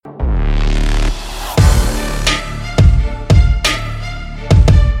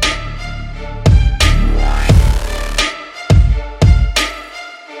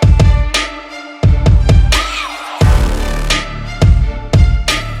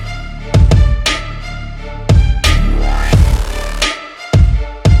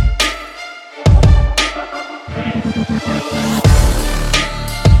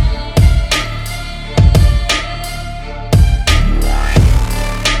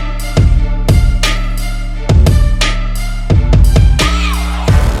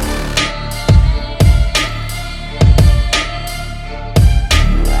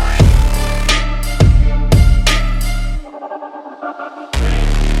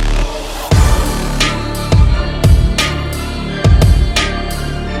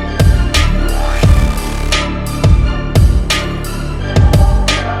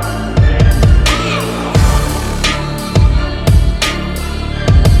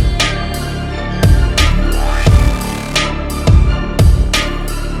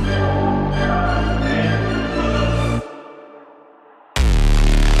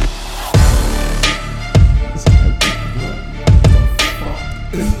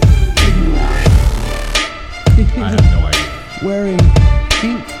I have no idea. Wearing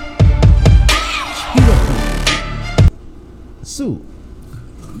pink cheetah print suit.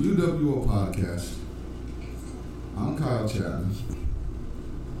 UWO Podcast. I'm Kyle Chapman.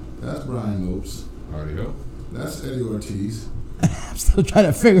 That's Brian Lopes. Audio. That's Eddie Ortiz. I'm still trying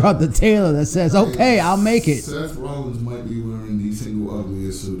to figure out the tailor that says, okay, I'll make it. Seth Rollins might be wearing the single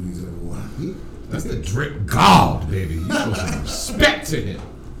ugliest suit he's ever worn. That's the drip god, baby. You show some respect to him.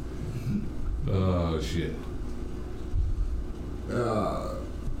 Oh, shit.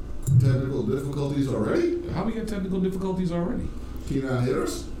 Technical difficulties already? How we get technical difficulties already? Can you not hear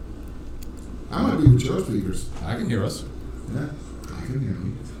us? I might be with your speakers. I can hear us. Yeah, I can hear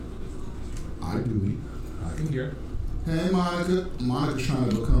me. I do me. I can hear. Hey, Monica. Monica's trying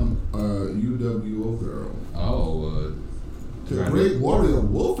to become a UWO girl. Oh, The Great Warrior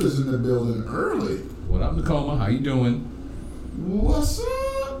Wolf is in the building early. what up, Tacoma? How you doing? What's up?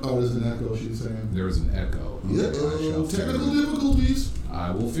 Oh, there's an echo, she's saying. There is an echo. Yeah, technical difficulties.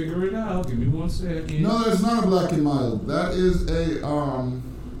 I will figure it out. Give me 1 second. No, that's not a Black and Mild. That is a,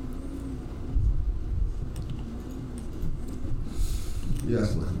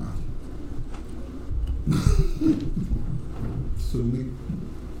 yes, Black and Mild. Sue me.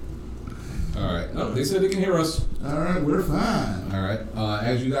 All right. Oh, they said they can hear us. All right, we're fine. All right.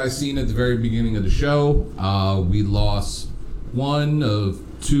 As you guys seen at the very beginning of the show, we lost one of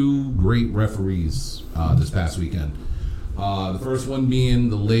two great referees this past weekend. The first one being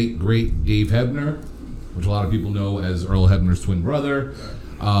the late, great Dave Hebner, which a lot of people know as Earl Hebner's twin brother.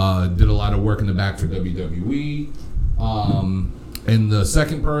 Did a lot of work in the back for WWE. And the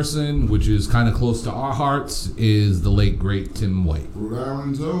second person, which is kind of close to our hearts, is the late, great Tim White. Rhode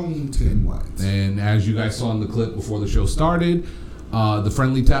Island's own Tim White. And as you guys saw in the clip before the show started, the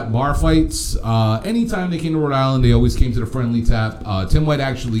Friendly Tap bar fights, anytime they came to Rhode Island, they always came to the Friendly Tap. Tim White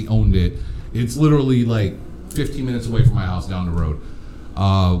actually owned it. It's literally like 15 minutes away from my house down the road.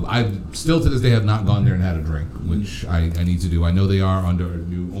 I still to this day have not gone there and had a drink, which I need to do. I know they are under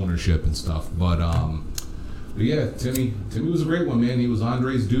new ownership and stuff, but yeah, Timmy was a great one, man. He was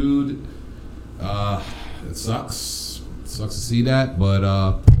Andre's dude. It sucks to see that,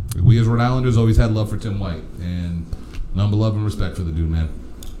 but we as Rhode Islanders always had love for Tim White and number love and respect for the dude, man.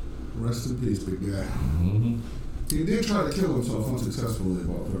 Rest in peace, big guy. Mm-hmm. He did try to kill himself unsuccessfully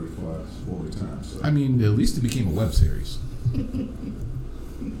about 40 times. So. I mean, at least it became a web series.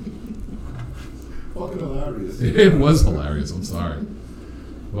 Fucking hilarious. It was hilarious. I'm sorry,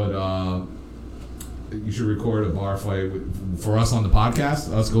 but you should record a bar fight for us on the podcast.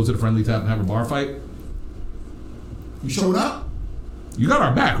 Us go to the Friendly Tap and have a bar fight. You showing up? You got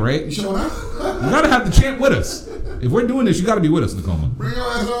our back, right? You showing up? You gotta have the champ with us. If we're doing this, you gotta be with us, Tacoma. Bring your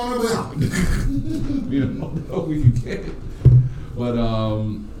ass on the way. You know, you can. But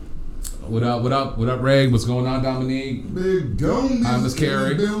what up, Reg? What's going on, Dominique? Big Dome. Hi, Miss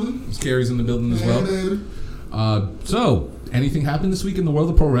Carrie. Miss Carrie's in the building as well. Baby. So, anything happened this week in the world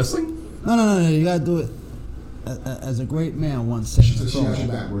of pro wrestling? No. You gotta do it as a great man once said in a She has your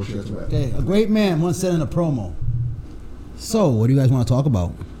promo. back. Where she has your back. Okay, a great man once said in a promo. So, what do you guys want to talk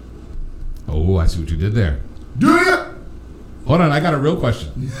about? Oh, I see what you did there. Do it! Hold on, I got a real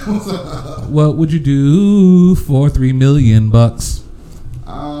question. What would you do for $3 million?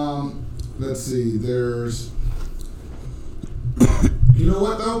 Let's see. There's. You know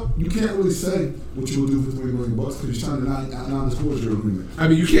what though? You can't really say what you will do for $3 million because you're trying to non-disclosure agreement. I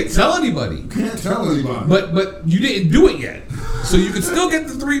mean, you can't tell anybody. You can't tell anybody. But you didn't do it yet, so you can still get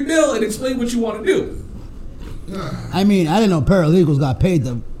the $3 million and explain what you want to do. I mean, I didn't know paralegals got paid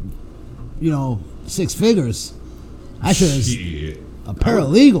the, 6 figures. I should have Shit. a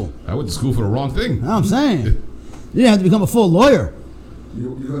paralegal. I went to school for the wrong thing. You know what I'm saying? You didn't have to become a full lawyer.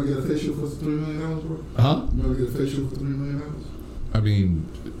 You gonna get a facial for $3 million, bro? Huh? You gonna get a facial for $3 million? I mean,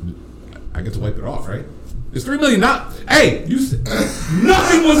 I get to wipe it off, right? It's $3 million. Hey,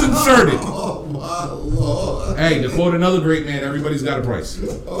 nothing was inserted. Oh my lord! Hey, to quote another great man, everybody's got a price.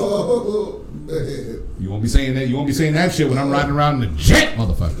 Oh man! You won't be saying that. You won't be saying that shit when I'm riding around in the jet,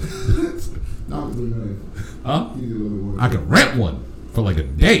 motherfucker. Not $3 million. Huh? You need a little more. I could rent one for like a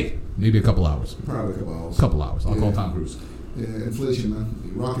day, maybe a couple hours. Probably a couple hours. Couple hours. I'll call Tom Cruise. Yeah, inflation, man.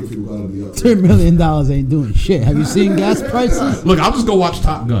 Rocket fuel gotta be up. $3 million ain't doing shit. Have you seen gas prices? Look, I'll just go watch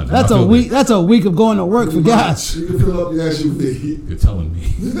Top Gun. That's a week. That's a week of going to work for gas. You can fill up your SUV. You're telling me.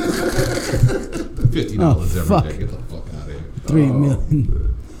 $50 every fuck. day. Get the fuck out of here. $3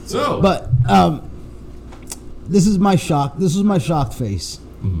 million. So, But this is my shock. This is my shocked face.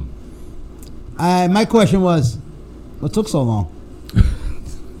 My question was, what took so long?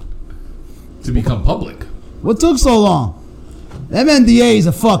 to become public. What took so long? Them NDAs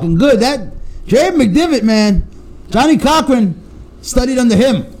are fucking good. That Jerry McDivitt, man, Johnny Cochran studied under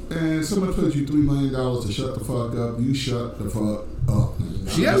him. And someone paid you $3 million to shut the fuck up. You shut the fuck up.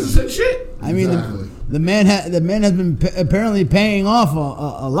 She hasn't said shit. I mean, Exactly. the man has been apparently paying off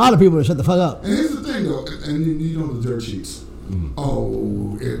a lot of people to shut the fuck up. And here's the thing, though, and you know the dirt sheets.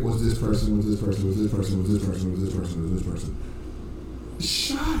 Oh, it was this person, was this person, was this person, was this person, was this person, was this person.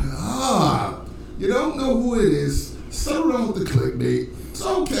 Shut up. You don't know who it is. Settle down with the clickbait. It's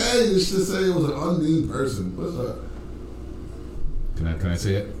okay to say it was an unnamed person. What's up? Can I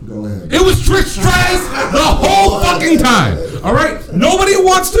say it? Go ahead. It was Trish Stratus the whole fucking time. All right, nobody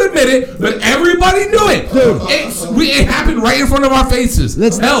wants to admit it, but everybody knew it. It happened right in front of our faces.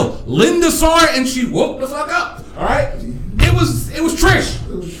 Hell, Linda saw it and she woke the fuck up. All right, it was Trish.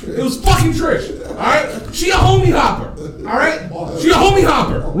 It was fucking Trish. All right, she a homie hopper. All right, she a homie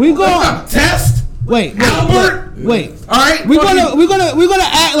hopper. We go Test. Wait. Wait. All right, We're gonna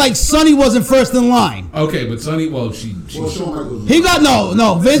act like Sonny wasn't first in line. Okay, but Sonny, well, she Shawn Michaels. He got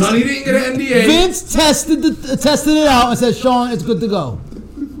no. Vince. Sonny didn't get an NDA. Vince tested it out and said, "Sean, it's good to go."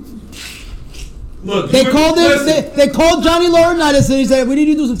 Look, They called Johnny Laurinaitis and he said, "We need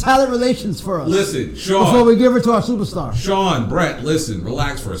you to do some talent relations for us." Listen, Sean. Before we give her to our superstar. Sean, Brett, listen,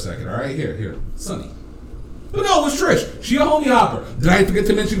 relax for a second, all right? Here, Sonny. But no, it was Trish. She a homie hopper. Did I forget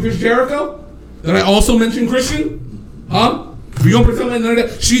to mention Chris Jericho? Did I also mention Christian? Huh? We gonna pretend like none of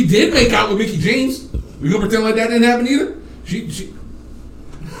that? She did make out with Mickey James. We gonna pretend like that didn't happen either? She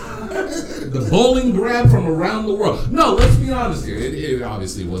the bowling grab from around the world. No, let's be honest here. It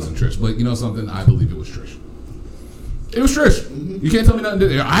obviously wasn't Trish, but you know something? I believe it was Trish. It was Trish. You can't tell me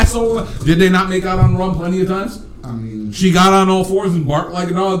nothing. I saw. Did they not make out on Raw plenty of times? I mean, She got on all fours and barked like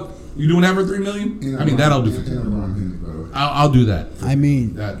a dog. You doing that for $3 million? I mean, that'll do. I'll do that. I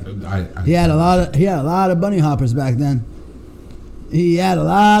mean, I he had a lot of bunny hoppers back then. He had a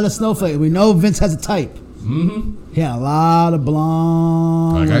lot of snowflakes. We know Vince has a type. Mm-hmm. He had a lot of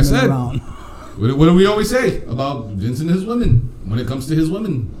blonde Like I women said. around. What do we always say about Vince and his women when it comes to his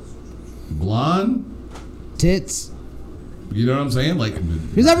women? Blonde, Tits. you know what I'm saying? Like,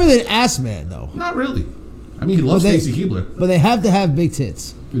 He's not really an ass man though. not really. I mean, he loves But they- Stacy Keibler. But they have to have big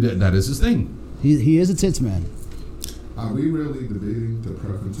tits. That is his thing. He is a tits man. Are we really debating the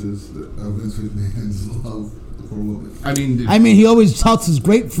preferences of Vince McMahon's love for women? I mean, He always touts his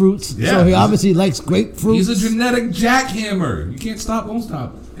grapefruits. Yeah, So he he's obviously likes grapefruits. he's a genetic jackhammer. You can't stop, won't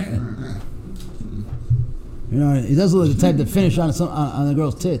stop. You know, he does look like the type to finish on the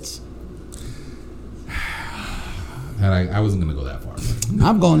girl's tits. I wasn't gonna go that far.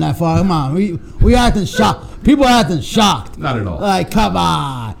 I'm going that far. Come on, we acting shocked. People are acting shocked. Not at all. Like, come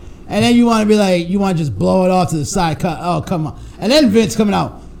on. And then you want to be like, you want to just blow it off to the side. Cut. Oh, come on. And then Vince coming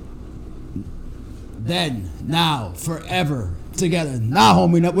out. Then, now, forever together. Nah,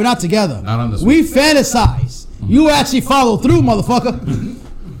 homie, we're not together. Not on this We fantasize. You actually follow through, motherfucker.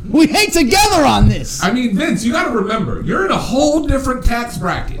 We ain't together on this. I mean, Vince, you got to remember, you're in a whole different tax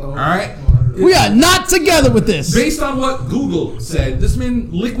bracket. All right. We are not together with this. Based on what Google said, this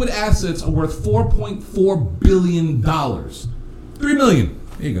man's liquid assets are worth $4.4 billion. $3 million.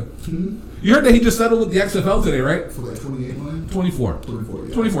 There you go. You heard that he just settled with the XFL today, right? For like 28 million? 24. 24,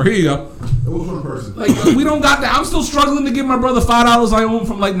 yeah. 24. Here you go. It was one person. Like, we don't got that. I'm still struggling to give my brother $5 I owe him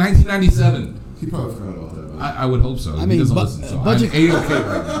from like 1997. He probably forgot about that. Man. I would hope so. I He mean, doesn't bu- listen, so budget- I'm A-okay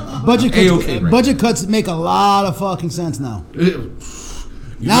right now. Budget cuts, A-okay right budget cuts make a lot of fucking sense now. You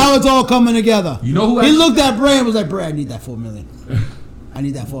Now know- it's all coming together. You know who He actually- looked at Bray and was like, Bray, I need that $4 million. I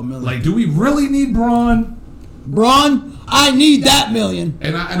need that $4 million. like, do we really need Braun? Braun, I need that million.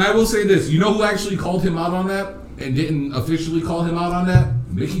 And I will say this. You know who actually called him out on that and didn't officially call him out on that?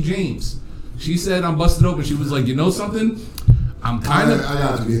 Mickey James. She said, I'm busted open. She was like, you know something? I'm kind I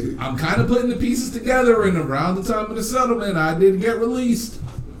got you. of putting the pieces together, and around the time of the settlement, I didn't get released.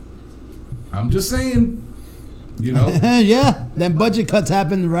 I'm just saying. You know? Yeah, then budget cuts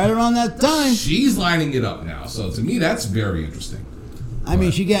happened right around that time. She's lining it up now. So to me, that's very interesting. I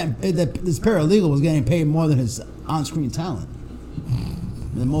mean, this paralegal was getting paid more than his on-screen talent.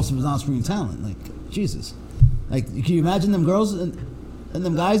 Than most of his on-screen talent. Like, Jesus. Like, can you imagine them girls and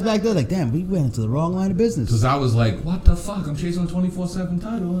them guys back there? Like, damn, we went into the wrong line of business. Because I was like, what the fuck? I'm chasing a 24/7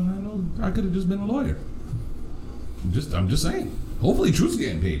 title, and I know I could have just been a lawyer. I'm just saying. Hopefully, Truth's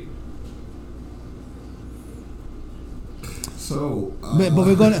getting paid. So, But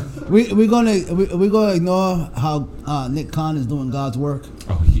we're gonna ignore how Nick Khan is doing God's work.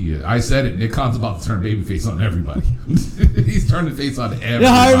 Oh, yeah. I said it. Nick Khan's about to turn babyface on everybody. He's turning face on everybody. You know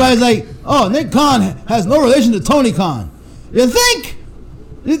how everybody's like, oh, Nick Khan has no relation to Tony Khan. You think?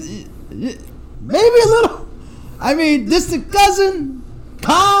 Maybe a little. I mean, distant cousin,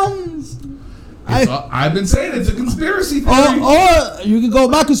 cons. I've been saying it's a conspiracy theory. Or you can go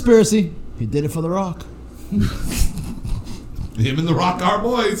my conspiracy. He did it for The Rock. Him and The Rock are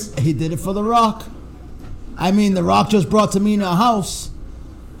boys. He did it for The Rock. I mean, The Rock just brought Tamina a house.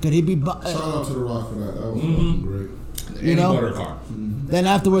 Could he be? Shout out to The Rock for that. That was fucking great. You know? Butter car. Then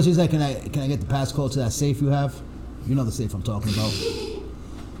afterwards, he's like, "Can I get the passcode to that safe you have? You know the safe I'm talking about,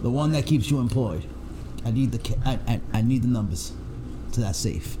 the one that keeps you employed. I need I need the numbers to that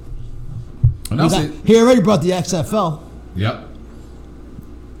safe." And He already brought the XFL. Yep.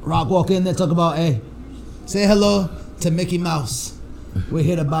 Rock walk in there, talk about, "Hey, say hello to Mickey Mouse. We're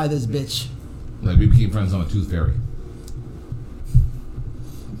here to buy this bitch." Like we became friends on a Tooth Fairy.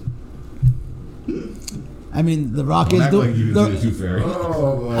 I mean, The Rock is Don't act like you didn't see the Tooth Fairy.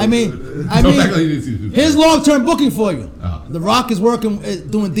 Oh, my I mean, Don't act like you didn't see the Tooth Fairy. here's long-term booking for you. Uh-huh. The Rock is working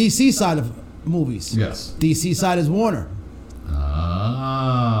doing DC side of movies. Yes. DC side is Warner.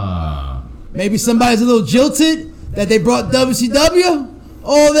 Ah. Maybe somebody's a little jilted that they brought WCW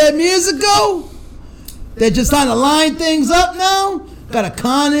all that years ago. They're just trying to line things up now. Got a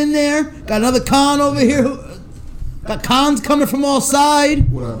con in there. Got another con over here. Got cons coming from all sides.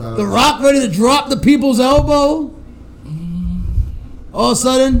 What up, Alex? The Rock ready to drop the people's elbow. All of a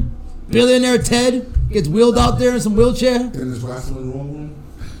sudden, billionaire Ted gets wheeled out there in some wheelchair. In this wrestling room.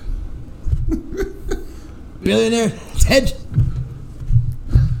 Billionaire Ted.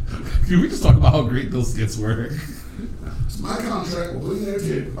 Can we just talk about how great those skits were? It's my contract with Billionaire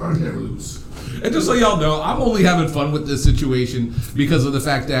Kid. I never lose. And just so y'all know, I'm only having fun with this situation because of the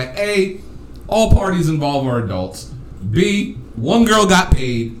fact that A, all parties involved are adults. B, one girl got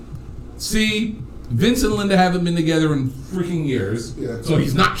paid. C, Vince and Linda haven't been together in freaking years. Yeah. So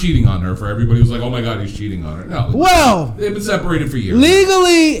he's not cheating on her for everybody who's like, oh my God, he's cheating on her. No. Well, They've been separated for years.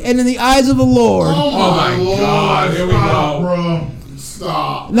 legally and in the eyes of the Lord. Oh my God, here we Stop, go. bro.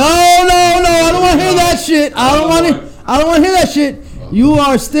 Stop. No, I don't want to hear that shit. I don't want to hear that shit. You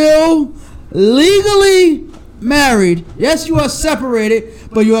are still legally married. Yes, you are separated,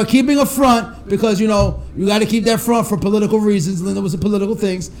 but you are keeping a front because, you know, you got to keep that front for political reasons. Linda was a political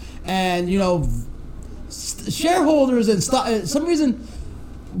things. And, you know, shareholders and stock, some reason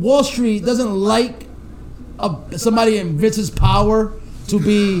Wall Street doesn't like somebody in Vince's power to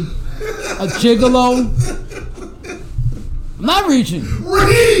be a gigolo. I'm not reaching.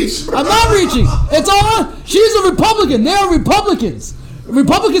 Reach! I'm not reaching. It's all. She's a Republican. They are Republicans.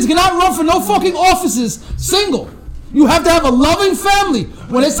 Republicans cannot run for no fucking offices single. You have to have a loving family.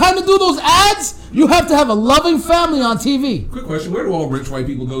 When it's time to do those ads, you have to have a loving family on TV. Quick question, where do all rich white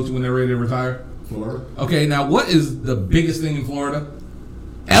people go to when they're ready to retire? Florida. Okay, now what is the biggest thing in Florida?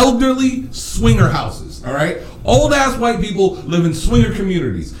 Elderly swinger houses, all right? Old-ass white people live in swinger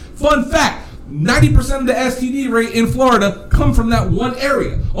communities. Fun fact, 90% of the STD rate in Florida come from that one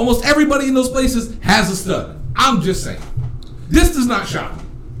area. Almost everybody in those places has a stud. I'm just saying. This does not shock me.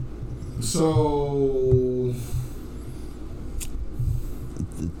 So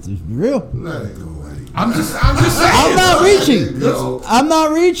It's real. let it go, Eddie. I'm just saying. I'm not reaching. Go. I'm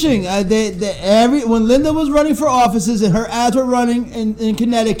not reaching. When Linda was running for offices and her ads were running in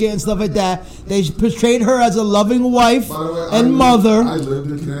Connecticut and stuff like that, they portrayed her as a loving wife By the way, and mother. I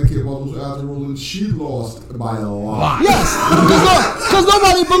lived in Connecticut while those ads were rolling. She lost by a lot. Yes, because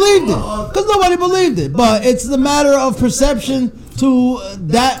nobody believed it. Because nobody believed it. But it's the matter of perception to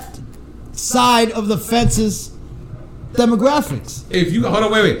that side of the fence's demographics. If you hold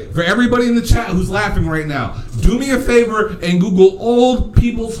on, wait. For everybody in the chat who's laughing right now, do me a favor and Google old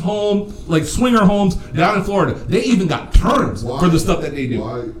people's home, like swinger homes down in Florida. They even got terms for the stuff that they do.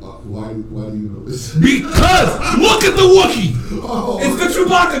 Why do you know this? Because look at the Wookiee. Oh, It's the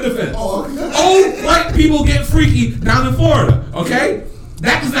Chewbacca defense. Oh, okay. Old white people get freaky down in Florida. Okay,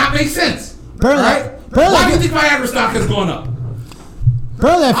 that does not make sense. Apparently- All right? apparently- Why do you think Viagra stock has gone up?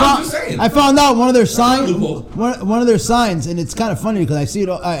 Apparently, just saying. I found out one of their signs. Loophole. One of their signs, and it's kind of funny because I see it.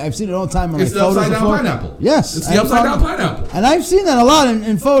 I've seen it all the time. On It's like the photos upside down before. pineapple. Yes, It's the upside down pineapple. and I've seen that a lot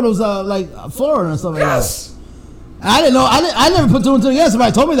in photos, like Florida and stuff like Yes. that. I didn't know. I never put two and two together.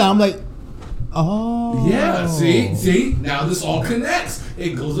 Somebody told me that. I'm like, oh, Yeah, see, now this all connects.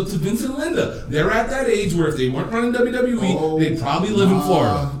 It goes up to Vince and Linda. They're at that age where if they weren't running WWE, Oh, they'd probably live in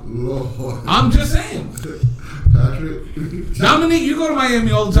Florida. Lord. I'm just saying. Patrick. Dominique, you go to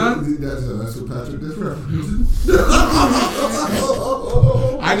Miami all the time. That's what Patrick did for.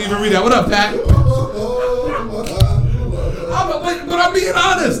 I didn't even read that. What up, Pat? But I'm being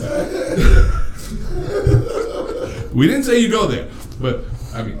honest. We didn't say you go there, but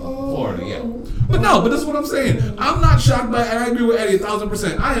I mean, Florida, yeah. But this is what I'm saying. I'm not shocked by. I agree with Eddie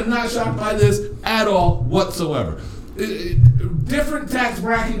 1,000%. I am not shocked by this at all whatsoever. Different tax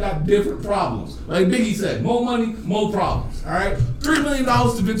bracket got different problems. Like Biggie said, more money, more problems. All right, $3 million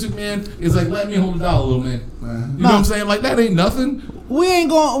to Vince McMahon is like, let me hold $1, little man. You know what I'm saying? Like that ain't nothing. We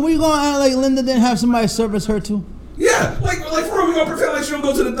gonna act like Linda didn't have somebody service her too? Yeah, like for real, we gonna pretend like she don't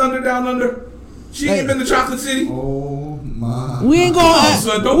go to the Thunder Down Under. She ain't been to Chocolate City. Oh my! We ain't gonna act.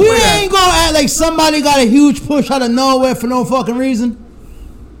 Son, don't We play that. ain't gonna act like somebody got a huge push out of nowhere for no fucking reason.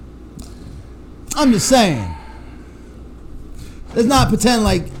 I'm just saying. Let's not pretend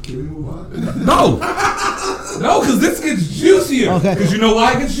like. Can we move on? No, because this gets juicier. Okay. Because you know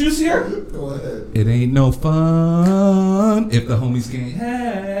why it gets juicier? Go ahead. It ain't no fun if the homies can't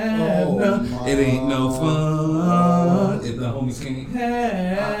have none. It ain't no fun if the homies can't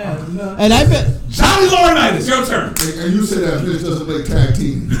have none. And I bet. Johnny Laurinaitis, your turn. And you said that bitch doesn't make tag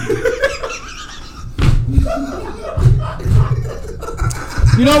team.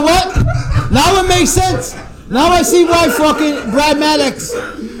 You know what? Now it makes sense. Now I see why fucking Brad Maddox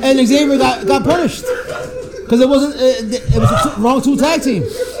and Xavier got punished. Because it wasn't. It was the wrong two tag team.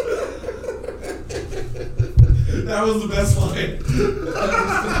 That was the best line.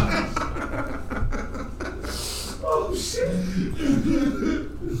 Oh shit.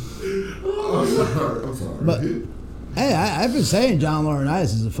 I'm sorry. But hey, I've been saying John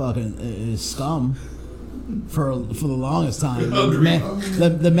Laurinaitis is a fucking is scum for the longest time.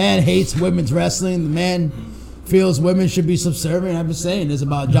 The man hates women's wrestling. The man feels women should be subservient. I've been saying this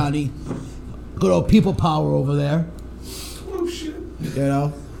about Johnny. Good old people power over there. Oh shit. You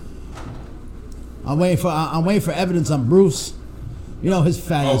know. I'm waiting for evidence on Bruce. You know his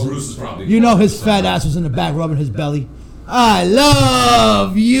fat ass. Bruce is probably. You know his fat ass was in the back rubbing his belly. I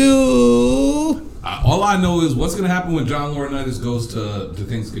love you. All I know is what's going to happen when John Laurinaitis goes to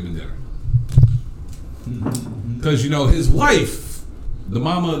Thanksgiving dinner. Because, you know, his wife, the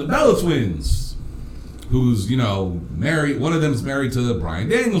mama of the Bella twins, who's, you know, married, one of them is married to Bryan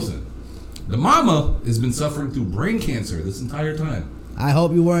Danielson. The mama has been suffering through brain cancer this entire time. I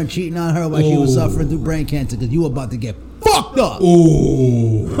hope you weren't cheating on her while she was suffering through brain cancer because you were about to get fucked up.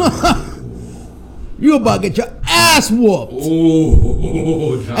 Oh. You were about to get your ass whooped.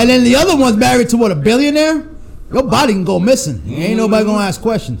 Oh. And then the other one's married to what, a billionaire? Your body can go missing. Ain't nobody gonna ask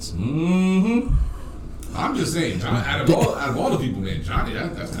questions. Mm-hmm. I'm just saying, John, out of all the people, man, Johnny,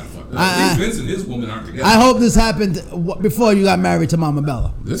 that's kind of fucked up. At least Vince and his woman aren't together. I hope this happened before you got married to Mama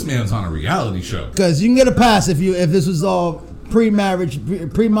Bella. This man's on a reality show. Because you can get a pass if this was all pre-marriage,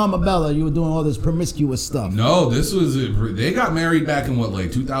 pre-Mama Bella, you were doing all this promiscuous stuff. No, this was, they got married back in what,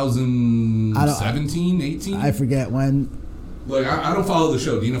 like 2017, 18? I forget when. Like, I don't follow the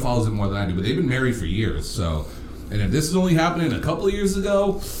show. Dina follows it more than I do, but they've been married for years, so. And if this is only happening a couple of years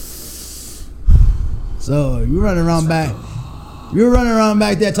ago. So, you're running around back. You're running around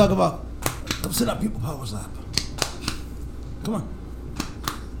back there talking about, come sit up, people power slap. Come on.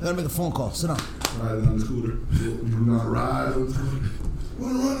 I gotta make a phone call. Sit down. Riding on the scooter. You not ride on the scooter?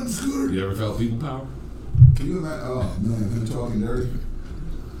 Want to run on the scooter? You ever felt people power? Can you imagine? Oh man, him talking dirty.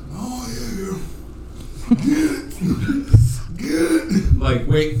 Oh yeah, Get it. Like,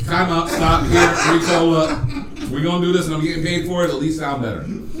 wait, time out, stop, here, recall up. We're gonna do this and I'm getting paid for it, at least sound better.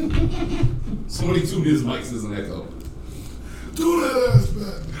 Somebody tune his mics as an echo. Do that ass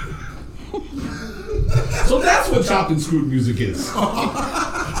back. So that's what chopped and screwed music is.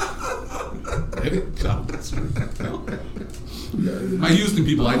 My Houston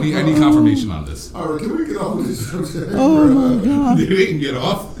people, I need confirmation on this. All right, can we get off with this? Oh my God. They didn't get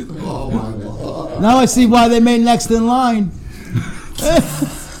off. Oh my God. Now I see why they made next in line.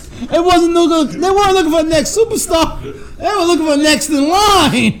 It wasn't they weren't looking for the next superstar. They were looking for next in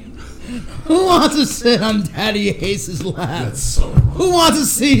line. Who wants to sit on Daddy Ace's lap? That's so wrong. Who wants to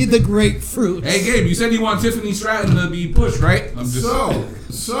see the grapefruit? Hey Gabe, you said you want Tiffany Stratton to be pushed, right? I'm just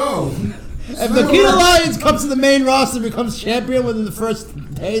So. If Nikita Lyons comes to the main roster and becomes champion within the first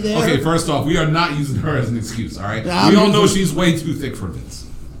day there. Okay, first off, we are not using her as an excuse, all right? Yeah, we all know she's way too thick for Vince.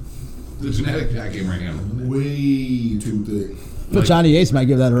 The genetic jackhammer right handle. Way too thick. But Johnny Ace might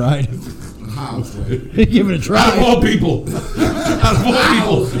give that a ride. How? He'd give it a try. Out of all people. Out of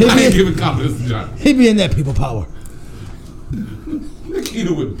all people. I ain't giving confidence to Johnny. He'd be in that people power.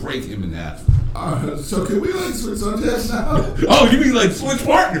 Nikita would break him in half. So can we like switch subjects now? Oh, you mean like switch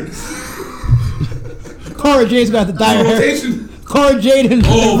partners? Cora Jade's got the dire hair. Rotation. Cora Jade and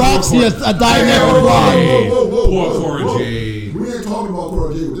Roxy a dire hair. Poor Cora Jade. We ain't talking about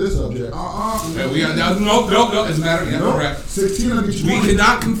Cora Jade with this subject. Hey, we got now No. As a matter of correct. 16 will get you We 20.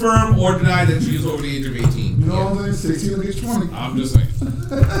 cannot confirm or deny that she is over the age of 18. You know what I'm saying? 16 will get you 20. I'm just saying.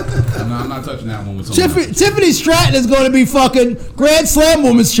 I'm not touching that one with someone else. Tiffany Stratton is going to be fucking Grand Slam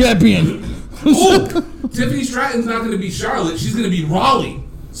Women's Champion. Oh, Tiffany Stratton's not going to be Charlotte. She's going to be Raleigh.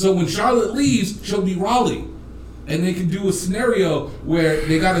 So when Charlotte leaves, she'll be Raleigh. And they can do a scenario where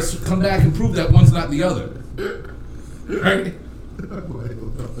they got to come back and prove that one's not the other. Right?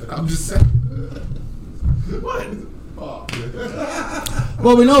 I'm just saying. What? Oh.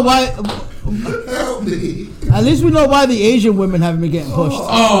 Well, we know why. Help me. At least we know why the Asian women haven't been getting pushed.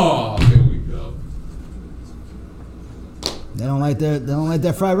 Oh, here we go. They don't like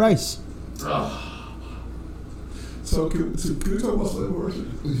their fried rice. So can we talk about slave worship?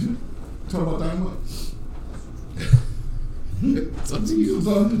 Talk about Dynamite? It's up to you.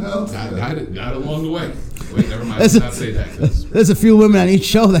 Something else? Got it along the way. Wait, never mind. Let's not say that. 'Cause There's a few women on each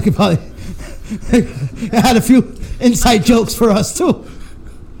show that could probably had a few inside jokes for us too.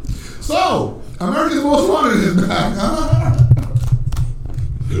 So, America's Most Wanted is back.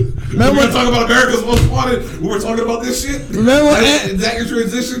 we're going to talk about America's Most Wanted when we're talking about this shit? Remember when Is that your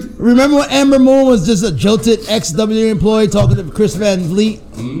transition? Remember when Amber Moon was just a jilted ex-WWE employee talking to Chris Van Vliet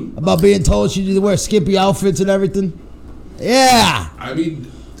about being told she needed to wear skimpy outfits and everything? Yeah. I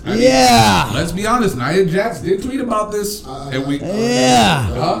mean, Yeah. Let's be honest. Nia Jax did tweet about this, and we.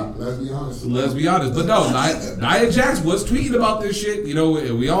 Yeah. Let's be honest. Let's be honest. But no, Nia Jax was tweeting about this shit. You know,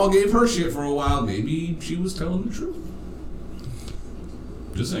 we all gave her shit for a while. Maybe she was telling the truth.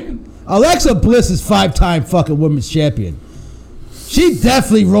 Just saying. Alexa Bliss is 5-time fucking women's champion. She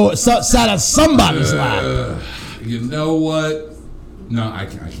definitely sat on somebody's lap. You know what? No, I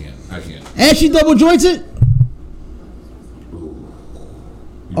can't. And she double joints it?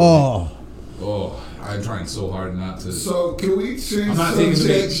 Oh, I'm trying so hard not to. So can we change? I'm not taking the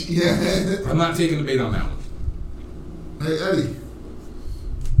bait. Yeah. I'm not taking the bait on that one. Hey Eddie,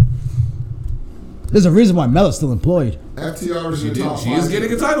 there's a reason why Mella's still employed. FTR is She your top She is 5.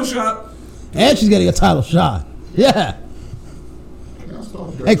 getting a title shot. And she's getting a title shot. Yeah. Can y'all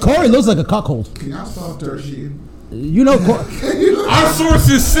stop dirt Hey, Corey looks like a cuckold. Can y'all stop dirt sheeting? You know, Our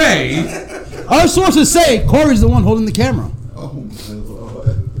sources say. our sources say Corey's the one holding the camera. Oh my lord.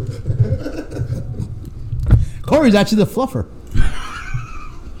 Corey's actually the fluffer.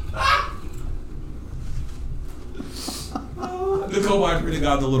 Nicole, I pray to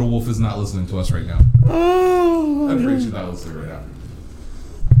God the little wolf is not listening to us right now. I pray she's not listening right now.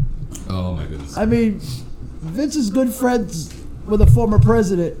 Oh my goodness. I mean, Vince is good friends with a former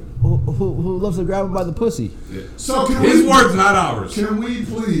president who loves to grab him by the pussy. Yeah. So can His we, words, not ours. Can we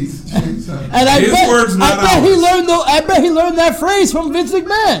please change something? And His words, not I bet ours. he learned that phrase from Vince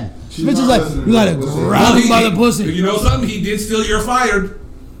McMahon. She's Vince is not like, listening you gotta to what we're grab saying. him by the pussy. You know something? He did steal your fired.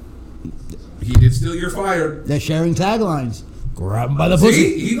 He did steal your fired. They're sharing taglines. Grab him by the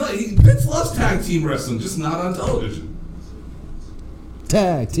pussy. Vince loves tag team wrestling, just not on television.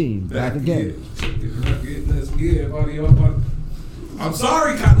 Tag team. Back again. I'm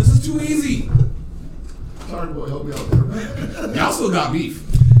sorry, Cotton. This is too easy. Sorry, boy, help me out there, man. Y'all still got beef.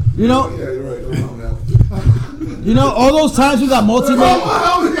 You know, Yeah, you're right. Don't help now. you know, all those times we got multi-man.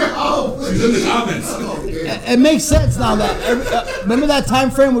 She's in the comments. It makes sense now that remember that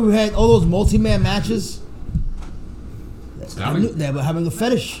time frame where we had all those multi-man matches. Scouting. They were having a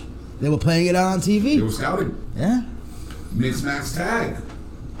fetish. They were playing it out on They TV. were scouting. Yeah, Mixed max tag.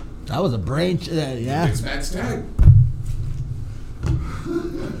 that was a brain. Yeah. Mixed max tag.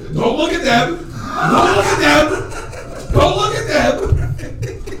 Don't look at them. Don't look at them. Don't look at them.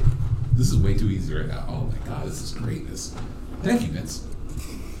 This is way too easy right now. Oh my God, this is greatness. Thank you, Vince.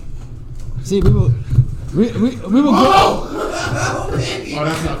 See, we were go- Oh,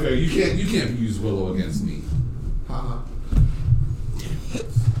 that's not fair. You can't use Willow against me.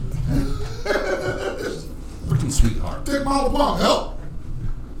 Freaking sweetheart. Take my whole pump. Help.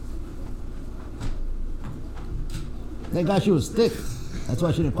 Thank God she was thick. That's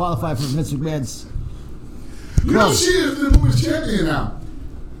why she didn't qualify for Vince McMahon's. You know she is the women's champion now.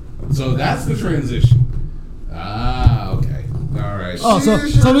 So that's the transition. Ah, okay. All right. Oh, so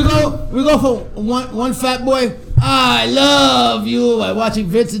we go for one fat boy. I love you by watching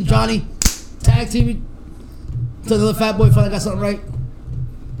Vince and Johnny tag team. So the other fat boy finally got something right.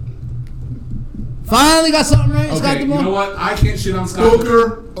 Finally got something right. Scott Okay, you D'Amore. know what? I can't shit on Scott.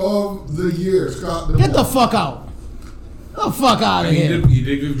 Booker of the year, Scott D'Amore. Get the fuck out. Get the fuck out of And here. he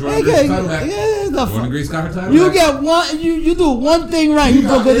did give Jordan Grace the title back. Jordan Grace got her title You back. get one. You do one thing right. He You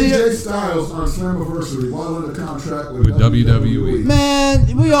got book of the year. AJ Styles on Slammiversary while in a contract with With WWE.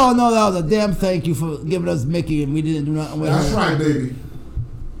 Man, we all know that was a damn thank you for giving us Mickey and we didn't do nothing with That's her. right, baby.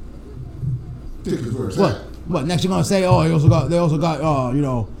 Think is where it's What? at. What? Next you're gonna say, oh, they also got, you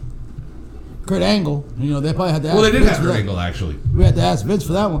know, Kurt Angle. You know, they probably had to ask Well, they did Vince have for Kurt that. Angle, actually. We had to ask Vince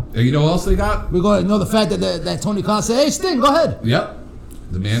for that one. And you know what else they got? We're going to know the fact that Tony Khan said, hey, Sting, go ahead. Yep.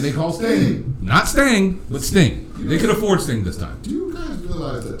 The man they call Sting. Not Sting, but Sting. They could afford Sting this time. Do you guys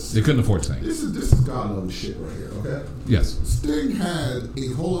realize that They couldn't afford Sting. this is God level shit right here? Okay. Yes, Sting had a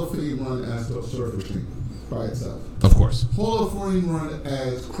Hall of Fame run as the Surfer Sting by itself. of course. Hall of Fame run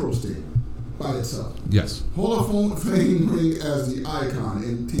as Crow Sting by itself. Yes. Hall of Fame ring as the Icon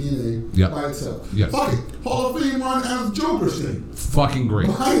in TNA Yep. by itself. Yes. Fuck it. Hall of Fame run as Joker Sting Fucking great.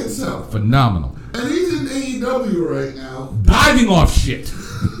 by itself. Phenomenal. And he's in AEW right now. Diving off shit.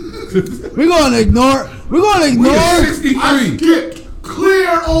 We're going to ignore. I 63. skipped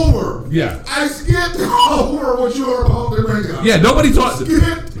clear over. Yeah. I skipped over what you were about to bring up. Yeah, nobody taught.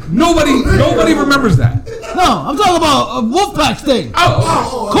 Skipped. Nobody remembers that. No, I'm talking about a Wolfpack Sting.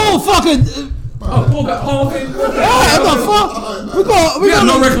 Cool fucking. Pull back. Hall of Fame. Hey, what the fuck? We We're have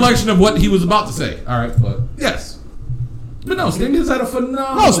no going to. recollection of what he was about to say. All right, but yes. But no, Sting has had a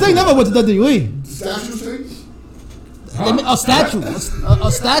phenomenal. No, Sting never went to WWE. Statue Sting? A statue.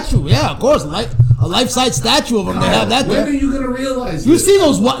 A statue. Yeah, of course. Like a life-size statue of him. They have that When are there. you gonna realize You this? see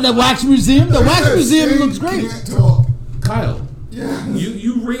that wax museum? The wax museum Sting looks great. Can't talk. Kyle? Yeah.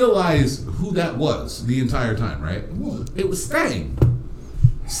 You realize who that was the entire time, right? What? It was Stang.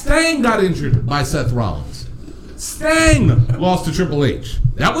 Stang got injured by Seth Rollins. Stang lost to Triple H.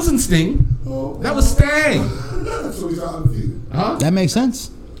 That wasn't Sting. That was Stang. So he's out undefeated. Huh? That makes sense.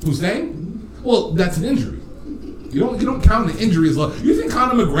 Who's Stang? Well, that's an injury. You don't count an injury as loss. You think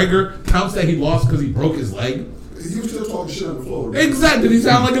Conor McGregor counts that he lost because he broke his leg? He was still talking shit on the floor. Exactly. Did he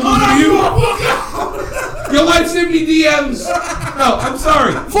sound like a loser to you? Your life sent me DMs. No, I'm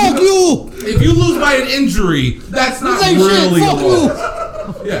sorry. Fuck you. If you lose by an injury, that's not This ain't shit. really a Fuck loss.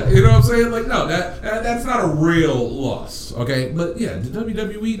 Yeah, you know what I'm saying? Like, no, that's not a real loss. Okay, but yeah, the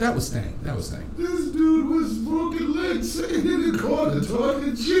WWE, that was Stang. That was Stang. This dude was broken legs sitting in the corner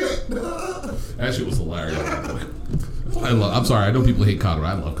talking shit. That shit was hilarious. I'm sorry. I know people hate Conor.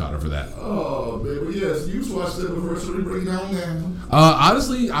 I love Conor for that. Oh, man. But yes, you watched the anniversary breakdown now.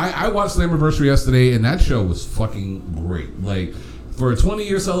 Honestly, I watched Slammiversary yesterday, and that show was fucking great. Like, for a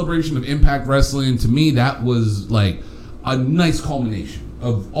 20-year celebration of Impact Wrestling, to me, that was like a nice culmination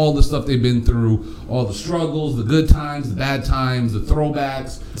of all the stuff they've been through, all the struggles, the good times, the bad times, the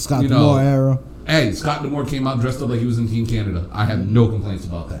throwbacks. Scott D'Amore era. Hey, Scott D'Amore came out dressed up like he was in Team Canada. I have no complaints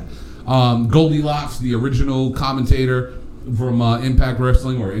about that. Goldilocks, the original commentator from Impact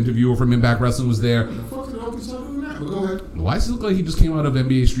Wrestling, or interviewer from Impact Wrestling, was there. The fuck did Oki start doing that? But go ahead. Why does it look like he just came out of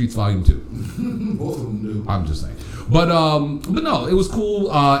NBA Streets Volume 2? Both of them do. I'm just saying. But no, it was cool.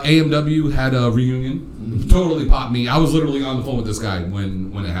 AMW had a reunion. Totally popped me. I was literally on the phone with this guy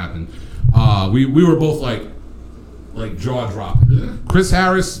when it happened. We were both like jaw dropping. Yeah. Chris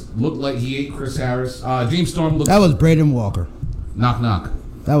Harris looked like he ate Chris Harris. James Storm looked. That was Braden Walker. Knock knock.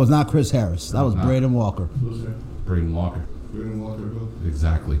 That was not Chris Harris. That was Nah. Braden Walker. Who's that? Braden Walker. Braden Walker, go.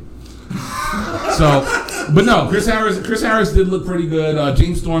 Exactly. So, but no, Chris Harris did look pretty good.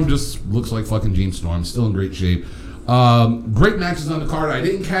 James Storm just looks like fucking James Storm. Still in great shape. Great matches on the card. I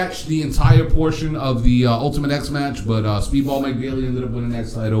didn't catch the entire portion of the Ultimate X match, but Speedball Mike Bailey ended up winning the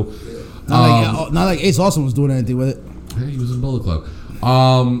X title. Not like Ace Austin was doing anything with it. He was in Bullet Club.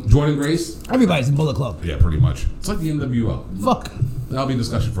 Jordan Grace. Everybody's in Bullet Club. Yeah, pretty much. It's like the NWO. Fuck. That'll be a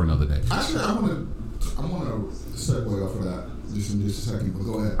discussion for another day. Actually, I want to segue off of that just in just a second, but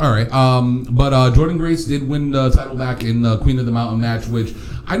go ahead. All right. But Jordan Grace did win the title back in the Queen of the Mountain match, which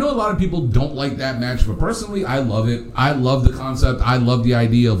I know a lot of people don't like that match, but personally, I love it. I love the concept. I love the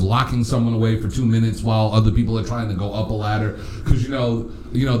idea of locking someone away for 2 minutes while other people are trying to go up a ladder. Because, you know,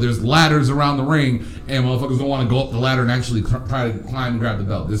 there's ladders around the ring, and motherfuckers don't want to go up the ladder and actually try to climb and grab the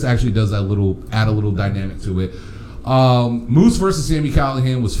belt. This actually does add a little dynamic to it. Moose versus Sami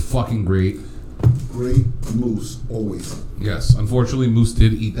Callihan was fucking great. Great Moose, always. Yes, unfortunately, Moose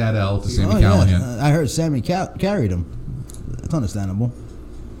did eat that L to Sami Callihan. Yeah. I heard Sammy carried him. That's understandable.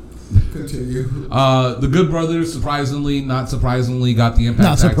 Continue. The Good Brothers, not surprisingly, got the Impact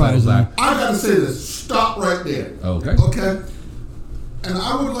Not Tag titles surprising. back. I gotta say this. Stop right there. Okay. Okay. And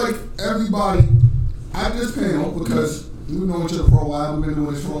I would like everybody at this panel, because we've known each other for a while. We've been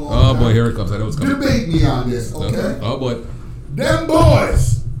doing this for a long Oh time. boy, here it comes. I know it's coming. Debate me on this, okay? Oh boy. Them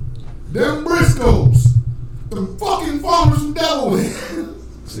boys, them Briscoes, them fucking farmers from Delaware,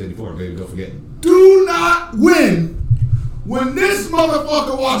 74, baby, don't forget. do not win when this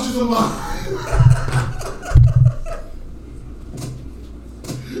motherfucker watches them live.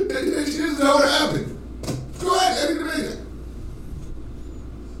 This is not what happened. Go ahead, Eddie, debate it.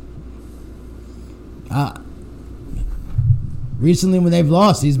 Recently, when they've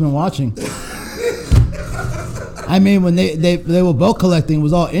lost, he's been watching. I mean, when they were belt collecting, it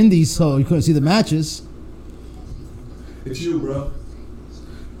was all indies, so you couldn't see the matches. It's you, bro.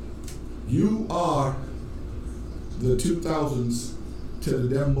 You are the 2000s to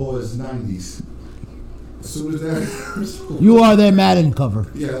the Dem Boys 90s. As soon as that... You are their Madden cover.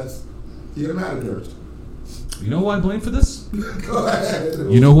 Yes. You're mad at her. You know who I blame for this? Go ahead.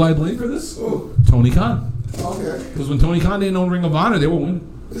 You know who I blame for this? Oh, Tony Khan. okay. Because when Tony Khan didn't own Ring of Honor, they were winning.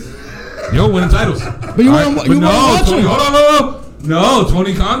 They were winning titles. But you weren't But watching. No,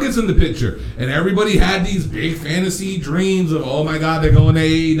 Tony Khan gets in the picture. And everybody had these big fantasy dreams of, oh my God, they're going to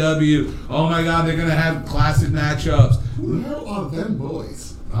AEW. Oh my God, they're going to have classic matchups. Who the hell are them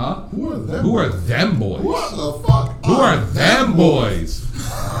boys? Huh? Who are them Who are boys? them boys? What the fuck? Who are them boys?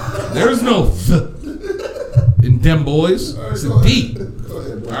 There's no th in them boys. It's a D. Go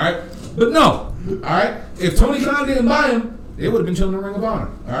ahead, bro. All right? But no. All right? If Tony Khan didn't buy him, they would have been chilling in the Ring of Honor.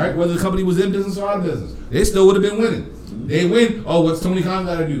 All right? Whether the company was in business or out of business. They still would have been winning. They win. Oh, what's Tony Khan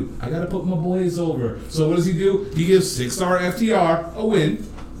got to do? I got to put my boys over. So what does he do? He gives 6-star FTR a win.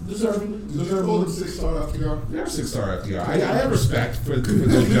 Deservingly. Did you call them 6-star FTR? They're 6-star FTR. I have respect for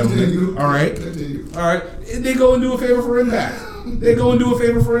those gentlemen. All right? Continue. All right, they go and do a favor for Impact. They go and do a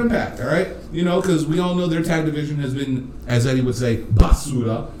favor for Impact, all right? You know, because we all know their tag division has been, as Eddie would say,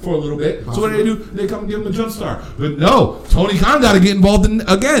 basura for a little bit. So what do? They come and give them a jump start. But no, Tony Khan got to get involved in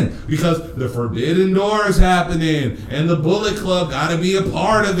again because the Forbidden Door is happening and the Bullet Club got to be a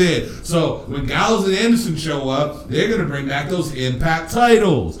part of it. So when Gallows and Anderson show up, they're going to bring back those Impact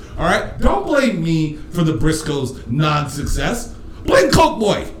titles, all right? Don't blame me for the Briscoes' non-success. Blame Coke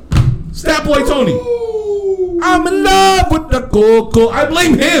Boy, Stat Boy Tony. I'm in love with the Coco. I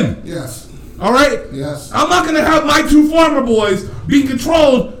blame him. Yes. All right? Yes. I'm not going to have my two farmer boys being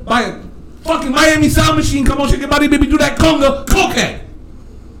controlled by a fucking Miami Sound Machine. Come on, shake your body, baby, do that conga. Cokehead.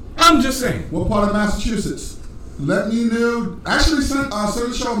 I'm just saying. What part of Massachusetts? Let me know. Actually, send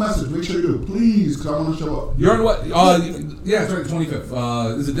the show a message. Make sure you do. Please, because I want to show up. You're on what? Yeah, it's right, the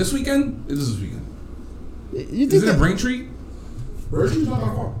 25th. Is it this weekend? It is this weekend. You Is think it in that Braintree? Braintree's not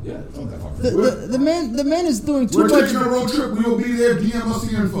that far. Yeah, it's not that far. the man is doing too We're much. taking a road trip. We will be there. DM us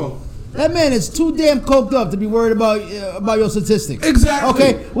the info. That man is too damn coked up to be worried about your statistics. Exactly.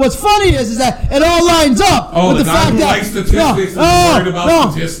 Okay. What's funny is that it all lines up Oh, with the the guy fact who that likes statistics is worried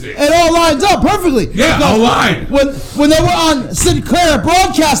about statistics. It all lines up perfectly. Yeah, Because aligned. When they were on Sinclair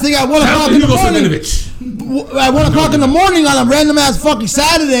broadcasting at 1 o'clock in the Hugo morning. Seminovich. At 1 o'clock in the morning on a random ass fucking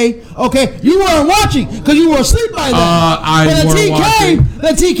Saturday, okay, you weren't watching because you were asleep by then. I But weren't watching.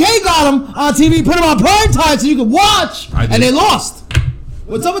 The TK got him on TV, put him on prime time so you could watch, I did. and they lost.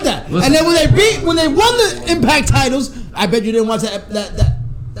 What's up with that? Listen. And then when they won the Impact titles, I bet you didn't watch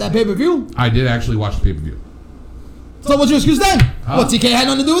that pay per view. I did actually watch the pay-per-view. So what's your excuse then? Huh? What, TK had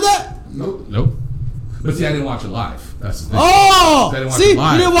nothing to do with that? Nope. Nope. But see, I didn't watch it live. That's the thing. Oh, I didn't watch see, it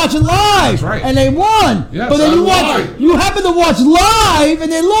live. you didn't watch it live, That's right. and they won. Yes, but then I you lied. you happened to watch live,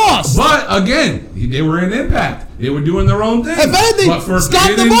 and they lost. But again, they were in Impact. They were doing their own thing. If anything, but Scott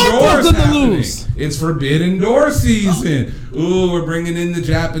Forbidden DeMarco Door's couldn't happening. lose. It's Forbidden Door season. Ooh, we're bringing in the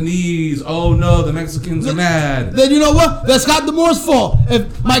Japanese. Oh no, the Mexicans are mad. Then you know what? That's Scott D'Amore's fault.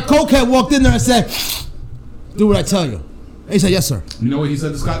 If Mike Cokehead walked in there and said, "Do what I tell you," he said, "Yes, sir. You know what he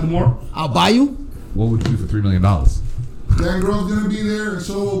said to Scott D'Amore? I'll buy you." What would you do for $3 million? Dan Girl's gonna be there, and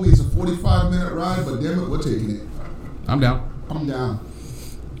so will we. It's a 45-minute ride, but damn it, we're taking it. I'm down. I'm down.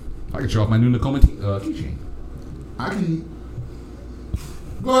 I can show off my new Nakoma keychain. I can.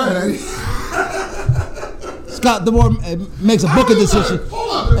 Go ahead, Eddie. Scott D'Amore makes a booking decision.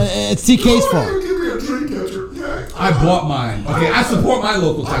 Hold on. It's TK's fault. Give me a drink catcher. Okay? I bought mine. Okay, I support my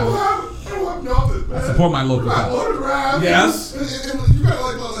local I don't talent. have nothing, man. I support my local You got talent. autographs. Yes. And you got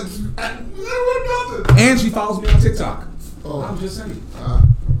like you don't have nothing. And she follows me on TikTok. Oh. I'm just saying.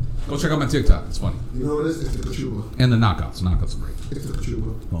 Go check out my TikTok. It's funny. You know what it is? It's the Kachuba. And the knockouts. Knockouts are great. It's the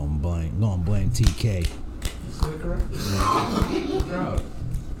Kachuba. Gonna blame TK. Correct. Proud. Gonna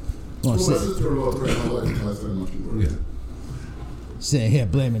Well, my sit, sister-in-law threatened my life until I said much more. Yeah. sitting here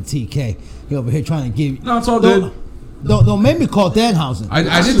blaming TK. He over here trying to give. No, it's all good. Don't make me call Danhausen. I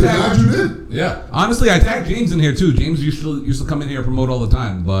did Actually, glad tag. you did. Yeah, honestly, I tagged James in here too. James used to come in here and promote all the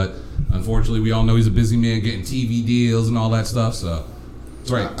time, but unfortunately, we all know he's a busy man getting TV deals and all that stuff. So,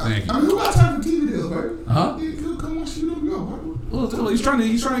 that's right. Thank you. I mean, who got time for TV deals, right? Huh? Yeah, come watch you don't go. Well, he's trying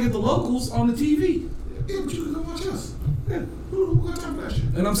to get the locals on the TV. Yeah, but you can come watch us. Yeah. Who got time for that shit?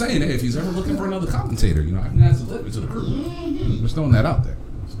 And I'm saying, hey, if he's ever looking for another commentator, I can ask the to the crew. Just throwing that out there.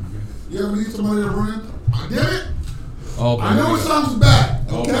 You ever need somebody to run? Damn it! Oh, boy, I know here it we go. sounds bad.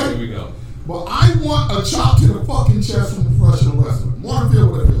 Oh, Okay. boy, here we go. But I want a chop to the fucking chest from a professional wrestler. Want to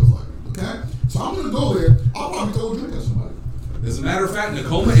feel what it feels like. Okay? So I'm going to go there. I'll probably throw a drink at somebody. As a matter of fact,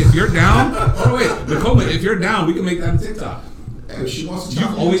 Nakoma, if you're down, Nakoma, if you're down, we can make that a TikTok. Hey, if she wants to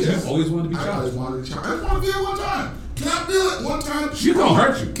chop You've always wanted to be I chopped. just wanted to chop. I just want to feel it one time. Can I feel it one time? She gonna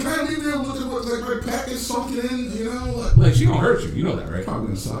hurt you. Can I leave there and look at what like my pack is sunken in? You know, Like, she gonna hurt you. You know that, right? probably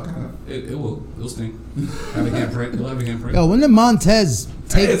gonna suck. Huh? It will. It'll stink. Have a handprint. You'll have a handprint. Yo, when did Montez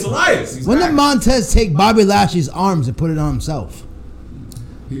take? Hey, it's Elias. He's when back. did Montez take Bobby Lashley's arms and put it on himself?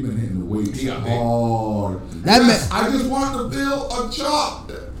 He been hitting the weights He got big. hard. That Yes, man- I just want to feel a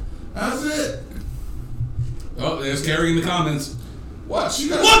chop. That's it. Oh, there's Carrie in the comments. What? She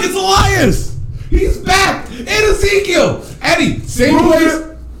got Look, it's Elias. He's back. And Ezekiel. Eddie, same place.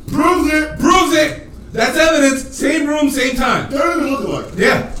 Proves it. Proves it. That's evidence. Same room, same time. They don't even look alike.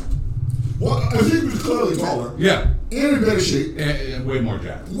 Yeah. Well, Ezekiel's clearly taller. Yeah. And in better shape. And way more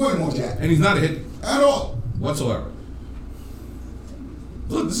jacked. Way more jacked. And he's not a hit At all. whatsoever.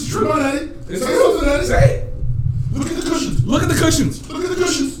 Look, this is Come true. on, Eddie. It's Say true. something, Eddie. Say it. Look at the cushions. Look at the cushions. Look at the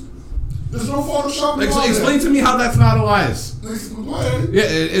cushions. There's no Photoshop. Explain to me how that's not Elias. Come on, Eddie. Yeah,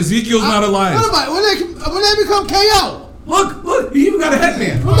 Ezekiel's not Elias. What about when they become KO? Look, he even got a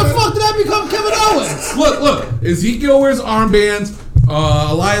headband. When the fuck did that become Kevin Owens? Look. Ezekiel wears armbands.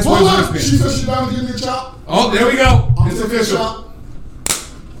 Elias Hold wears on. She wristbands. said she's down to give me a chop. Oh, there we go. I'm It's taking a official. chop.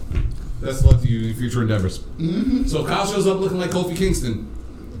 That's luck to you in future endeavors. Mm-hmm. So Kyle shows up looking like Kofi Kingston.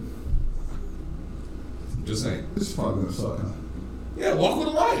 Just saying. This is probably gonna suck, huh? Yeah, walk with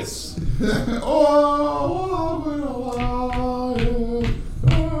Elias.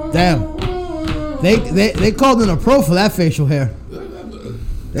 Damn. They called in a pro for that facial hair.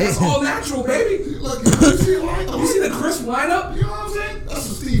 That's all natural, baby. Look, you see it like You see the crisp lineup? You know what I'm saying? That's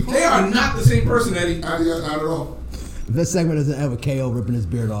a Steve. They are not the same person, Eddie. Not at all. This segment doesn't have a KO ripping his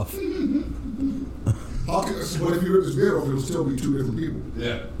beard off. How can, but if you rip his beard off, it'll still be two different people.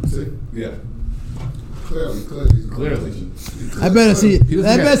 Yeah. See? Yeah. Clearly. I better see. doesn't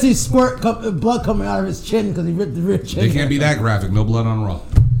I get better it. see blood coming out of his chin because he ripped the rear chin. They can't be that graphic. No blood on Raw.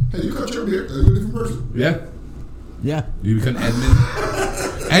 Hey, you cut your beard. You're a different person. Yeah. Yeah. You become Edmund.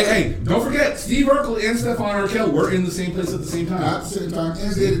 hey, don't forget, Steve Urkel and Stefan Urkel were in the same place at the same At time. the same time,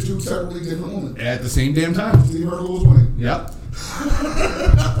 and they had two separately different women. At the same damn time. Steve Urkel was winning. Yep.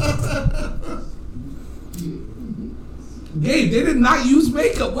 Gabe, they did not use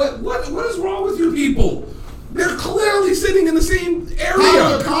makeup. What is wrong with you people? They're clearly sitting in the same Have a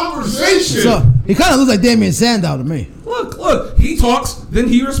area. conversation. So he kind of looks like Damian Sandow to me. Look. He talks, then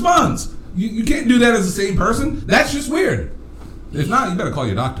he responds. You can't do that as the same person. That's just weird. If not, you better call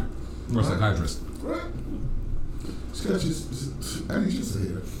your doctor or a psychiatrist. Right? Sketch is he's just a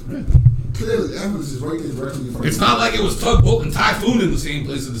hater. Clearly, the evidence is right there directly in front of It's not like it was Tugboat and Typhoon in the same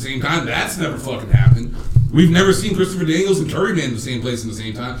place at the same time. That's never fucking happened. We've never seen Christopher Daniels and Curryman in the same place at the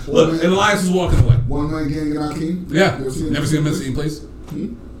same time. Look, and Elias is walking away. One man gang and Akeem. Yeah, never seen them in the same place.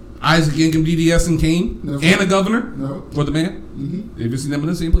 Isaac Yankum, DDS, and Kane, Never. and the Governor No. for the man. Have you seen them in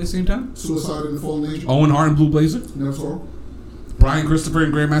the same place, same time? Suicide in the Fallen Angel. Owen Hart and Blue Blazer, Never saw him. Brian Christopher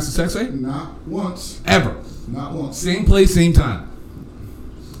and Grandmaster Sexay, Not once. ever Not once. same place, same time.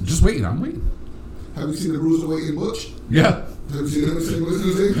 Just waiting. I'm waiting. Have you seen the Bruiserweight in Butch? Yeah, Have you seen them in the same place at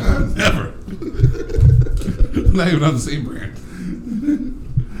the same time? never. Not even on the same brand.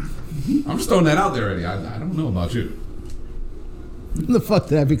 I'm just throwing that out there already. I don't know about you. When the fuck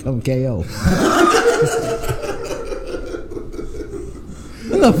did I become KO?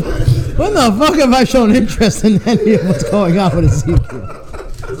 When the fuck have I shown interest in any of what's going on with Ezekiel?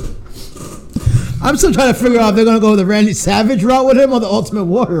 I'm still trying to figure out if they're going to go the Randy Savage route with him or the Ultimate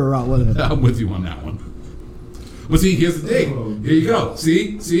Warrior route with him. I'm with you on that one. But see, here's the thing. Here you go.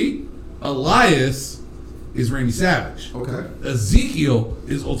 See? Elias is Randy Savage. Okay. Ezekiel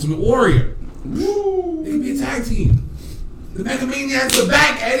is Ultimate Warrior. Woo! They be a tag team. The Mega Maniacs are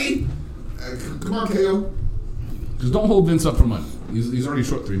back, Eddie. Come on, KO. Just don't hold Vince up for money. He's already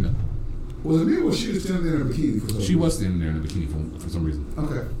short 3 million. Was it me or she was standing there in a bikini for some She reason? was standing there in a bikini for some reason.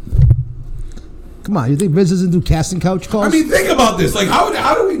 Okay. Come on, you think Vince doesn't do casting couch calls? I mean, think about this. Like,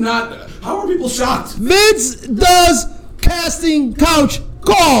 how do we not? How are people shocked? Vince does casting couch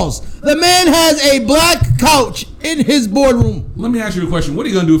calls. The man has a black couch in his boardroom. Let me ask you a question. What are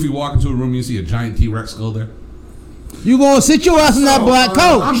you gonna do if you walk into a room and you see a giant T-Rex skull there? You gonna sit your ass on that black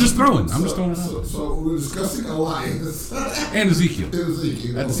couch? I'm just throwing it out. So we're discussing Elias And Ezekiel.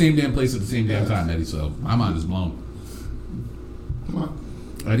 Ezekiel. At the same damn place at the same damn time, Eddie. So my mind is blown. Come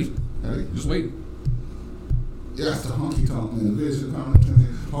on, Eddie, Eddie. just wait. Yeah, that's the honky tonk man. Vision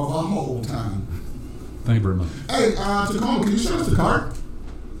of our whole time. Thank you very much. Hey, Tacoma, can you show us the card?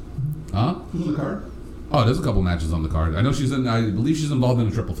 Huh? Who's on the card? Oh, there's a couple matches on the card. I know I believe she's involved in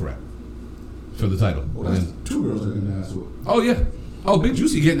a triple threat for the title. Well, that's two girls I didn't ask for. Oh yeah. Oh, Big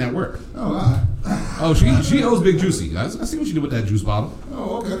Juicy getting that work. Oh, Oh, she owes Big Juicy. I see what she did with that juice bottle.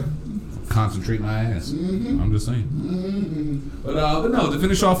 oh, okay. Concentrate my ass. Mm-hmm. I'm just saying. Mm-hmm. But no, to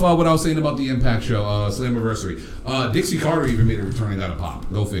finish off what I was saying about the Impact show, Slammiversary, Dixie Carter even made a return and got a pop.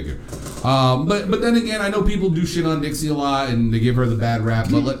 Go figure. But then again, I know people do shit on Dixie a lot and they give her the bad rap.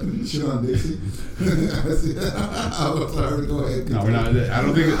 But Shit on Dixie. I'm sorry. Go ahead. no, we're not. I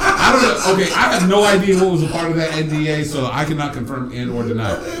don't know. Okay, I have no idea what was a part of that NDA, so I cannot confirm and or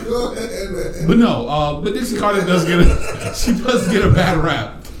deny. Go ahead, man. But no, but Dixie Carter does get a bad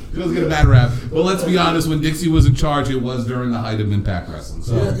rap. She does get a bad rap. But let's be honest, when Dixie was in charge, it was during the height of Impact Wrestling.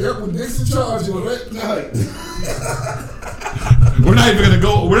 So Yeah, when Dixie charged you, right? Night. we're not even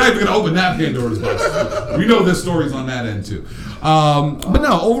gonna open that Pandora's box. We know there's stories on that end too. But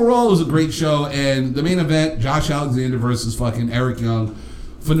no, overall it was a great show, and the main event, Josh Alexander versus fucking Eric Young,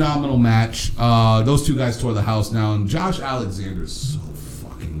 phenomenal match. Those two guys tore the house down. Josh Alexander's so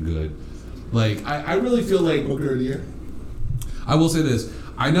fucking good. Like I really feel like Booker of the year. I will say this.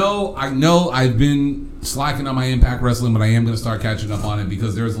 I know I've been slacking on my Impact Wrestling, but I am going to start catching up on it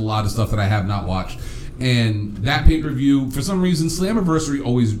because there's a lot of stuff that I have not watched. And that pay-per-view, for some reason, Slammiversary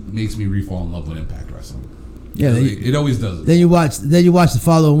always makes me re-fall in love with Impact Wrestling. Yeah, It always does. then you watch the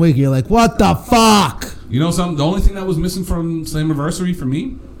following week, and you're like, what the fuck? You know something? The only thing that was missing from Slammiversary for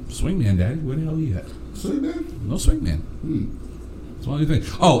me, Swingman, Daddy. Where the hell are you at? Sweet man. No Swingman. That's one of the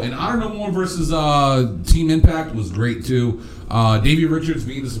things. Oh, and Honor No More versus Team Impact was great too. Davey Richards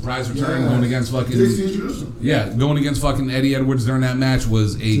being the surprise return, going against fucking going against fucking Eddie Edwards during that match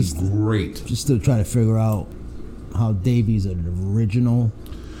was great. Just still trying to figure out how Davey's an original.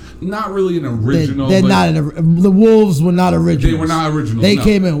 Not really an original. They're not the Wolves were not originals. They were not originals. They no.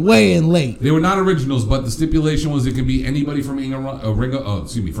 came in way in late. They were not originals, but the stipulation was it could be anybody from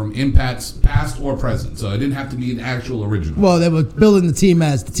from Impact's past or present. So it didn't have to be an actual original. Well, they were building the team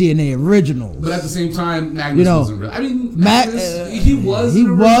as the TNA originals. But at the same time, Magnus wasn't real. I mean, Magnus, he was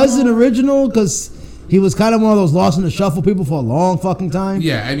an original because he was kind of one of those lost in the shuffle people for a long fucking time.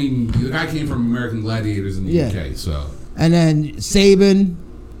 Yeah, I mean, the guy came from American Gladiators in the UK, so. And then Sabin.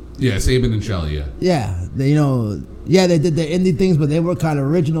 Yeah, Sabin and Shelley, yeah. Yeah, they did their indie things, but they were kind of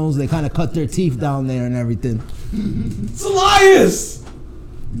originals. They kind of cut their teeth down there and everything. It's Elias!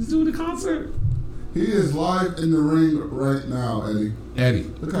 He's doing a concert. He is live in the ring right now, Eddie.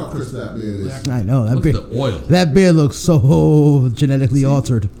 Look how crisp that beard is. I know. Look at the oil. That beard looks so genetically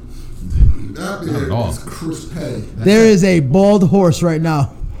altered. That beard is crisp. Hey. There is a bald horse right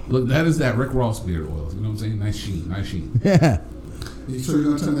now. Look, that is that Rick Ross beard oil. You know what I'm saying? Nice sheen. Yeah. You sure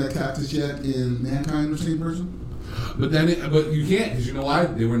you're gonna turn that Cactus Jack and Mankind the same person? But you can't, because you know why?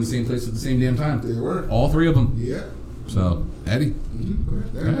 They were in the same place at the same damn time. They were. All three of them. Yeah. So, Eddie.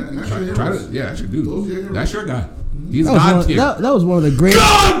 Actually, dude. That's your guy. He's God tier. That was one of the greatest.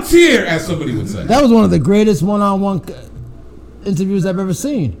 God tier, as somebody would say. That was one of the greatest one-on-one interviews I've ever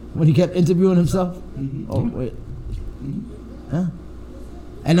seen. When he kept interviewing himself. Mm-hmm. Oh wait. Mm-hmm. Yeah.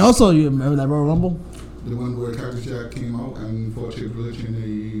 And also, you remember that Royal Rumble? The one where Cactus Jack came out and fought Triple H in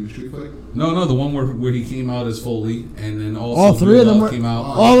a street fight? No, the one where he came out as Foley, and then also all three of them came out.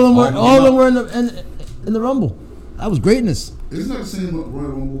 All of them were in the Rumble. That was greatness. Isn't that the same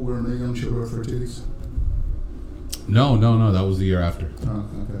Royal Rumble where Mae Young showed her for titties? No, that was the year after. Oh,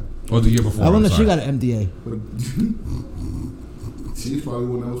 okay. Or the year before. I wonder if she got an MDA. She's probably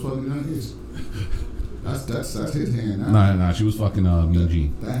one that was fucking down his. That's his hand. Nah, she was fucking Mean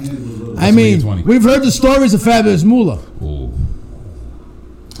Gene. That hand was really. I mean, we've heard the stories of Fabulous Moolah. Oh.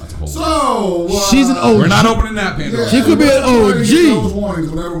 That's a whole So she's an OG. We're not opening that Pandora. Yeah, she could be an OG. Those warnings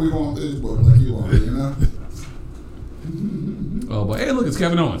whenever we go on Facebook, like you are, you know. Oh, but hey, look, it's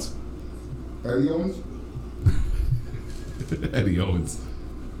Kevin Owens. Eddie Owens. Eddie Owens.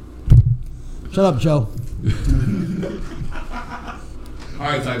 Shut up, Joe. All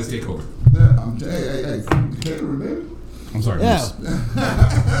right, Titus, take over. Yeah, hey, catering, baby. I'm sorry. Yeah.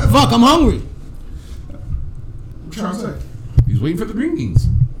 Fuck, I'm hungry. What you trying to say? He's waiting for the green beans.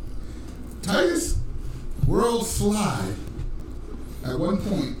 Titus World Slide at one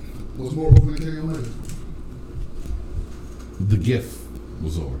point was more open than Kenny Omega. The GIF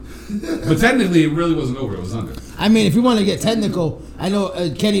was over. But technically, it really wasn't over. It was under. I mean, if you want to get technical, I know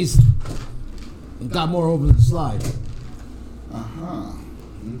Kenny's got more over the slide. Uh-huh.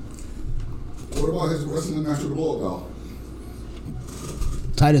 What about his wrestling match with the Bullet Bell?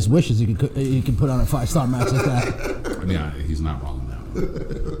 Titus wishes he could put on a 5-star match like that. Yeah, he's not wrong on that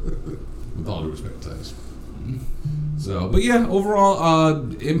one. With all due respect, Titus. So, but yeah,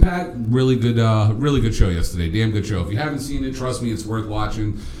 overall, Impact, really good show yesterday. Damn good show. If you haven't seen it, trust me, it's worth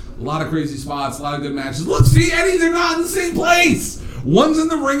watching. A lot of crazy spots, a lot of good matches. Look, see, Eddie, they're not in the same place. One's in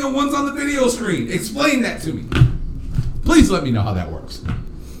the ring and one's on the video screen. Explain that to me. Please let me know how that works.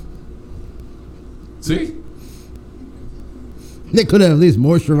 See? They could have at least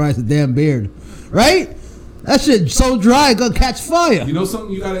moisturized the damn beard, right? That shit so dry, gonna catch fire. You know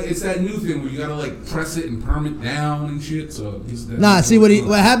something? It's that new thing where you gotta like press it and perm it down and shit. So nah, see what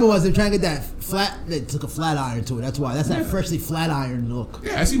happened was they're trying to get that flat. They took a flat iron to it. That's why. That's that freshly flat iron look.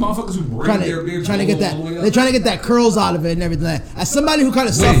 Yeah, I see motherfuckers who bring their beards trying to get that. They're trying to get that curls out of it and everything. As somebody who kind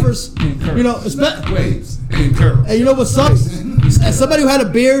of suffers, you know, waves and curls. And you know what sucks? As somebody who had a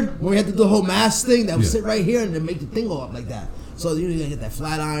beard, when we had to do the whole mask thing, that would sit right here and then make the thing go up like that. So you're gonna get that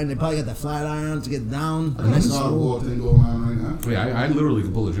flat iron. They probably got that flat iron to get down. I got a ball thing going on right now. Yeah, I literally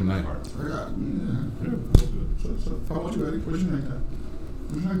can pull a Jim Neidhart. I got So how about you, Eddie? What you think?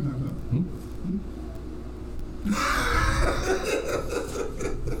 What you think?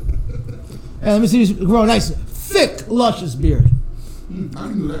 Hey, let me see you grow a nice, thick, luscious beard. I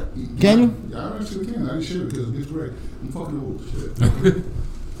can do that. Can you? Yeah, I actually can. I didn't shave it because it gets great. I'm fucking old. Shit.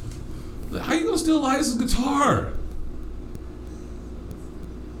 How you gonna steal Elias's guitar?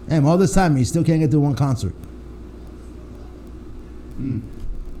 Damn, all this time, you still can't get to one concert.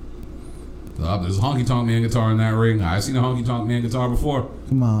 There's a Honky Tonk Man guitar in that ring. I've seen a Honky Tonk Man guitar before.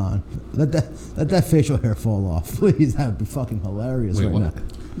 Come on. Let that facial hair fall off. Please, that would be fucking hilarious. Wait, right what? now.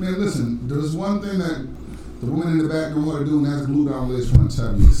 Man, listen, there's one thing that the women in the back know how to do, and that's glue down lace front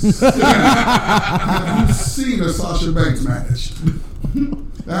tabbies. Have you seen a Sasha Banks match?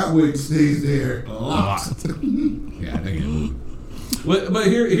 That wig stays there locked. Yeah, I think it would. But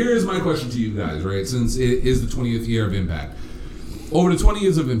here is my question to you guys, right? Since it is the 20th year of Impact. Over the 20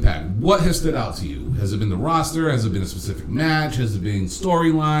 years of Impact, what has stood out to you? Has it been the roster? Has it been a specific match? Has it been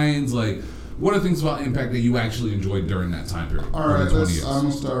storylines? Like, what are things about Impact that you actually enjoyed during that time period? All right, I'm going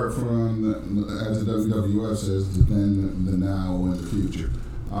to start from, as the WWF says, the then, the now, and the future.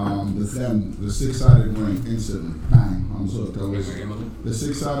 The six-sided ring, instantly, bang, I'm so hooked. The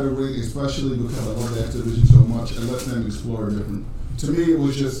six-sided ring, especially because I love that division so much, and let them explore different. To me, it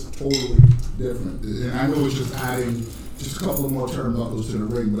was just totally different. And I know it's just adding just a couple of more turnbuckles to the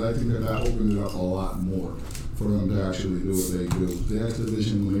ring, but I think that opened it up a lot more for them to actually do what they do. The X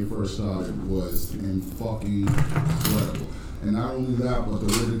Division, when they first started, was fucking incredible. And not only that, but the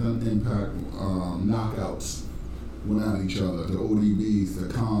way they done Impact knockouts went at each other. The ODBs, the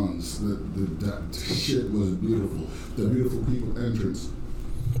cons, that shit was beautiful. The beautiful people entrance.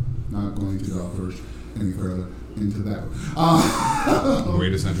 Not going to go any further into that.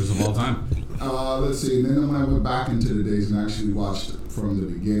 Greatest entrance of all time. Let's see. And then when I went back into the days and actually watched from the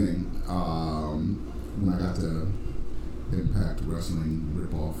beginning, when I got the Impact Wrestling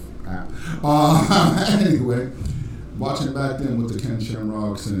ripoff app. Anyway, watching back then with the Ken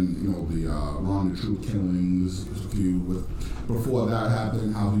Shamrocks and the Ron the Truth Killings feud with before that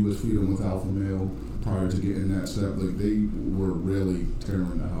happened, how he was feuding with Alpha Male prior to getting that step, like they were really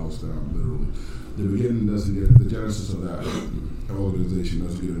tearing the house down, literally. The beginning doesn't get the genesis of that organization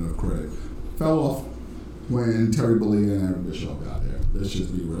doesn't get enough credit. Fell off when Terry Bollea and Eric Bischoff got there. Let's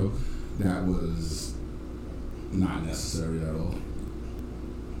just be real. That was not necessary at all.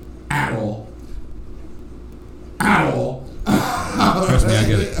 At all. At all. Trust me, I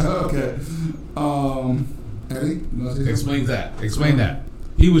get it. Okay. Eddie, you want to say Explain that. Explain that.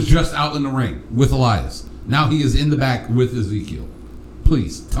 He was just out in the ring with Elias. Now he is in the back with Ezekiel.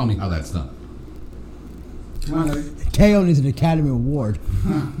 Please tell me how that's done. Come on, Eddie. KO needs an Academy Award.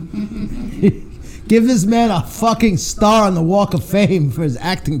 Give this man a fucking star on the Walk of Fame for his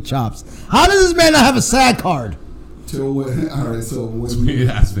acting chops. How does this man not have a SAG card? All right, so when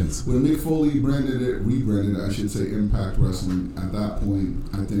Mick Foley rebranded it, I should say, Impact Wrestling, at that point,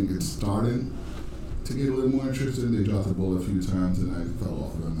 I think it's starting to get a little more interested. They dropped the ball a few times, and I fell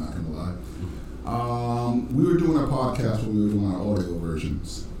off of it, I'm not going to lie. We were doing a podcast when we were doing our audio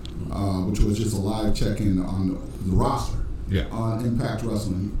versions, which was just a live check-in on the roster on Impact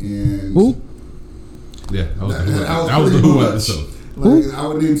Wrestling. And who? Yeah, that was the Who episode. Like, I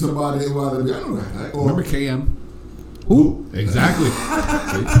would name somebody who I don't know that. Remember KM? Who? Exactly.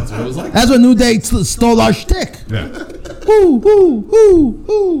 See, that's what it was like. That's what New Day stole our shtick. Yeah.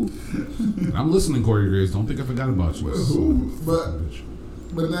 Who? I'm listening, Corey Graves. Don't think I forgot about you.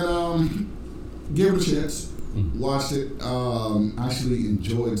 But then, give it a chance. Watched it. Actually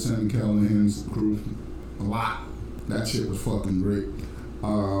enjoyed Sam Callahan's crew a lot. That shit was fucking great.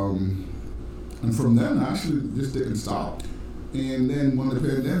 And from then, I actually just didn't stop. And then when the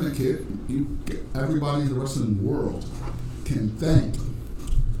pandemic hit, everybody in the wrestling world can thank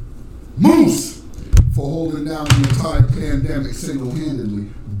Moose for holding down the entire pandemic single-handedly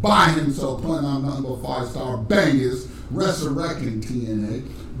by himself, putting on nothing but 5-star bangers, resurrecting TNA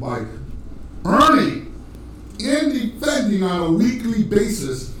by earning and defending on a weekly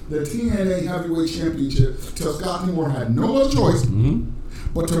basis the TNA Heavyweight Championship till Scott Moore had no other choice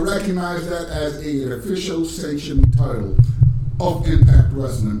but to recognize that as an official sanctioned title of Impact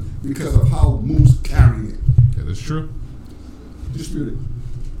Wrestling because of how Moose carried it. That is true. Disputed.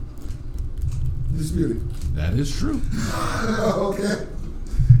 That is true. Okay.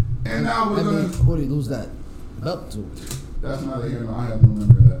 And now we're going to... What did he lose that belt to? That's not a here. No, I have no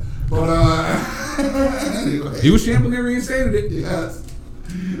memory of that. But, anyway. He was champion and reinstated it. Yes.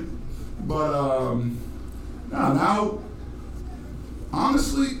 But, now,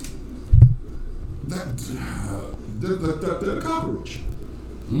 honestly, that the cockroach.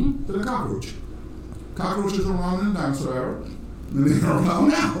 The cockroach. Cockroaches were around in the dinosaur era, and they're around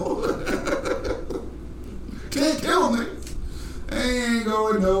now. Can't kill them. They ain't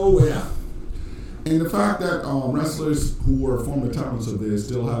going nowhere. And the fact that wrestlers who were former talents of theirs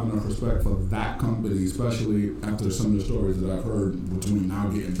still have enough respect for that company, especially after some of the stories that I've heard between now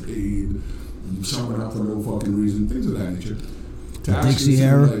getting paid, showing up for no fucking reason, things of that nature. The Dixie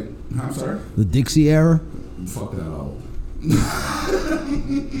era? I'm sorry? The Dixie era? Fuck that out.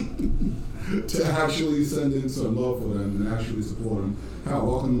 To actually send in some love for them and actually support them. Hell,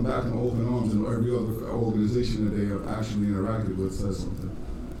 welcome them back in open arms, and every other organization that they have actually interacted with says something.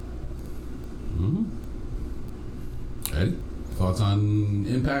 Eddie, thoughts on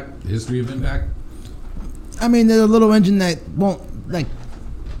Impact? History of Impact? I mean, they're a little engine that won't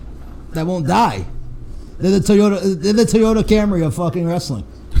die. They're the Toyota Camry of fucking wrestling.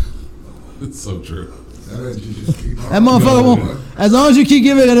 It's so true. That motherfucker won't. As long as you keep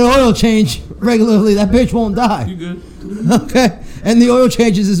giving it an oil change regularly, that bitch won't die. You good? Okay, and the oil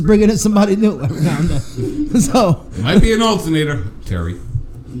changes is bringing in somebody new every now and then. So it might be an alternator, Terry.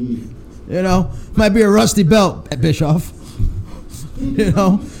 Might be a rusty belt at Bischoff.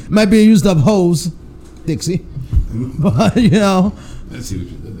 Might be a used up hose, Dixie. But Let's see what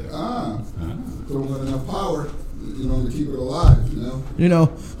you did there. Don't have enough power, to keep it alive.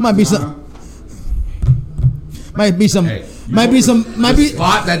 Might be some. The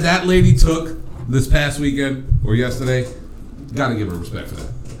spot that lady took this past weekend or yesterday. Gotta give her respect for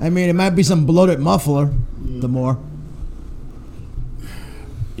that. I mean, it might be some bloated muffler. The more.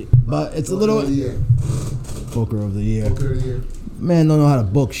 But it's a little... Booker of the year. Booker of the year. Man don't know how to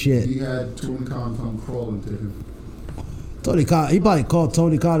book shit. He had Tony Khan come crawling to him. He probably called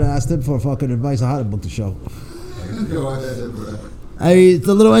Tony Khan and asked him for fucking advice on how to book the show. I mean, it's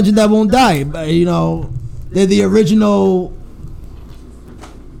a little engine that won't die. But, they're the original...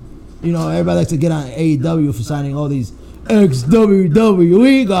 everybody likes to get on AEW for signing all these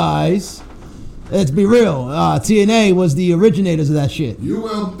ex-WWE guys. Let's be real. TNA was the originators of that shit. You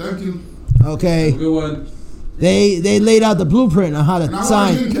will. Thank you. Okay. Good one. They laid out the blueprint on how to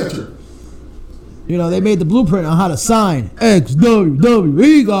sign. They made the blueprint on how to sign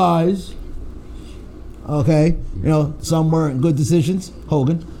ex-WWE guys. Okay. Some weren't good decisions,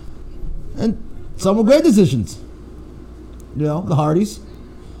 Hogan. And some were great decisions. The Hardys.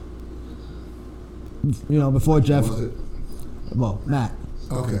 Before Jeff. Well, Matt.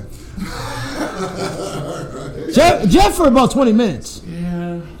 Okay. Jeff for about 20 minutes.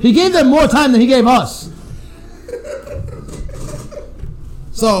 Yeah. He gave them more time than he gave us.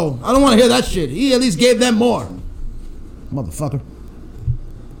 So, I don't want to hear that shit. He at least gave them more. Motherfucker.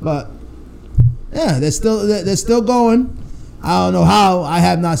 But, yeah, they're still going. I don't know how. I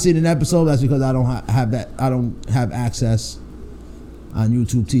have not seen an episode. That's because I don't have that. I don't have access on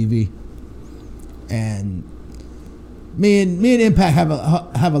YouTube TV. And me and Impact have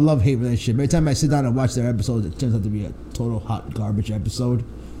a love-hate relationship. Every time I sit down and watch their episodes, it turns out to be a total hot garbage episode,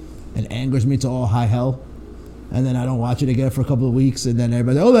 and angers me to all high hell. And then I don't watch it again for a couple of weeks, and then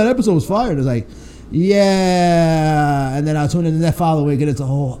everybody's like, "Oh, that episode was fire." And it's like, yeah. And then I'll tune in the next following week, and it's a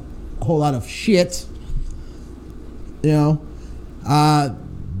whole lot of shit. They're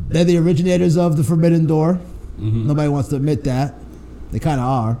the originators of the Forbidden Door. Mm-hmm. Nobody wants to admit that. They kind of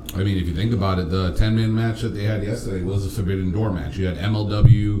are. I mean, if you think about it, the 10-man match that they had yesterday was a Forbidden Door match. You had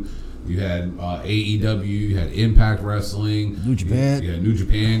MLW, you had AEW, you had Impact Wrestling, New Japan. You had New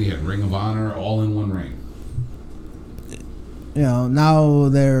Japan, you had Ring of Honor, all in one ring. Now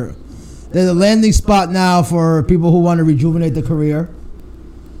they're the landing spot now for people who want to rejuvenate their career.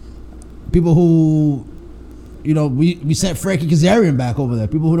 People who, we sent Frankie Kazarian back over there.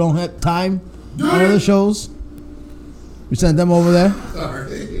 People who don't have time on other shows. We sent them over there.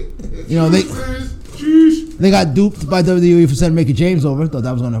 Sorry. You know, they got duped by WWE for sending Mickey James over. Thought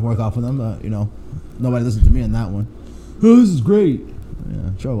that was going to work out for them, but, you know, nobody listened to me on that one. Oh, this is great.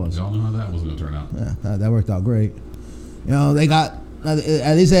 Yeah, sure was. Y'all know how that was going to turn out. Yeah, that worked out great. You know, they got,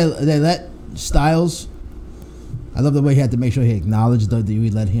 at least they let Styles. I love the way he had to make sure he acknowledged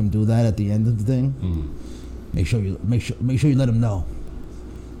WWE let him do that at the end of the thing. Mm. Make sure you let him know.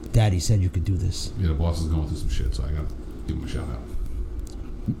 Daddy said you could do this. Yeah, the boss is going through some shit, so I got to give him a shout out.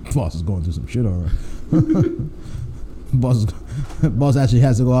 Boss is going through some shit, all right. Boss actually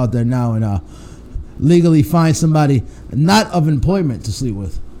has to go out there now and legally find somebody not of employment to sleep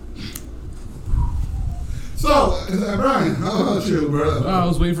with. So, Brian, how about you, brother? I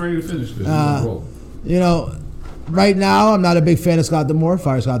was waiting for you to finish this. You know, right now I'm not a big fan of Scott D'Amore.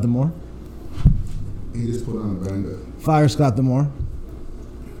 Fire Scott D'Amore. He just put on a banger. Fire Scott D'Amore.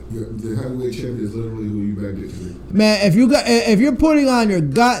 The heavyweight champion is literally who you bagged it to be. Man, if you're putting on your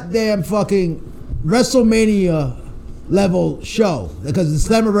goddamn fucking WrestleMania level show, because the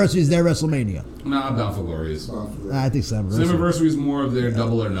Slammiversary is their WrestleMania. Nah, Bound for Glory is. I think Slammiversary. Slammiversary is more of their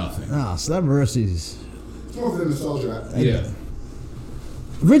double or nothing. Nah, Slammiversary's. It's more of the nostalgia. Yeah.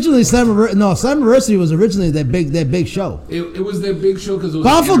 Originally, Slammiversary was originally their big show. It was their big show because it was.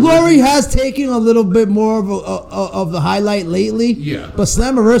 Bound for Glory has taken a little bit more of the highlight lately. Yeah. But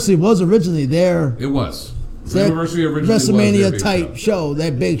Slammiversary was originally their. It was. Their Slammiversary originally WrestleMania was type show,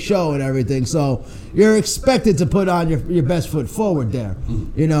 their big show and everything. So you're expected to put on your best foot forward there.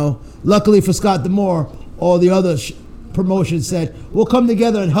 Mm-hmm. You know, luckily for Scott D'Amore, all the other promotions said we'll come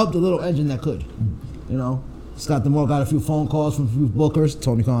together and help the little engine that could. You know, Scott D'Amore got a few phone calls from a few bookers,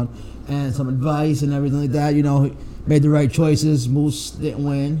 Tony Khan, and some advice and everything like that. You know, he made the right choices. Moose didn't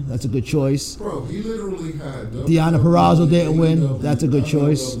win. That's a good choice. Bro, he literally had Deonna Purrazzo didn't win. That's a good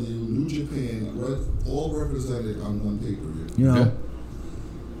choice. New Japan, all represented on one pay-per-view. You know, Yeah.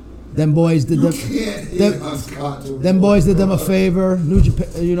 them boys did them. Can't hit on Scott D'Amore. Them boys did them a favor. New Japan,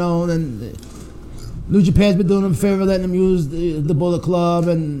 you know, and New Japan's been doing them a favor, letting them use the Bullet Club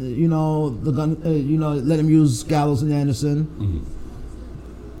and you know the gun, let them use Gallows and Anderson.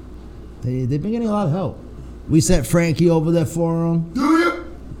 Mm-hmm. They've been getting a lot of help. We sent Frankie over there for them. Do you?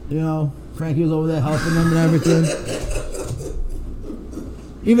 You know, Frankie was over there helping them and everything.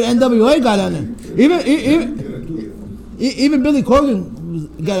 Even NWA got on there. Even Billy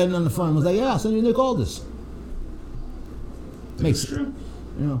Corgan got in on the front. Was like, yeah, I'll send you Nick Aldis. Makes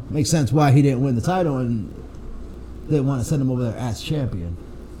sense why he didn't win the title and they want to send him over there as champion.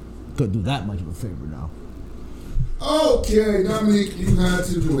 Couldn't do that much of a favor now. Okay, Dominique, you had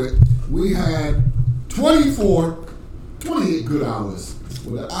to do it. We had 28 good hours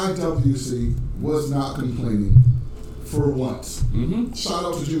where the IWC was not complaining for once. Mm-hmm. Shout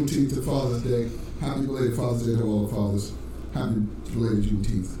out to Juneteenth, to Father's Day. Happy belated Father's Day to all the fathers. Happy belated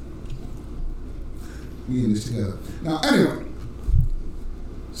Juneteenth. We in this together. Now, anyway,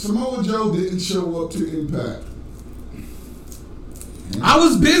 Samoa Joe didn't show up to Impact. I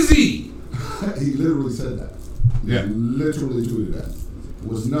was busy. He literally said that. Yeah. He literally tweeted that. It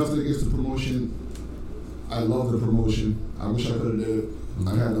was nothing against the promotion. I love the promotion. I wish I could have did it.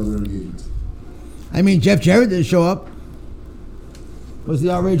 I had other engagements. I mean, Jeff Jarrett didn't show up. What's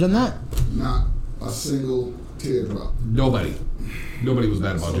the outrage on that? Not a single teardrop. Nobody was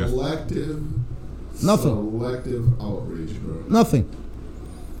mad about Jeff. Selective outrage, bro. Nothing.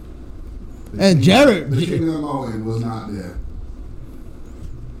 The And Jarrett. The King of the Mountain was not there.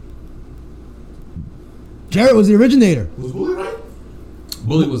 Jarrett was the originator. Was Bully right?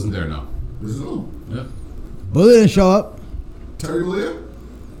 Bully wasn't there, no. This is all. Yeah. Bully didn't show up. Terry Bollea?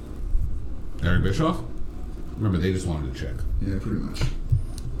 Eric Bischoff? Remember, they just wanted to check. Yeah, pretty much.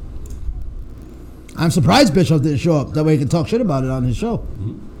 I'm surprised Bischoff didn't show up. That way he can talk shit about it on his show.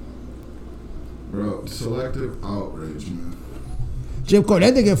 Bro, selective outrage, man. Jim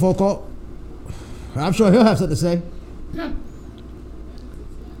Cornette didn't get a phone call. I'm sure he'll have something to say. Yeah.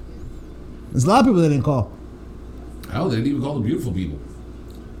 There's a lot of people that didn't call. Hell, they didn't even call the beautiful people.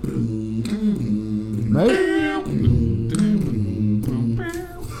 Right?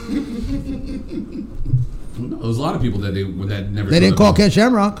 No, there was a lot of people that never. They didn't call Ken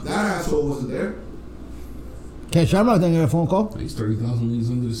Shamrock. That asshole wasn't there. Ken Shamrock didn't get a phone call. He's 30,000 leagues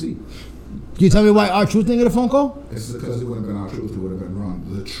under the sea. Can you tell me why R-Truth didn't get a phone call? It's because it wouldn't have been our truth. It would have been wrong.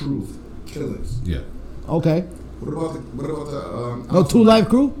 The truth. Killings. Yeah. Okay. What about the No Two Live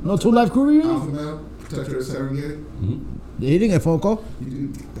Crew? No Two Live Crew reunion? Alpha Male, Protector of Serengeti? He didn't get a phone call.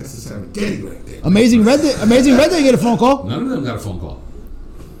 That's the Serengeti right there. Amazing Red didn't get a phone call. None of them got a phone call.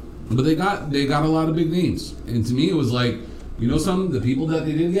 But they got a lot of big names. And to me, it was like, you know something? The people that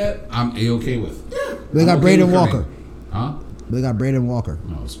they did get, I'm A-okay with. They got okay Braden with Walker. Huh? They got Braden Walker.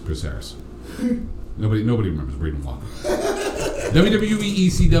 No, it's Chris Harris. Nobody remembers Braden Walker. WWE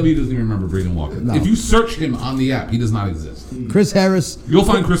ECW doesn't even remember Braden Walker. No. If you search him on the app, he does not exist. Chris Harris. You'll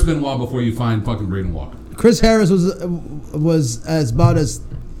find Chris Benoit before you find fucking Braden Walker. Chris Harris was as about as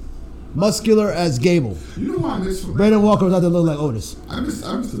muscular as Gable. You know why I miss him? Braden Walker was out there looking like Otis. I miss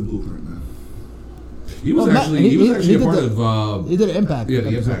the blueprint, man. He was Well, actually he was actually a part of he did an Impact. yeah, the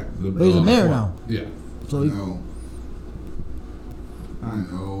episode. Impact. But he's a mayor now. Yeah. So I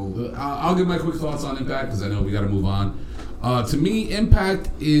know. I'll give my quick thoughts on Impact because I know we got to move on. To me, Impact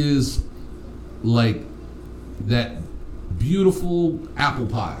is like that beautiful apple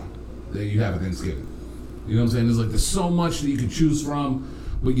pie that you have at Thanksgiving. You know what I'm saying? There's so much that you can choose from,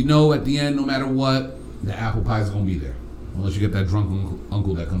 but you know at the end, no matter what, the apple pie is going to be there. Unless you get that drunk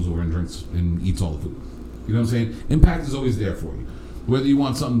uncle that comes over and drinks and eats all the food. You know what I'm saying? Impact is always there for you. Whether you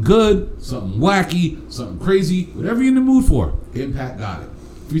want something good, something wacky, something crazy, whatever you're in the mood for, Impact got it.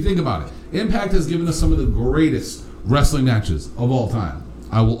 If you think about it, Impact has given us some of the greatest wrestling matches of all time.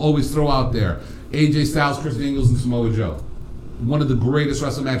 I will always throw out there AJ Styles, Chris Daniels, and Samoa Joe. One of the greatest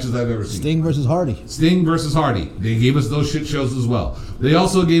wrestling matches I've ever seen. Sting versus Hardy. Sting versus Hardy. They gave us those shit shows as well. They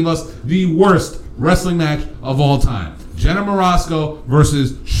also gave us the worst wrestling match of all time. Jenna Morasco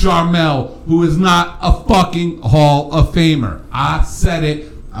versus Sharmell, who is not a fucking Hall of Famer. I said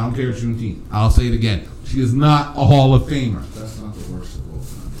it. I don't care if she's Juneteenth. I'll say it again. She is not a Hall of Famer. That's not the worst of all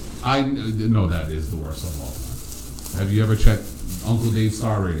time. I know that is the worst of all time. Have you ever checked Uncle Dave's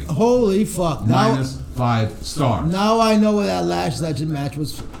star rating? Holy fuck. Minus 5 stars. Now I know where that Lash Legend match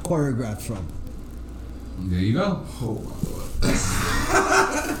was choreographed from. There you go. Oh my lord.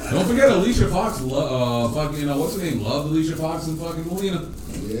 Don't forget Alicia Fox. Fucking, what's her name? Loved Alicia Fox and fucking Melina.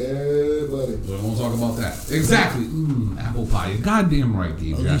 Yeah, buddy. So I won't talk about that. Exactly. Apple pie. You're goddamn right,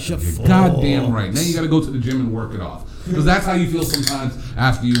 Gabe Alicia Jackson. You're Fox. goddamn right. Now you got to go to the gym and work it off. Because that's how you feel sometimes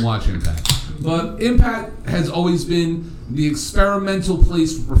after you watch Impact. But Impact has always been the experimental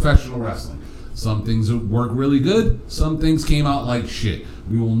place for professional wrestling. Some things work really good. Some things came out like shit.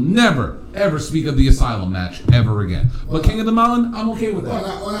 We will never, ever speak of the Asylum match ever again. But King of the Mountain, I'm okay with Why that.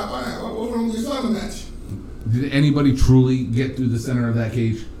 not? Why not? Why not? What's wrong with the Asylum match? Did anybody truly get through the center of that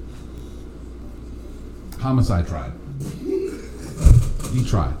cage? Homicide tried. He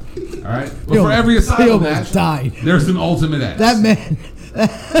tried. All right? But for every he Asylum almost match, died. there's an ultimate X. That man,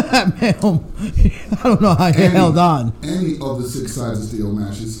 I don't know how he held on. Any of the 6 sides of steel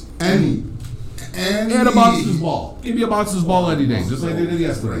matches. Any. And a boxer's ball. Give me a boxer's ball any day, just like they did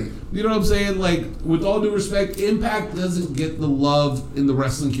yesterday. Right. You know what I'm saying? Like, with all due respect, Impact doesn't get the love in the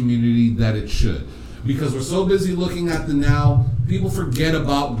wrestling community that it should. Because we're so busy looking at the now, people forget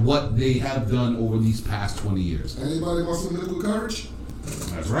about what they have done over these past 20 years. Anybody want some liquid courage?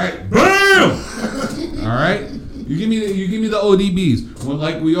 That's right. Bam! All right. You give me the ODBs. When,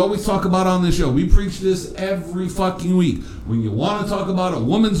 like we always talk about on this show, we preach this every fucking week. When you want to talk about a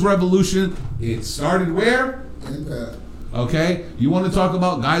woman's revolution, it started where? Impact. Okay? You want to talk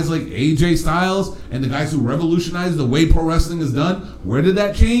about guys like AJ Styles and the guys who revolutionized the way pro wrestling is done? Where did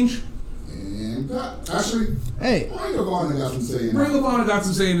that change? Impact. Actually, Hey, Ring of Honor got some saying. Ring of Honor got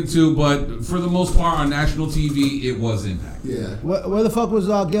some saying it too, but for the most part on national TV, it was Impact. Yeah. where the fuck was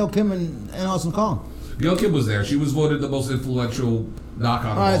Gail Kim and Awesome Kong? Gail Kim was there. She was voted the most influential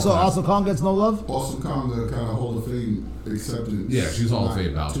knockout of All right, all so time. Awesome Kong gets no love? Awesome Kong, the kind of Hall of Fame acceptance. Yeah, she's Hall of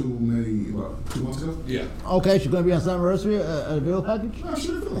Fame now. About 2 months ago? Yeah. Okay, she's gonna be on some anniversary at a video package. Nah, she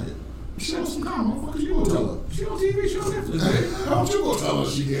didn't feel like it. She Awesome Kong, motherfucker. You go tell her. She on TV, she on Netflix, baby. How don't you go tell her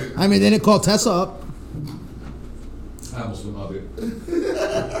she did? I mean, they didn't call Tessa up. I almost went out there.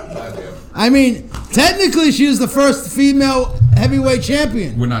 Goddamn. I mean, technically, she was the first female heavyweight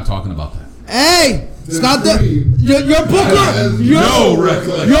champion. We're not talking about that. Hey, Scott, Green. your Booker, No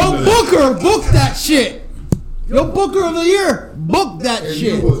recollection your of that. Booker booked that shit. Your Booker of the year booked that And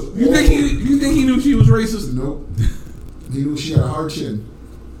shit. you was You think he knew she was racist? Nope. He knew she had a hard chin.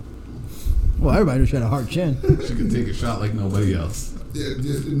 Well, everybody knew she had a hard chin. She could take a shot like nobody else. Yeah,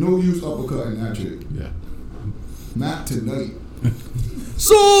 there's no use uppercutting that chick. Yeah. Not tonight.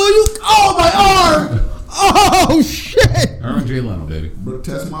 So you, oh my arm! Oh shit! Her and Jay Leno, baby. But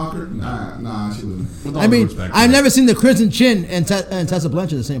Tessmacher? Nah, she wasn't. With all I due mean, respect, I've never seen the Crimson Chin and Tessa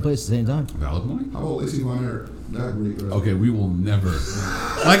Blanchard the same place at the same time. Valid point. How about Lacey Von Erich? That great girl. Okay, we will never.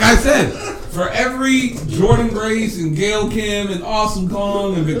 Like I said, for every Jordan Grace and Gail Kim and Awesome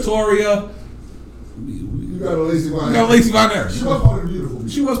Kong and Victoria, You got a Lacey Von we got Erich. Lacey Von Erich. She was part of the beautiful.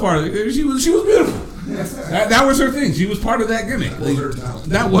 She was part of it. She was beautiful. That was her thing. She was part of that gimmick. was her talent.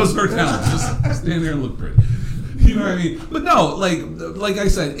 That was her talent. Just stand there and look pretty. You know what I mean? But no, like I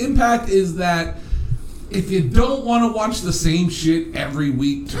said, Impact is that if you don't want to watch the same shit every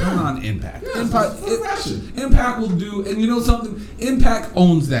week, turn on Impact. Yeah, Impact will do, and you know something? Impact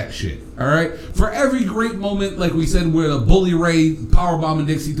owns that shit. All right. For every great moment, like we said, where the Bully Ray powerbombing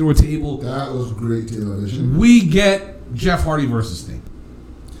Dixie through a table, That was great television. we get Jeff Hardy versus Sting.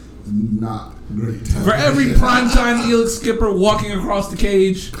 Not great television. For every primetime Elix Skipper walking across the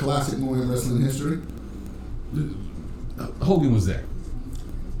cage, classic moment in wrestling history. Hogan was there.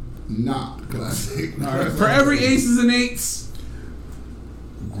 Not classic. All right. For every aces and eights,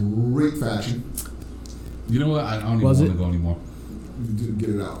 Great faction. you know what? I don't even Was want it? to go anymore. Get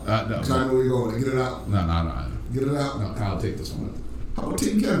it out. No. 'Cause I know where you're going. Get it out. No. Get it out. No, Kyle, take this one. How about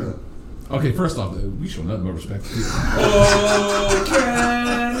Team Canada? Okay, first off, we show nothing but respect to Oh,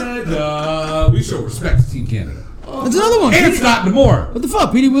 Canada. We show respect to Team Canada. That's another one. And Scott D'Amore. What the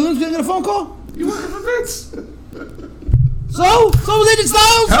fuck? Petey Williams gonna get a phone call? You working for Vince? So was AJ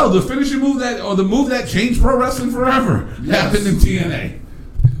Styles? Hell, the finishing move the move that changed pro wrestling forever happened in TNA.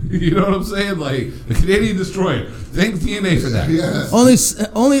 You know what I'm saying? Like the Canadian Destroyer. Thank TNA for that. Yes.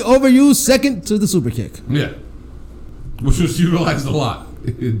 Only overused second to the super kick. Yeah. Which was utilized a lot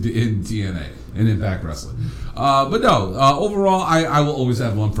in TNA and Impact Wrestling. But no, overall, I will always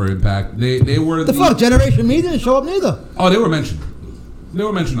have one for Impact. They were The fuck? Generation Me didn't show up neither. Oh, they were mentioned. They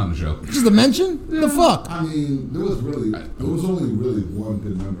were mentioned on the show. Just a mention? The fuck? I mean, there was only really one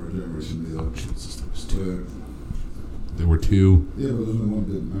good member of Generation Me, though. Jesus, there was two. There were two. Yeah, but there was only one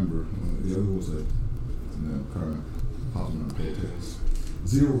good member. The other was kind of popping on the coattails.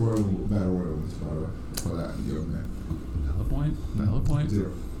 Zero battle royal wins for that young man. Valid point.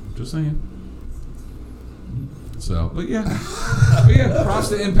 Zero. Just saying. So, but yeah, props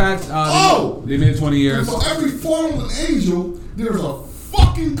to Impact. They made it 20 And years. for every fallen angel, there's a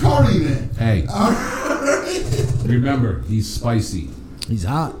fucking Cardi man. Hey, Alright? remember, he's spicy. He's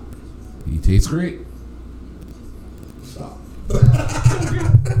hot. He tastes great. Stop.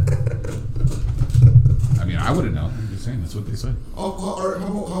 I mean, I wouldn't know. I'm just saying, that's what they say. How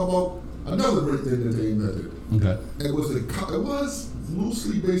about another great thing that they invented? Okay. It was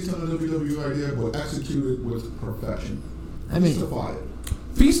loosely based on a WWE idea, but executed with perfection. I mean- Justified.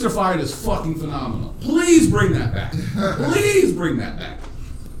 Feast or Fight is fucking phenomenal. Please bring that back. Please bring that back.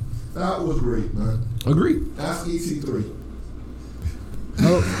 That was great, man. Agreed. Ask EC3.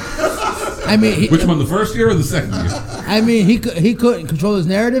 I mean, Which one, the first year or the second year? he couldn't control his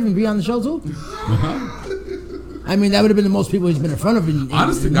narrative and be on the show too. I mean, that would have been the most people he's been in front of in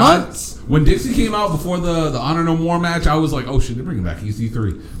Honest to God, months. when Dixie came out before the Honor No More match, I was like, oh shit, they're bringing back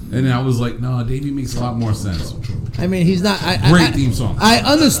EC3. And then I was like, no, Davey makes a lot more sense. I mean, he's not. Great theme song. I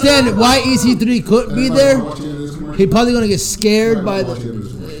understand why EC3 couldn't be there. He probably gonna get scared by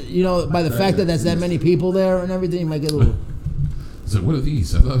the fact that there's that many people there and everything. He might get a little. So what are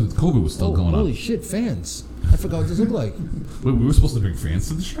these? I thought COVID was still going Holy on. shit, fans! I forgot what this looked like. Wait, we were supposed to bring fans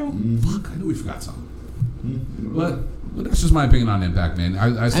to the show? Fuck, I knew we forgot something. But that's just my opinion on Impact, man.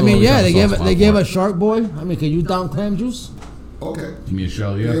 I They gave us Shark Boy. I mean, can you down clam juice? Okay. Give me a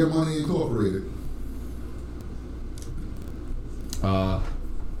shell, yeah. Yeah, Money Incorporated.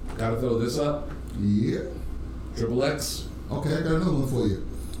 Gotta throw this up. Yeah. Triple X. Okay, I got another one for you.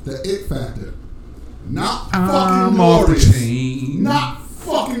 The It Factor. Not I'm fucking off the glorious. chain. Not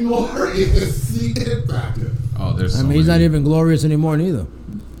fucking glorious. The It Factor. Oh, there's. I mean, he's not even glorious anymore, neither.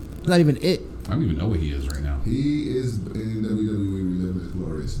 He's not even it. I don't even know where he is right now. He is in WWE reliving his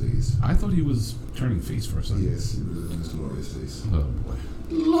glorious days. I thought he was turning face for a second. Yes, he reliving his glorious days. Oh boy.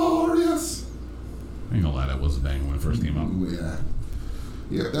 Glorious. I ain't gonna lie, that was a bang when it first came out. Yeah.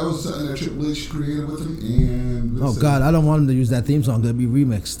 Yeah, that was something that Triple H created with him. And Oh God, I don't want him to use that theme song. That'd be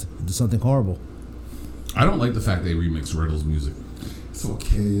remixed into something horrible. I don't like the fact they remixed Riddle's music. It's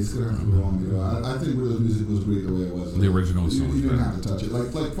okay. It's gonna be wrong. You know, I think Riddle's music was great the way it was. The original was so You much didn't better. have to touch it.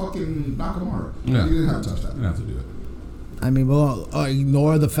 Like fucking Nakamura. Yeah. You didn't have to touch that. I didn't have to do it. I mean, well,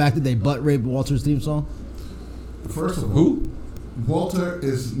 ignore the fact that they butt raped Walter's theme song. First of all, Who? Walter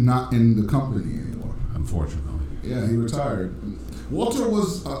is not in the company anymore. Unfortunately. Yeah, he retired. Walter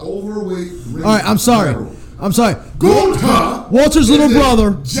was an overweight. All right, I'm sorry. Gunther, Walter's little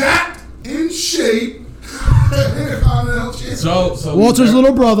brother. jacked in shape. So Walter's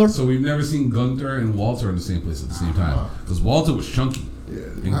little brother. So we've never seen Gunther and Walter in the same place at the same time. Because Walter was chunky. Yeah.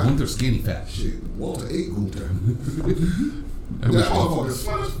 And Gunther skinny fat. Shit, Walter ate Gunther. I wish, That motherfucker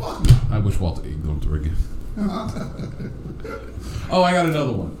smart as fuck. I wish Walter ate Gunther again. Oh, I got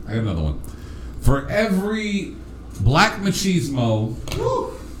another one. For every black machismo,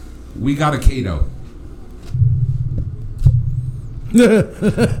 Woo. we got a Kato.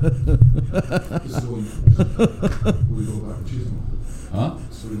 This is when we go back to Chisholm. Huh?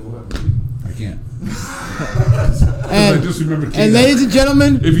 This So you know what happened? I can't. And, I just remember Kato. and ladies and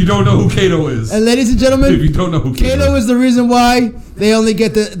gentlemen, If you don't know who Kato is. and ladies and If gentlemen, you don't know who Kato Kato is the reason why they only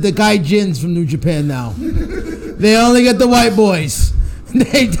get the gaijins from New Japan now. They only get the white boys.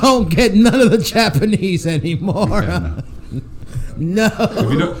 They don't get none of the Japanese anymore. Yeah, No.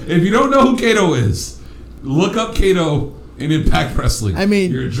 If you don't know who Kato is, look up Kato in Impact Wrestling. I mean-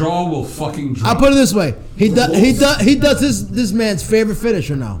 your jaw will fucking drop. I'll put it this way: he does this man's favorite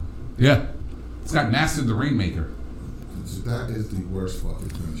finisher now. Yeah. It's got Master the Rainmaker. That is the worst fucking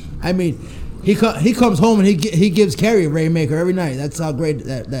finish. I mean, he comes home and he gives Carrie a Rainmaker every night. That's how great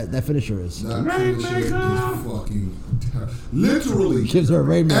that finisher is. That finisher is fucking terrible. Literally. Gives her a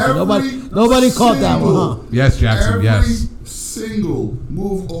Rainmaker. every Nobody caught that one, huh? single- Yes, Jackson, Every yes. single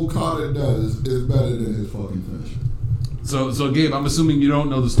move Okada does is better than his fucking finisher. So Gabe, I'm assuming you don't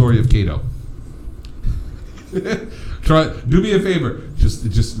know the story of Kato. Do me a favor.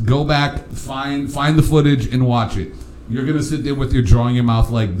 Just go back, find the footage and watch it. You're gonna sit there with your jaw in your mouth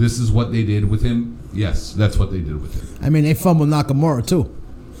like this is what they did with him. Yes, that's what they did with him. I mean, they fumbled Nakamura too,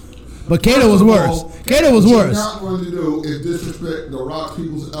 but Kato was worse. Kato was what worse. You're not going to do is disrespect the Rock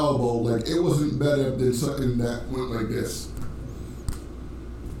people's elbow like it wasn't better than something that went like this.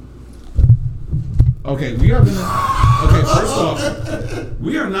 Okay, we are gonna. Okay, first off,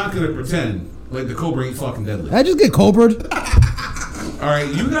 we are not gonna pretend like the Cobra ain't fucking deadly. I just get cobraed. All right,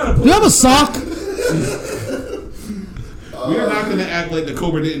 you gotta. Do you have a sock? We are not gonna act like the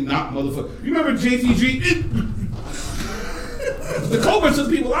Cobra didn't knock motherfucker. You remember JTG? The Cobra took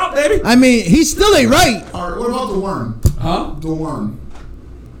people out, baby. I mean, he still ain't right. All right, what about the worm? Huh? The worm.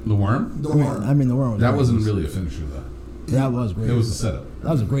 The worm? The worm. I mean, the world. That wasn't really a finisher though. That was great. It was a setup.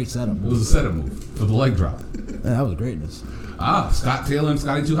 That was a great setup. It was a setup move for the leg drop. Yeah, that was greatness. Scott Taylor and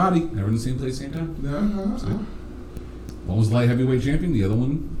Scotty 2 Hotty, never in the same place, same time. Yeah. One was light heavyweight champion, the other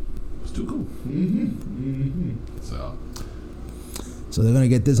one was too cool. So they're gonna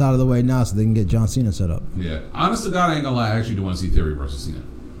get this out of the way now, so they can get John Cena set up. yeah, honest to God, I ain't gonna lie. I actually do want to see Theory versus Cena.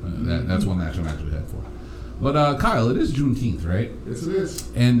 That's one match I'm actually head for. But Kyle, it is Juneteenth, right? Yes, it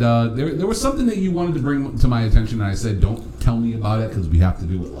is. And there was something that you wanted to bring to my attention, and I said, don't tell me about it because we have to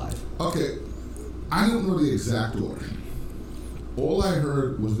do it live. Okay, I don't know the exact order. All I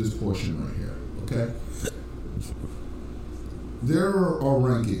heard was this portion right here, okay? There are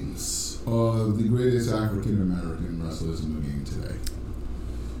rankings of the greatest African American wrestlers in the game today.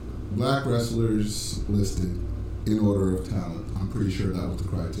 Black wrestlers listed in order of talent. I'm pretty sure that was the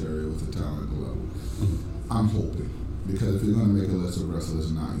criteria with the talent level. I'm hoping, because if you're going to make a list of wrestlers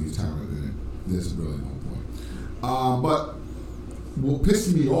and not use talent in it, there's really no point. But what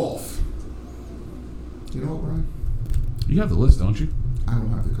pissed me off, you know what, Brian? You have the list, don't you? I don't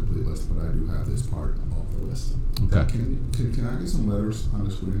have the complete list, but I do have this part of the list. Okay. Can I get some letters on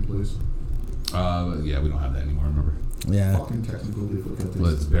the screen, please? Yeah, we don't have that anymore, remember? Yeah. Fucking technical difficulties.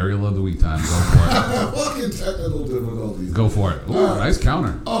 Let's burial of the week time. Go for it. Fucking technical difficulties. Go for it. Ooh, nice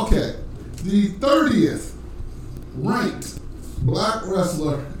counter. Okay. The 30th ranked black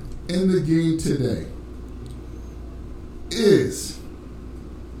wrestler in the game today is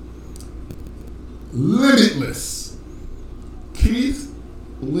Limitless Keith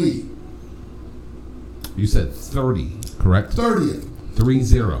Lee. You said 30, correct? 30th.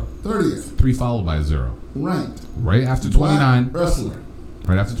 3-0. 30th 3 followed by 0. ranked Right after 29. black wrestler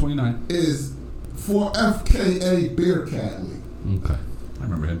Right after 29. is for FKA Bearcat Lee. Okay. I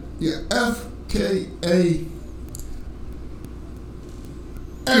remember him. Yeah, FKA.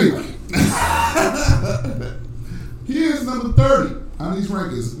 Anyway, he is number 30 on these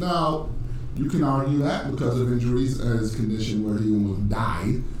rankings. Now, you can argue that because of injuries and his condition where he almost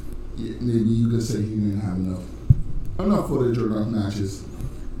died. Maybe you could say he didn't have enough footage or enough matches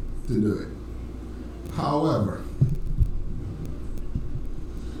to do it. However,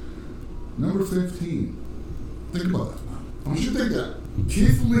 number 15. Think about that. I want you to think that.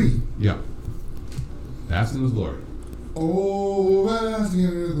 Keith Lee. Yeah. Basking his glory. Oh, basking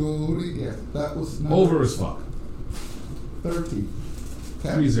in glory. Yeah, that was number Over as fuck. 13.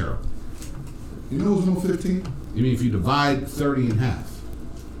 3-0. You know who's number 15? You mean if you divide 30 in half,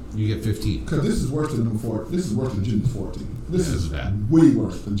 you get 15. Because this is worse than number 4. This is worse than Jinn's 14. This This is is bad. way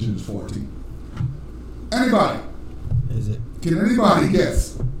worse than Jinn's 14. Anybody? Is it? Can anybody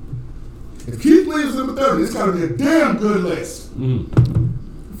guess? If Keith Lee is number 30, it's got to be a damn good list.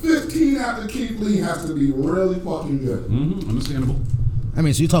 15 after Keith Lee has to be really fucking good. Understandable. I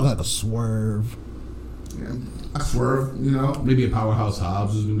mean, so you're talking like a Swerve, Yeah. I swerve, you know. Maybe a Powerhouse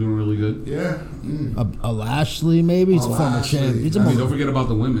Hobbs has been doing really good. Yeah. A Lashley, maybe. He's A a former Lashley. champ. He's a I mean, more- don't forget about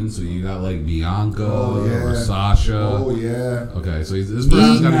the women. So you got like Bianca Oh, yeah. or Sasha. Oh yeah. Okay, so this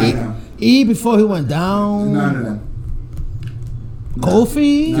person's got to E, be. E before he went down. None of them.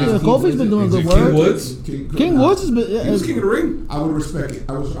 Kofi. No. Kofi's been doing Is good it work. King Woods? King Woods has been. He was king of the ring. I would respect it.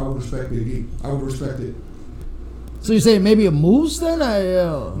 I would respect it again. I would respect it. So you're saying maybe a Moose then?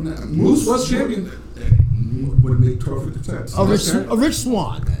 Moose was champion. Would make perfect sense. A Rich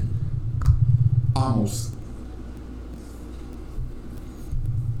Swan then. Almost.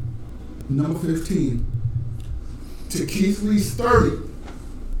 Number 15. To Keith Lee's 30.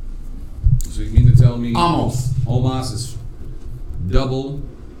 So you mean to tell me Almost. Omos is double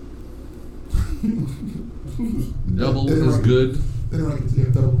as good They don't like it. Yeah,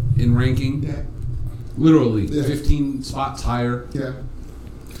 double. in ranking? Yeah. Literally Yeah. 15 spots higher. Yeah.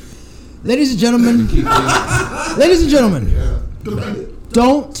 Ladies and gentlemen, Keith Lee. ladies and gentlemen, Yeah. Defend it.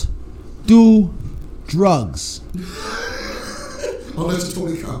 don't do drugs. Unless it's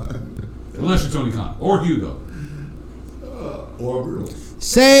Tony Khan. Unless you're Tony Khan or Hugo. Or Bruno.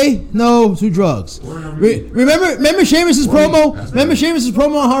 Say no to drugs. Remember Sheamus's Or me. promo? That's Remember me. Sheamus's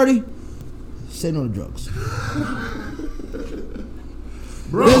promo on Hardy? Say no to drugs.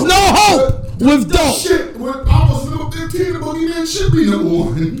 Bro, There's no hope with dope. Shit, with almost number 15, the Boogeyman should be number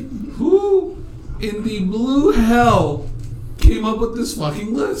 1. Who in the blue hell came up with this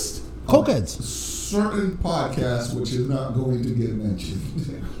fucking list? Cokeheads. Certain podcast which is not going to get mentioned.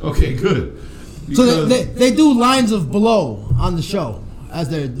 Okay, good. So Because- they do lines of blow on the show as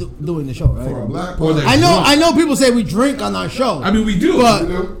they're doing the show, For a right? black Or they- podcast. I know people say we drink on our show. I mean, we do. But- You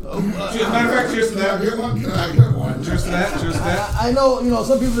know? Cheers, matter of fact, cheers to Can I that. get one? Can I get one? Cheers to that. Cheers to that. I know,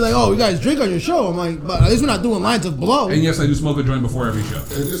 some people are like, oh, you guys drink on your show. I'm like, but at least we're not doing lines of blow. And yes, I do smoke a joint before every show.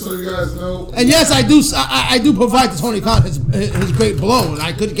 And just so you guys know, And yes, I do provide to Tony Khan his great blow, and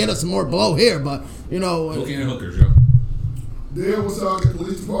I could get us some more blow here, but Cocaine and hookers, yo. Dale Wasaga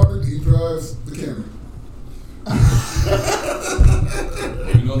Police Department, he drives the Camry.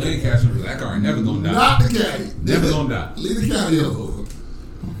 You know they ain't cashing for that car. Ain't never gonna die. Not the caddy. Never gonna die. Leave the caddy alone.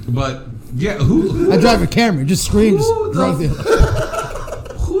 But yeah, who I drive a Camry, just screams Who drunk. the-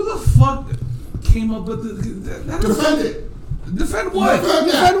 who the fuck came up with that? Defend it. Defend what? Defend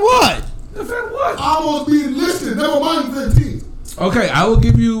And that. what? Defend what? Almost being listed. Never mind 15. Okay, I will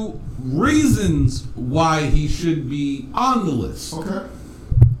give you reasons why he should be on the list. Okay.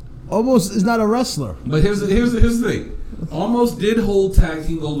 Almost is not a wrestler. But here's the thing. Almost did hold tag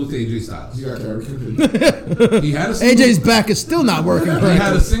team gold with AJ Styles. You got carry. He had a singles, AJ's back is still not working he had a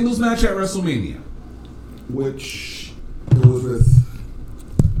correctly. singles match at WrestleMania. Which it was with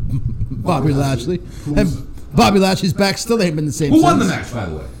Bobby Lashley. Who's- And Bobby Lashley's back still ain't been the same Who won the since. match, by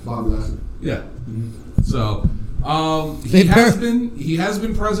the way? Bobby Lashley. Yeah. So They he has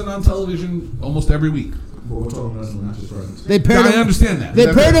been present on television almost every week. But we're talking wrestling, not just presence. They paired I him. understand that. They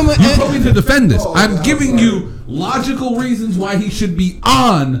paired him. You told me to defend this. Oh, I'm I'm giving sorry. you logical reasons why he should be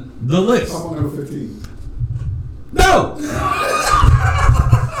on the list. I'm on number 15. No.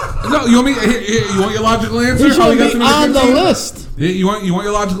 No, you want me? Here, you want your logical answer? He How should got be to number on the 15? list. Yeah, you want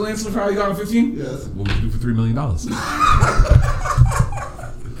your logical answer for how you got on 15? Yes. What would you do for $3 million?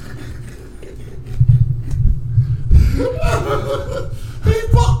 He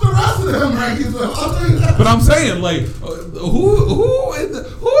fucked the rest of them rankings up. I'll tell you that. But I'm saying, like, who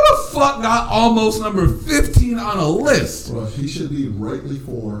the fuck got almost number 15 on a list? Bro, he should be rightly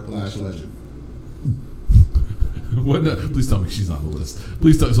for Lash Legend. What? No, please tell me she's on the list.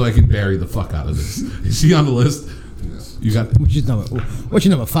 Please tell so I can bury the fuck out of this. Is she on the list? Yes. You got. What's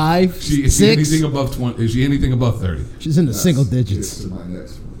your number? 5? Is she 6? anything above 20? Is she anything above 30? She's in the single Gets digits. to my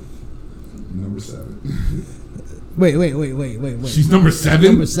next one. Number 7. Wait. She's number 7.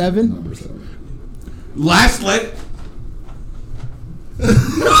 Number 7? Number 7. Last leg.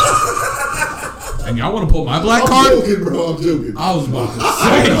 And y'all want to pull my black I'm card? joking, bro. I'm joking. I was about to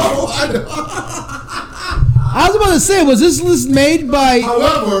I say. know, I know. I was about to say, was this list made by?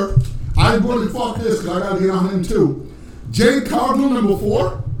 However, I'm going to fuck this because I got to get on him too. Jade Cargill, number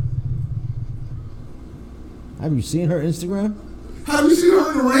 4. Have you seen her Instagram? Have you seen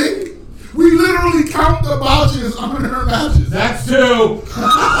her in the ring? We literally count the botches on her matches. That's 2.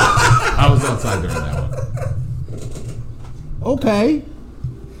 I was outside during that one. Okay.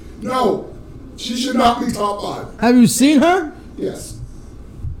 No, she should not be top 5. Have you seen her? Yes.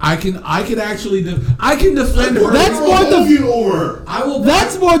 I can actually I can defend her. That's more the- you over. I will.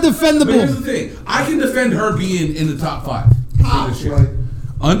 That's more But here's the defendable. thing. I can defend her being in the top 5. How? For this shit. Right.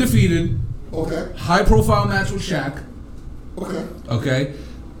 Undefeated, Okay. high profile match with Shaq. Okay. Okay.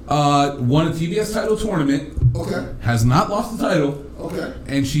 Won a TBS title tournament. Okay. Has not lost the title. Okay.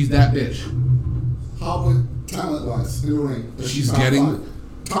 And she's that bitch. How about talent-wise in the ring? She's getting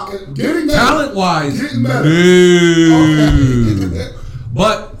getting better. Talent-wise, Getting better. no. Okay.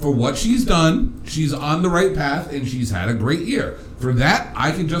 But for what she's done, she's on the right path, and she's had a great year. For that,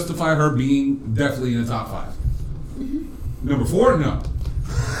 I can justify her being definitely in the top 5. Number 4, no.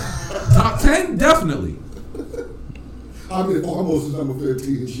 Top 10, definitely. I mean, almost is number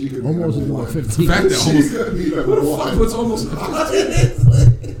 15. She could Almost be is number number 1. 15. The fact that She almost, could be number what the 1. fuck was almost?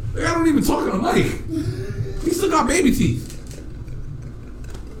 I don't even talk on the mic. He still got baby teeth.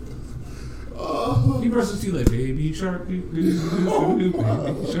 He brushes his teeth like baby shark, baby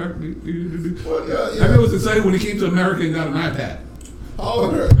shark. I mean, I was excited when he came to America and got an iPad.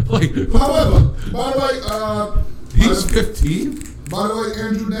 However, Like, by the way, he's 15. By the way,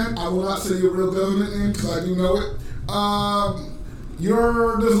 Andrew Dent, I will not say your real government name because I do know it. There's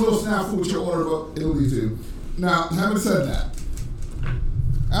a little snafu with your order, but it'll be too. Now, having said that,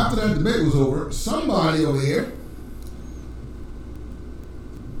 after that debate was over, somebody over here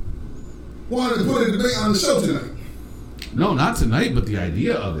wanted to put a debate on the show tonight. No, not tonight, but the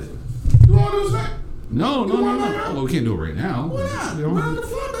idea of it. You want to do that? No. You want that now? Well, we can't do it right now. Why not? We We're don't on have- the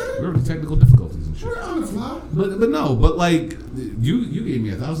fly, baby. we're having technical difficulties and shit. We're on the fly. But like you gave me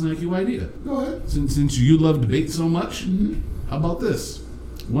a 1,000 IQ idea. Go ahead. Since you love debate so much, how about this?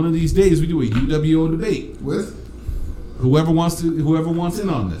 One of these days we do a UWO debate. With? Whoever wants in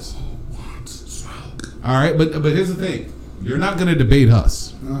on this. All right, but here's the thing: you're not going to debate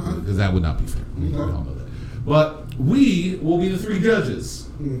us because that would not be fair. We all know that. But we will be the 3 judges.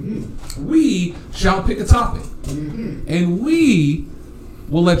 We shall pick a topic, and we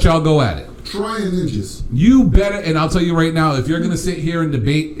will let y'all go at it. Trying ninjas. You better, and I'll tell you right now, if you're going to sit here and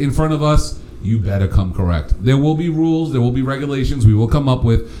debate in front of us, you better come correct. There will be rules, there will be regulations we will come up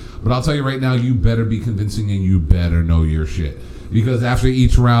with, but I'll tell you right now, you better be convincing and you better know your shit. Because after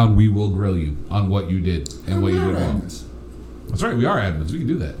each round, we will grill you on what you did and what you did wrong. That's right, we are admins. We can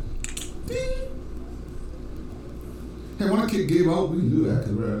do that. Hey, when I kick Gabe out, we can do that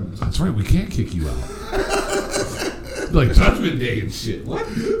because we're admins. That's right, we can't kick you out. Like Judgment Day and shit. What?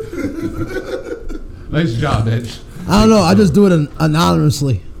 Nice job, Edge. I don't know. I just do it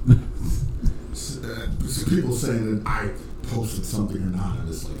anonymously. People saying that I posted something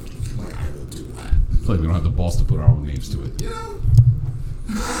anonymously. Like I would do that. It's like we don't have the balls to put our own names to it. You know?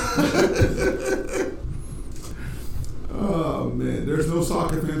 Oh man, there's no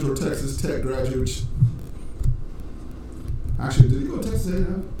soccer fans or Texas Tech graduates. Actually, did he go to Texas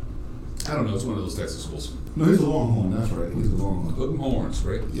A&M? I don't know. It's one of those Texas schools. No, he's a Longhorn. That's right. He's a Longhorn. Hook 'em horns,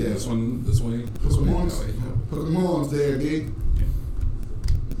 right? Yeah. This way. Put them horns. Put them horns there, Gabe.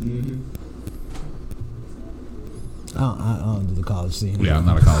 I don't do the college scene. Yeah, I'm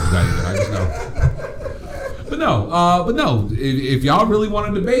not a college guy either. I just know. But no. If y'all really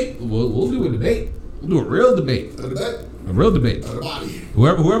want to debate, we'll do a debate. We'll do a real debate. A debate. A real debate. A body.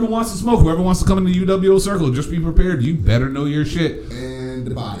 Whoever wants to smoke, whoever wants to come in the UWO circle, just be prepared. You better know your shit. And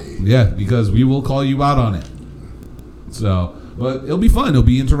the body. Yeah, because we will call you out on it. So, but it'll be fun. It'll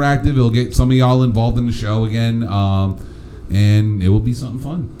be interactive. It'll get some of y'all involved in the show again, and it will be something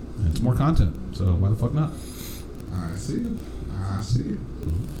fun. It's more content. So why the fuck not? I see you.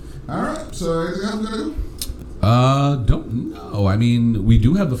 All right. So anything else we're gonna do? Don't know. I mean, we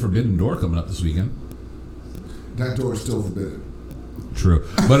do have the Forbidden Door coming up this weekend. That door is still forbidden. True,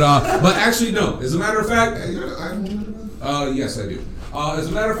 but actually no. As a matter of fact, Hey, you got an iPhone? yes, I do. As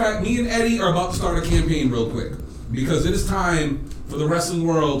a matter of fact, me and Eddie are about to start a campaign real quick because it is time for the wrestling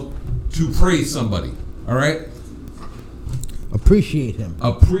world to praise somebody. All right, Appreciate him.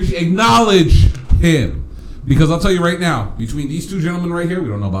 acknowledge him, because I'll tell you right now, between these 2 gentlemen right here, we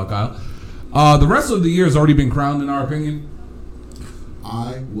don't know about Kyle. The wrestler of the year has already been crowned in our opinion.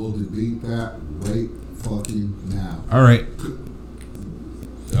 I will debate that right fucking now. All right.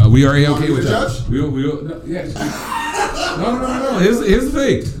 We are okay You with want that. me to No, yes. No. Here's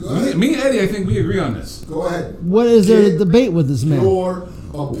the thing. Me and Eddie, I think we agree on this. Go ahead. What is there to debate with this man? Your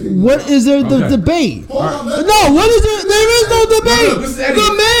opinion. What is there to Okay. debate? Hold on, let- No, what is there? There is no debate. No, this is Eddie.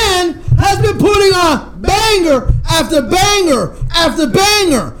 The man has been putting on banger after banger after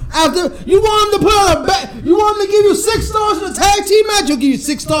banger after. You want him to put on you want him to give you 6 stars in a tag team match? He'll give you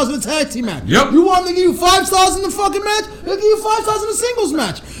 6 stars in a tag team match. Yep. You want him to give you 5 stars in the fucking match? He'll give you 5 stars in a singles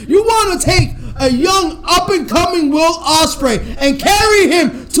match. You want to take a young up and coming Will Ospreay and carry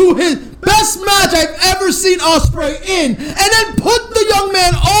him to his best match I've ever seen Ospreay in, and then put the young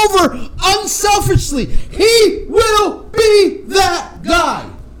man over unselfishly. He will be that guy.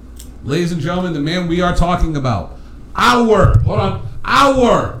 Ladies and gentlemen, the man we are talking about, our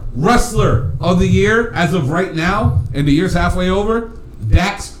wrestler of the year as of right now, and the year's halfway over,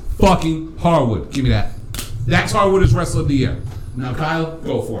 Dax fucking Harwood. Give me that. Dax Harwood is wrestler of the year. Now, Kyle,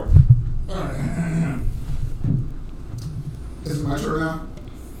 go for it. All right. Is it my turn now?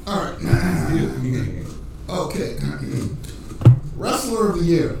 All right. Okay. Wrestler of the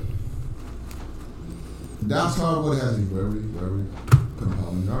year. Dax Harwood has a very, very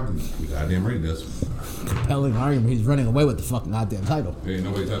compelling argument. You goddamn right, this. Compelling argument. He's running away with the fucking goddamn title. Ain't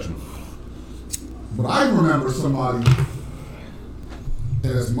nobody touching him. But I remember somebody,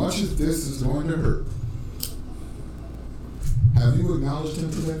 and as much as this is going to hurt, have you acknowledged him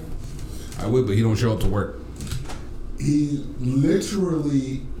today? I would, but he don't show up to work. He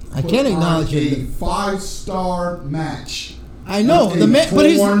literally I can't acknowledge a it. 5-star match. I know with the a man, but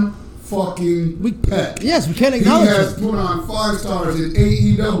he's torn fucking pec. yes, we can't He acknowledge has it. put on 5 stars in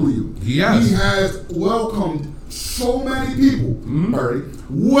AEW. He has. He has welcomed so many people, Murray.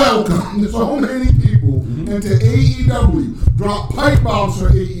 Welcomed so many people into AEW. Dropped pipe bombs for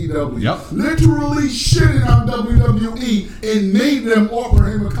AEW. Yep. Literally shitting on WWE and made them offer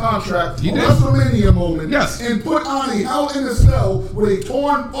him a contract. He a did. WrestleMania moment. Yes. And put on a Hell in a Cell with a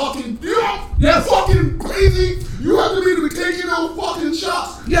torn fucking. Yes. Fucking crazy. You have to be taking those fucking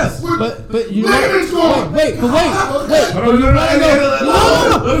shots. Yes. With But you ligaments gone. wait. Hold on, no.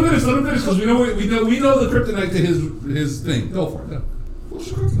 Let him finish, because we know the kryptonite to his thing. Go for it. Go. What's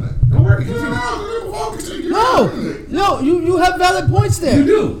your kryptonite? Don't worry. No, you have valid points there. You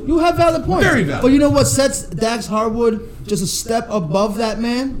do. You have valid points. Very valid. But you know what sets Dax Harwood just a step above that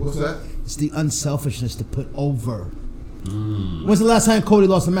man? What's that? It's the unselfishness to put over. When's the last time Cody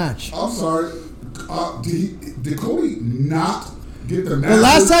lost a match? I'm sorry. Did Cody not get the match? The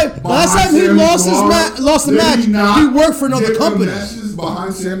last time he lost the match, he worked for another company. The matches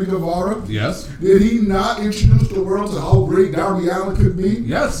behind Sammy Guevara? Yes. Did he not introduce the world to how great Darby Allin could be?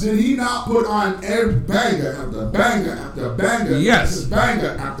 Yes. Did he not put on every banger after banger after banger? Yes.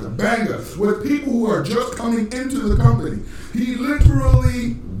 Banger after banger with people who are just coming into the company? He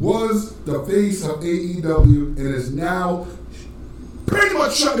literally was the face of AEW and is now pretty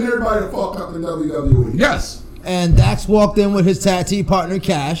much shutting everybody the fuck up in WWE. Yes. And Dax walked in with his tag team partner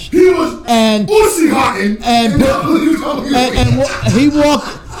Cash. He was And pussy hotting and he walked.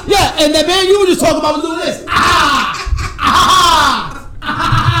 Yeah, and that man you were just talking about was doing this.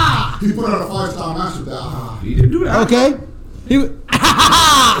 He put on a 5-star match with that. He didn't do that. Okay.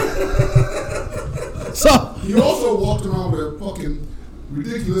 So He also walked around with a fucking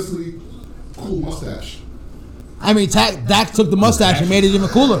ridiculously cool mustache. I mean, Dax took the mustache and made it even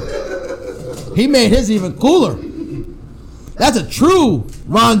cooler. He made his even cooler. That's a true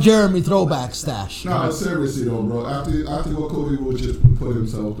Ron Jeremy throwback stash. No, but seriously though, bro. After what Cody Rhodes just put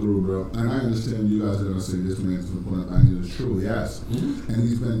himself through, bro, and I understand you guys are gonna say this man's been putting up bangers. It's true, yes, and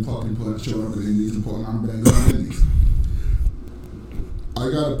he's been fucking showing up in indies and putting on bangers on indies. I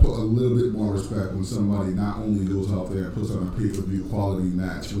gotta put a little bit more respect when somebody not only goes out there and puts on a pay-per-view quality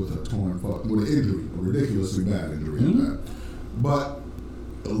match with a torn fuck with an injury, a ridiculously bad injury at that, but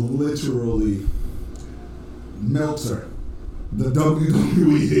literally Meltzer, the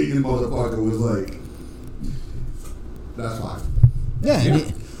WWE hating motherfucker, was like, that's fine. Yeah,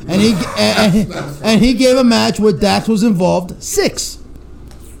 and he gave a match where Dax was involved 6.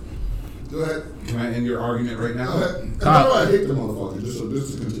 Go ahead. Can I end your argument right now? Go ahead. And I know I hate the motherfucker, just to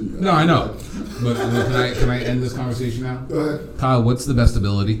continue. No, I know. But can I end this conversation now? Go ahead. Kyle, what's the best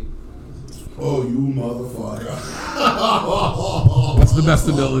ability? Oh, you motherfucker. What's the best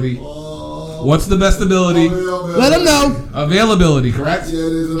ability? What's the best ability? Let him know. Availability, correct? Yeah,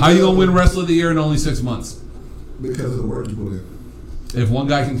 it is. How you gonna win Wrestler of the Year in only 6 months? Because of the work you put in. If one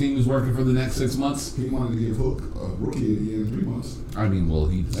guy continues working for the next 6 months, He wanted to give Hook a rookie of the year in 3 months. I mean, well,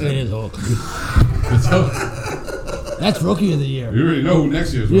 he. It is Hulk. So, That's Rookie of the Year. you already know who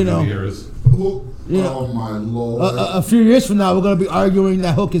next year's You Rookie of know. the Year is. Hook? Yeah. Oh, my Lord. A few years from now, we're going to be arguing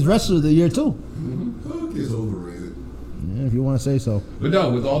that Hook is Wrestler of the Year too. Hook is overrated. Yeah, if you want to say so. But no,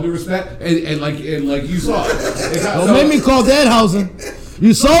 with all due respect, and like you saw, Don't make me call Danhausen.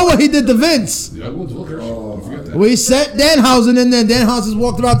 You saw what he did to Vince. Yeah, we'll don't forget that. We set Danhausen in there. Danhausen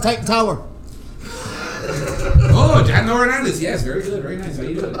walked around Titan Tower. Oh, John Hernandez. Yes, very good, very nice. How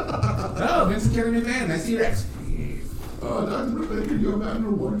you doing? Oh, Vincent Kennedy McMahon. Nice to Rex. Dr. Baker, you're not in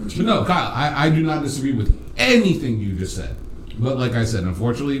the one. But no, Kyle, I do not disagree with anything you just said. But like I said,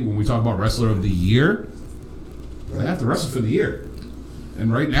 unfortunately, when we talk about Wrestler of the Year, they have to wrestle for the year.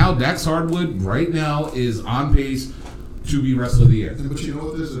 And right now, Dax Harwood right now is on pace to be Wrestler of the Year. But you know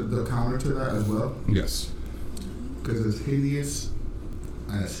what? There's the counter to that as well. Yes. Because as hideous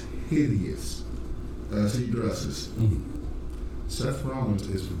as he dresses, Seth Rollins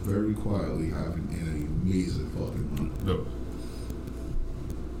is very quietly having an amazing fucking run. No.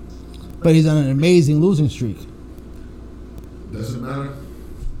 But he's on an amazing losing streak. Doesn't matter.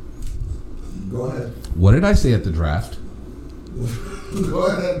 Go ahead. What did I say at the draft? Go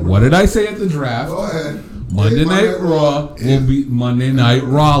ahead. What did I say at the draft? Go ahead. Monday Night Raw will be Monday Night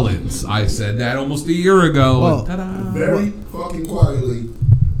Rollins. I said that almost a year ago. Well, Ta-da. Very fucking quietly.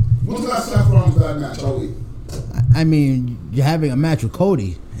 When's the last Seth Rollins bad match? All week. I mean, you're having a match with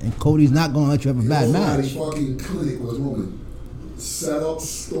Cody, and Cody's not going to let you have a bad Nobody match. fucking clinic was moving. Setup,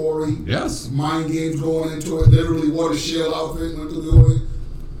 story, Yes. mind games going into it. Literally wore the Shield outfit, went to the ring.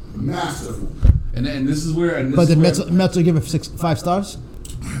 Masterful. And this is where. And this But did is where, Meltzer give it 5 stars?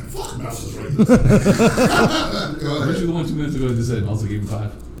 Fuck Meltzer's right. Go Weren't you ahead. the one 2 minutes ago that just said also gave him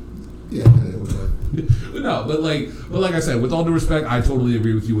 5? Yeah, it was like, No, but like I said, with all due respect, I totally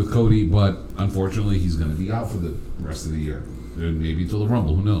agree with you with Cody, but unfortunately, he's going to be out for the rest of the year, and maybe until the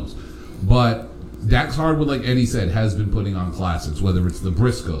Rumble. Who knows? But Dax Hardwood, like Eddie said, has been putting on classics, whether it's the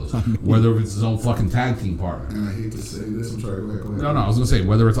Briscoes, whether it's his own fucking tag team partner. and I hate to say this. I'm sorry. Go ahead. No, I was gonna say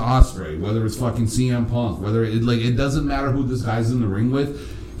whether it's Ospreay, whether it's fucking CM Punk, whether it doesn't matter who this guy's in the ring with,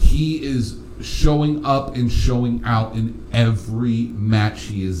 he is showing up and showing out in every match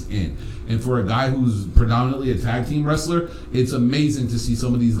he is in. And for a guy who's predominantly a tag team wrestler, it's amazing to see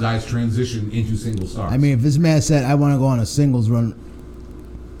some of these guys transition into single stars. I mean, if this man said, I want to go on a singles run,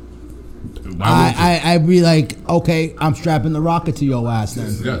 I'd be like, okay, I'm strapping the rocket to your ass then.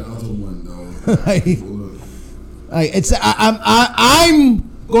 This is Yeah. another one though. Like, Look, like, it's I'm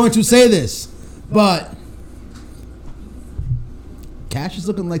going to say this, but Cash is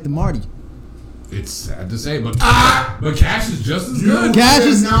looking like the Marty. it's sad to say, but Cash is just as you good. Cash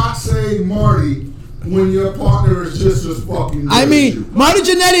is- cannot say Marty when your partner is just as fucking. I good as mean, you. Marty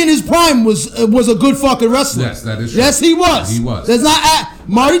Jannetty in his prime was a good fucking wrestler. Yes, that is true. Yes, he was. He was. There's not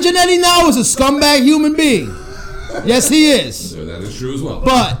Marty Jannetty now is a scumbag human being. Yes, he is. So that is true as well.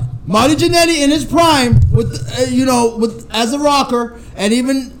 But Marty Jannetty in his prime, with with as a rocker, and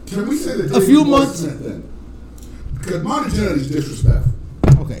even Can we say that a few Davey Boy months- Smith then? Because Monty Jannetty's disrespectful.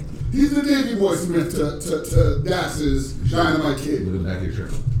 okay. He's the Davey Boy Smith to Dax's Dynamite Kid. Look at the back of your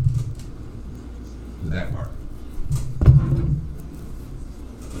shirt. That part.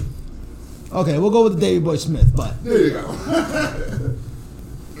 Okay, we'll go with the Davey Boy Smith, but There you go.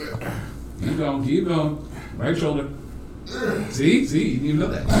 Keep going. Right shoulder. See, you didn't even know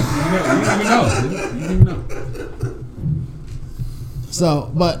that. You didn't even know.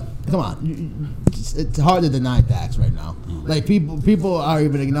 so, but come on, it's hard to deny Dax right now. Like people are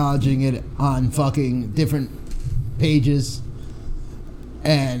even acknowledging it on fucking different pages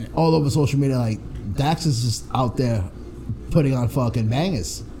and all over social media. Like Dax is just out there putting on fucking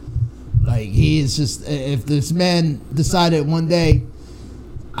bangers. Like he is just, if this man decided one day,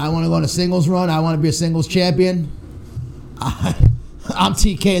 I want to go on a singles run, I want to be a singles champion, I'm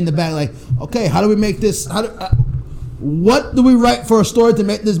TK in the back like, okay, how do we make this, what do we write for a story to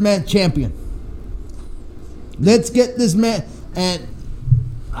make this man champion? Let's get this man, and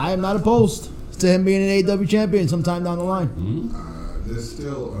I am not opposed to him being an AEW champion sometime down the line. There's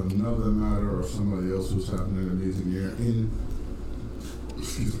still another matter of somebody else who's having an amazing year in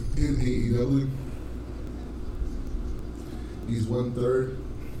AEW. He's one third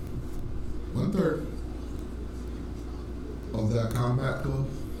of that Combat Club.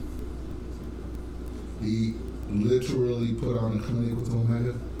 He literally put on a clinic with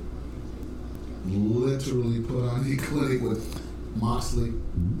Omega. Literally put on a clinic with Moxley.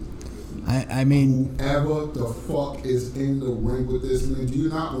 I mean, Whoever the fuck is in the ring with this man, do you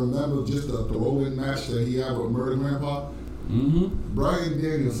not remember just the throw-in match that he had with Murder Grandpa? Mm-hmm. Bryan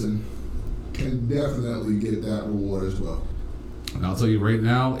Danielson can definitely get that reward as well. And I'll tell you right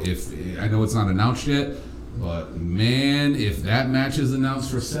now, if I know it's not announced yet, but man, if that match is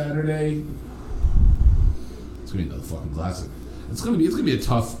announced for Saturday, it's gonna be another fucking classic. It's gonna be a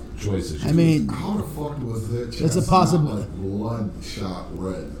tough choice. I mean, How the fuck was that chest It's a possible- not like bloodshot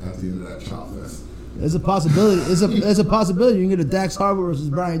red at the end of that chop fest? there's a possibility. There's a possibility you can get a Dax Harbour versus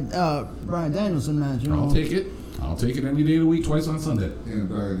Bryan Danielson match. You know? I'll take it. I'll take it any day of the week, twice on Sunday. And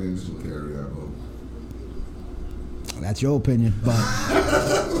Bryan Danielson will carry that vote. That's your opinion, but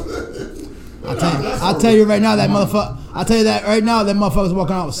I'll tell you right now that motherfucker. I'll tell you that right now that motherfucker's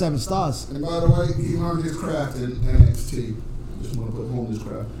walking out with 7 stars. And by the way, he learned his craft in NXT. Just want to put home his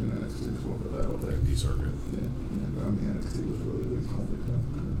craft in NXT. Just want to put that out there. These are good. Yeah, I mean, NXT was really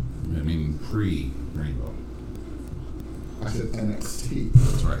good. I mean, pre-Rainbow. I said NXT.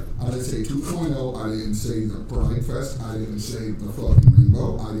 That's right. I didn't say 2.0. I didn't say the Pride Fest. I didn't say the fucking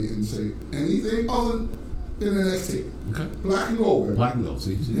Rainbow. I didn't say anything other in NXT. Okay. Black and gold. Baby. Black and gold.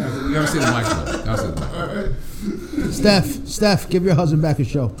 See, you gotta say the black and gold. Gotta say the black. All right. Steph, give your husband back a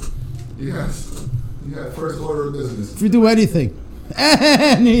show. Yes. You got first order of business. If you do anything.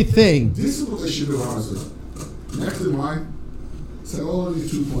 This is what they should do, honestly. Next in line, send all of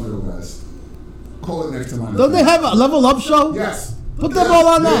these 2.0 guys. Call it next in line. Don't they have a level up show? Yes. Put them all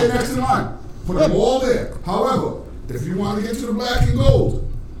on They're that. next in line. Put them all there. However, if you want to get to the black and gold,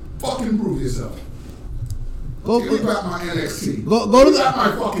 fucking prove yourself. Give me back my NXT. Go to Give me the- back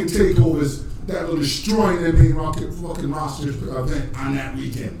my fucking takeovers that will destroy their main fucking rosters event on that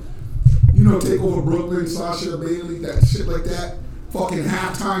weekend. You know, takeover Brooklyn, Sasha, Bailey, that shit like that. Fucking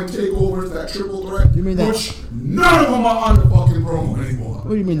halftime takeovers, that triple threat. You mean that- Which none of them are on the fucking promo anymore. What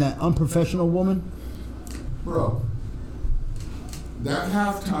do you mean, that unprofessional woman? Bro, that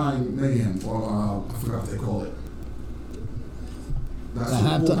halftime mayhem, or I forgot what they call it. That's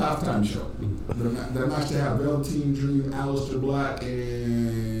The the halftime show. The match they have Velveteen Dream, Aleister Black,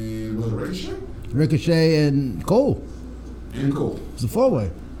 and was it Ricochet? Ricochet and Cole. And Cole. It's a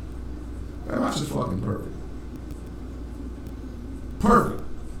 4-way. That match is fucking perfect. Perfect.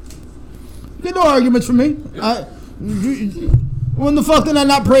 Get no arguments from me. When the fuck did I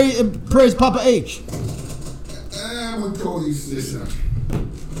not praise Papa H? And when Cody's listen,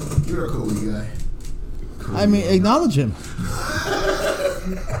 you're a Cody guy. I mean, acknowledge him.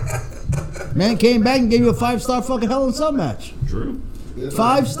 Man came back and gave you a 5-star fucking Hell in a Cell match. True.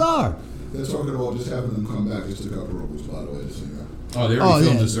 5-star. They're talking about just having them come back just to cut promos, by the way, just so you know. Oh, they already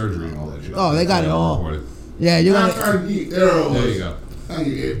filmed yeah. the surgery and all that shit. Oh, they got it all. Recorded. Yeah, you're gonna There There you go.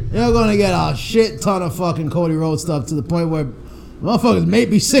 you're gonna get a shit ton of fucking Cody Rhodes stuff to the point where motherfuckers may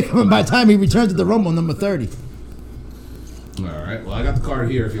be sick of him by the time he returns to the Rumble number 30. All right. Well, I got the card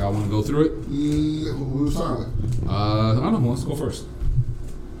here if y'all want to go through it. Who was talking with? I don't know. Who wants to go first?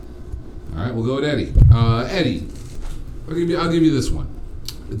 All right. We'll go with Eddie. Eddie, I'll give you this one.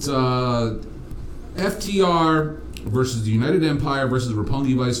 It's FTR versus the United Empire versus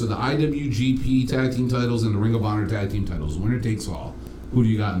Roppongi Vice for the IWGP Tag Team titles and the Ring of Honor Tag Team titles. Winner takes all. Who do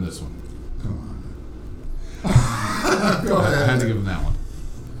you got in this one? Come on. Go I ahead. had to give him that one.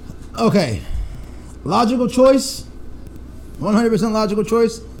 Okay. Logical choice, 100% logical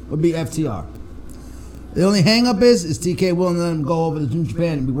choice would be FTR. The only hang up is TK willing to let him go over to New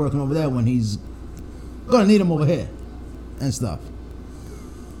Japan and be working over there when he's gonna need him over here and stuff.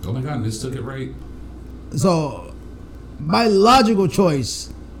 Oh my God, and this took it right. So my logical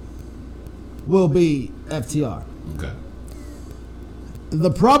choice will be FTR. Okay. The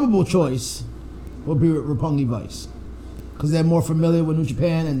probable choice will be Roppongi Vice, because they're more familiar with New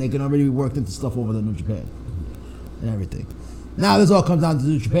Japan and they can already be worked into stuff over the New Japan and everything. Now this all comes down to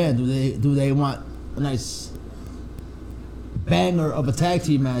New Japan. Do they want a nice banger of a tag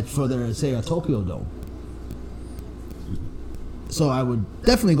team match for their, say, a Tokyo Dome? So I would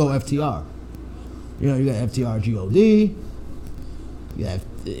definitely go FTR. You know, you got FTR GOD. You have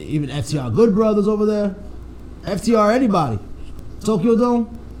even FTR Good Brothers over there. FTR anybody. Tokyo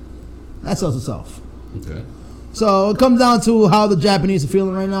Dome, that sells itself. Okay. So it comes down to how the Japanese are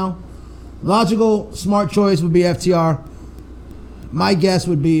feeling right now. Logical, smart choice would be FTR. My guess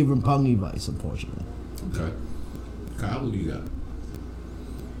would be Roppongi Vice, unfortunately. Okay. Kyle, who do you got?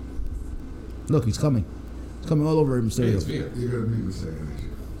 Look, he's coming. He's coming all over Hey, Mysterio. it's fair. You're going to be mistaken.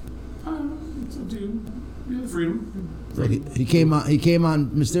 It's up to you. You have the freedom. Look, he came on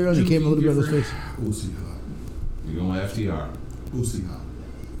Mysterio and he came a little bit on his face. We'll see how. You're going with FTR. We'll see how.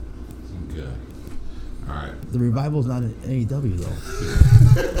 Okay. All right. The revival's not in AEW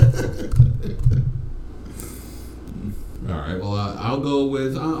though. All right. Well, I'll go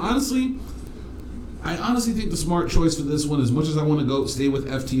with honestly. I honestly think the smart choice for this one, as much as I want to go stay with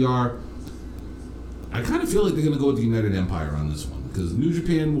FTR, I kind of feel like they're going to go with the United Empire on this one because New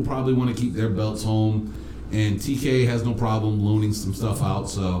Japan will probably want to keep their belts home, and TK has no problem loaning some stuff out.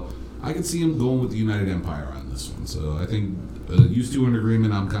 So I can see him going with the United Empire on this one. So I think used to an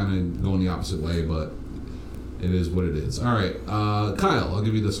agreement. I'm kind of going the opposite way, but it is what it is. All right, Kyle, I'll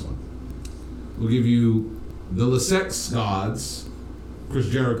give you this one. We'll give you the Lesex Gods, Chris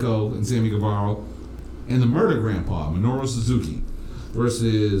Jericho and Sammy Guevara, and the Murder Grandpa, Minoru Suzuki,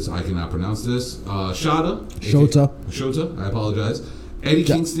 versus, I cannot pronounce this, Shota. Shota, I apologize. Eddie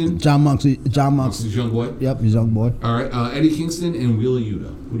Kingston. John Moxley. Moxley's young boy. Yep, he's young boy. All right, Eddie Kingston and Wheeler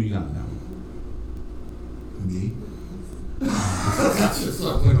Yuta. Who do you got now? Me? That's just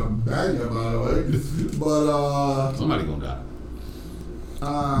something I'm banging, by the way. But, Somebody gonna die.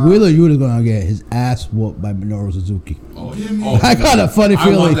 Wheeler Yuta's gonna get his ass whooped by Minoru Suzuki. I got a funny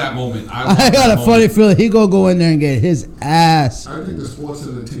feeling. I want that moment. I got a funny feeling he gonna go in there and get his ass. I think the sports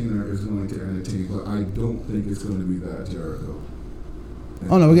entertainer is going to entertain, but I don't think it's going to be that Jericho.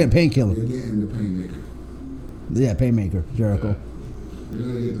 Oh no, we're getting Painkiller. You're getting the Painmaker. Yeah, Painmaker, Jericho. You're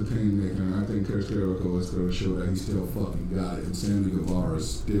going to get the Painmaker, and I think Chris Jericho is going to show that he still fucking got it. And Sammy Guevara is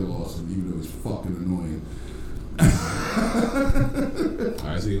still awesome, even though he's fucking annoying. All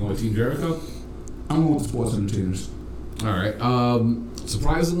right, so you're going with Team Jericho? I'm going with the sports entertainers. All right.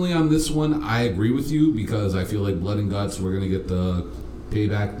 Surprisingly, on this one, I agree with you because I feel like Blood and Guts, we're going to get the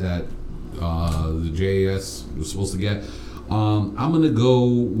payback that the JAS was supposed to get. I'm going to go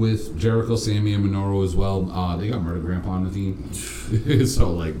with Jericho, Sammy, and Minoru as well. They got Murder Grandpa on the team.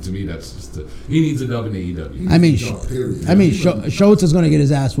 So, like, to me, that's just he needs a dub in AEW. I mean, Schultz is going to get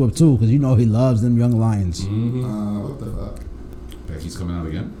his ass whooped, too, because you know he loves them young lions. Mm-hmm. What the fuck? Becky's coming out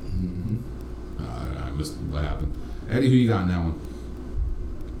again? Mm-hmm. I missed what happened. Eddie, who you got in that one?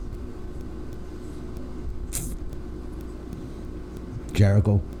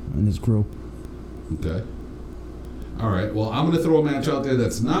 Jericho and his crew. Okay. All right. Well, I'm going to throw a match out there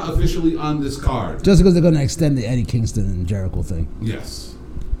that's not officially on this card. Just because they're going to extend the Eddie Kingston and Jericho thing. Yes.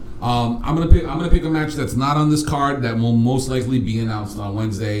 I'm gonna pick a match that's not on this card that will most likely be announced on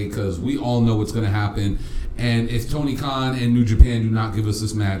Wednesday because we all know what's going to happen. And if Tony Khan and New Japan do not give us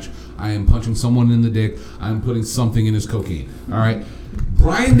this match, I am punching someone in the dick. I'm putting something in his cocaine. All right.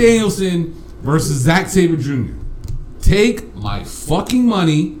 Bryan Danielson versus Zack Sabre Jr. Take my fucking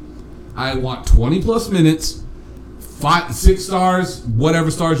money. I want 20 plus minutes. 5, 6 stars, whatever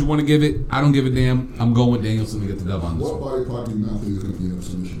stars you want to give it. I don't give a damn. I'm going with Danielson to get the dub on this What one. body part do you not think is going to be in a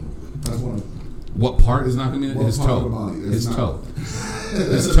submission? That's one of What part is not going to be? His toe. His toe.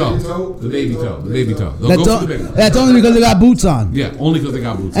 His toe. The baby toe. The baby toe. They'll go for the baby toe. That's only because they got boots on. Yeah, only because they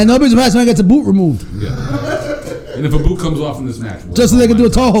got boots. And nobody's surprised when I get the boot removed. Yeah. And if a boot comes off in this match, Just so they can do a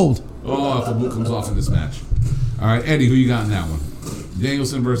toe hold. Oh, if a boot comes off in this match. All right, Eddie, who you got in that one?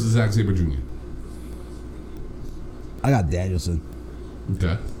 Danielson versus Zack Sabre Jr. I got Danielson.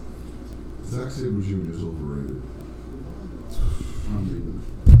 Okay. Zack Sabre Jr. is overrated. I'm leaving.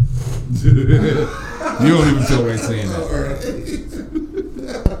 You don't even feel right saying that.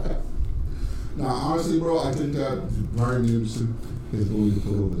 Nah, honestly, bro, I think that Bryan Danielson is going to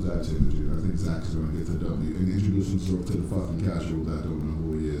pull over Zack Sabre Jr. I think Zack's going to get the W and introduce himself to the fucking casual that don't know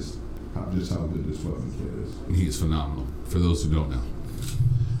who he is. Just how good this fucking kid is. He is phenomenal, for those who don't know.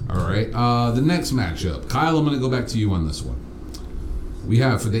 All right, the next matchup. Kyle, I'm going to go back to you on this one. We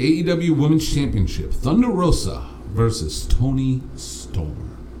have, for the AEW Women's Championship, Thunder Rosa versus Toni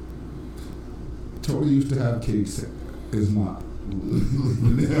Storm. Tony used to have cakes. Is not.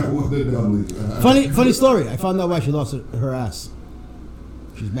 Funny story. I found out why she lost her ass.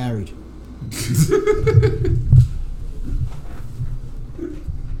 She's married.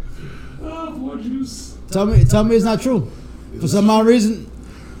 Oh, poor juice. Tell me it's not true. For some odd reason.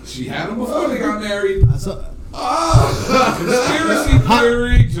 She had him before they got married. Conspiracy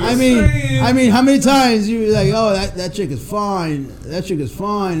theory. I mean, how many times you like, oh, that chick is fine. That chick is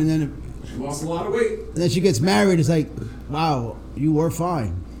fine, and then She lost a lot of weight. and then she gets married. It's like, wow, you were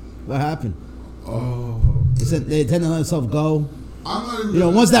fine. What happened? Oh. They tend to let themselves go. I'm not even. You know,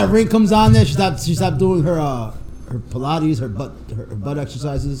 once that ring comes on there, she stopped doing her Pilates, her butt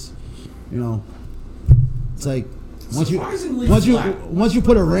exercises. You know, it's like once you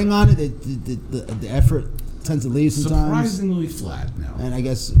put a ring on it, the effort tends to leave sometimes. Surprisingly flat now. And I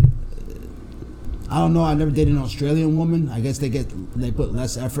guess I don't know. I've never dated an Australian woman. I guess they put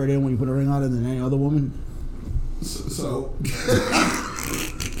less effort in when you put a ring on it than any other woman. So.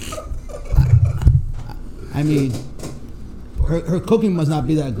 I mean, her cooking must not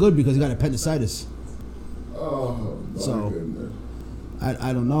be that good because you got appendicitis. Oh. So, goodness.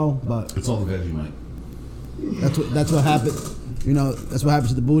 I don't know, but It's all the Vegemite. that's what happened. You know, that's what happens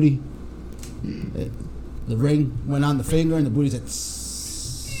to the booty. The ring went on the finger and the booty said.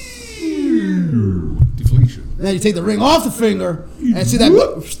 Deflation. And then you take the ring off the finger and see that.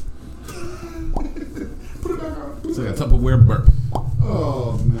 It's like a Tupperware burp.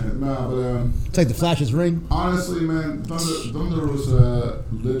 Oh man, nah, but Take the Flash's ring. honestly, man, Thunder Rosa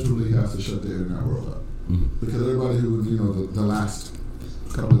literally has to shut the internet world up because everybody who the last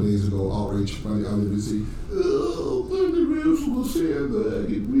couple of days ago outraged by the LWC. Oh, Thunder Rosa will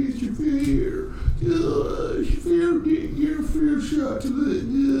sandbag we should fear. She didn't get a fair shot to look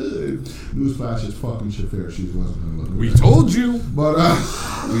good. Newsflash is fucking Shafir. She wasn't gonna look. We told you. But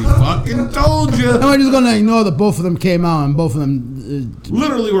We fucking told you. And we're just gonna ignore that both of them came out and both of them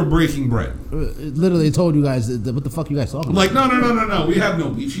Literally, we're breaking bread. literally told you guys what the fuck you guys talking about. Like, no. We have no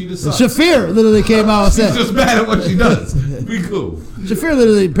beef. She just sucks. Shafir literally came out and She's said. just bad at what she does. Be cool. Shafir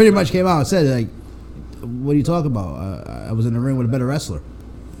literally pretty much came out and said, like, what are you talking about? I was in the ring with a better wrestler.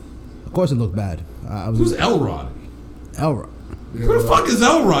 Of course it looked bad. I was Who's Elrod? Elra. Who the fuck is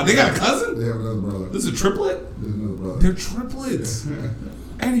Elrod? They got a cousin? they have another brother. This is a triplet? There's another brother. They're triplets.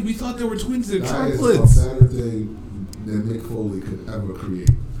 Eddie, we thought they were twins. They're That is triplets. a better thing than Mick Foley could ever create.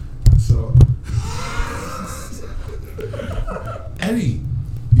 So, Eddie,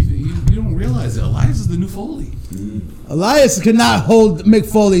 you don't realize it. Elias is the new Foley. Elias could not hold Mick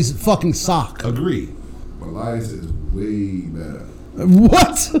Foley's fucking sock. Agree. Elias is way better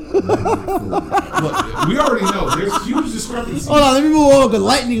What? than Mick Foley. Look, we already know there's huge discrepancies. Hold on, let me move over because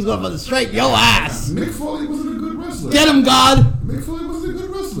lightning's going to straight your ass. Mick Foley wasn't a good wrestler. Get him, God. Mick Foley wasn't a good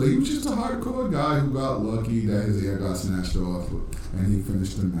wrestler. He was just a hardcore guy who got lucky that his hair got snatched off and he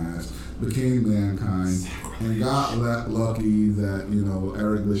finished the match, became Mankind, and got lucky that,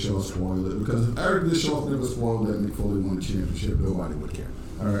 Eric Bischoff spoiled it. Because if Eric Bischoff never spoiled that Mick Foley won the championship, nobody would care.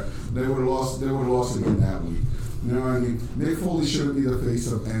 All right, they would have lost again that week. You know what I mean? Mick Foley shouldn't be the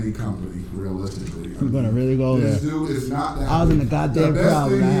face of any company, realistically. I'm gonna really go This there. dude is not that. I was in good. the goddamn The best crowd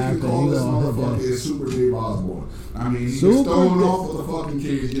thing when you that can happened. call You this gonna hit motherfucker that. is Super Dave Osborne. I mean, he Super gets thrown Dave. off of the fucking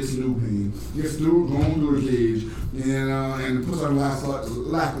cage, gets new pain, gets through going through the cage, and puts on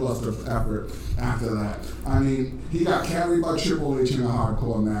lackluster effort after that. I mean, he got carried by Triple H in a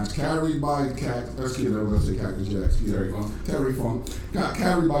hardcore match, carried by Cactus Jack, Terry Funk, got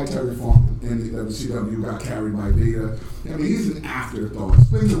carried by Terry Funk in the WCW, got carried by Vader. I mean, he's an afterthought.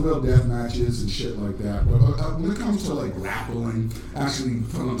 Spin the wheel death matches and shit like that. But when it comes to like grappling, actually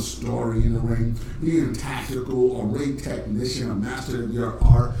telling a story in the ring, being tactical, a ring technician, a master of your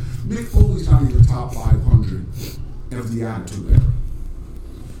art, Mick Foley's not even top 500 of the Attitude Era.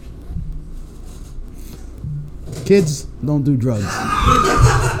 Kids, don't do drugs.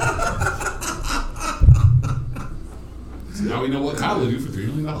 Now we know what Kyle would do for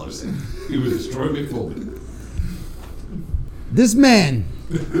 $3 million. He would destroy Mick Foley. This man,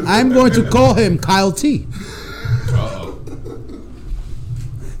 I'm going to call him Kyle T. Uh-oh.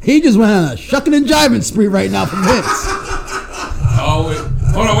 He just went on a shucking and jiving spree right now from Vince. Oh, wait.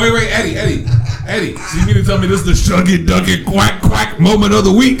 Hold on, wait, Eddie. So you mean to tell me this is the shuggy ducky quack quack moment of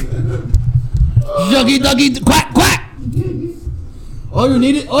the week? Juggy duggy quack quack. All you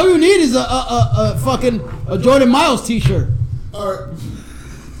need is a fucking Jordan Miles t-shirt. All right,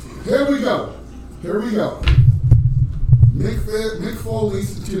 here we go. Mick Foley,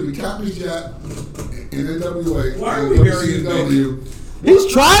 Cactus Jack in NWA. Why are and we burying WCW.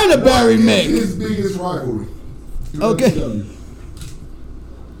 He's trying to bury What is Mick. his biggest rivalry? in Okay. WCW?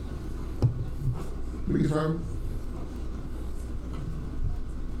 Biggest rivalry?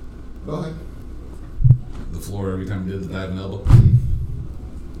 Go ahead. The floor every time he did the dive and elbow.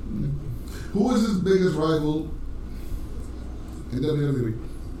 Who is his biggest rival in WWE?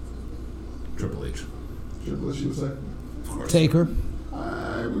 Triple H. Triple H, you would say? Of course. Taker.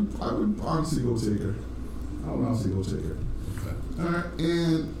 I would honestly go Taker. I would honestly go Taker. Okay. All right,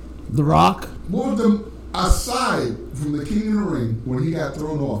 and The Rock. what was the aside from the King in the Ring when he got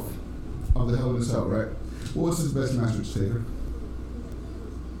thrown off of the Hell in a Cell, right? What was his best match with Taker?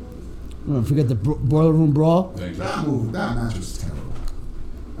 Don't forget the Boiler Room Brawl. Thank you. That match was terrible.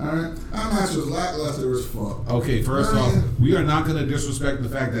 All right, that match was lackluster as fuck. Okay, first off, we are not going to disrespect the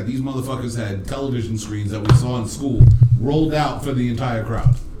fact that these motherfuckers had television screens that we saw in school rolled out for the entire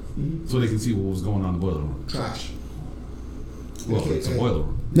crowd, so they can see what was going on in the boiler room. Trash. Well, it's a boiler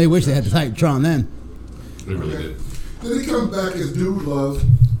room. They wish they had the Titantron then. They really did. Then he comes back as Dude Love.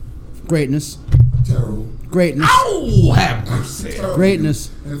 Greatness. Terrible. Greatness. Ow! Have mercy. Terrible.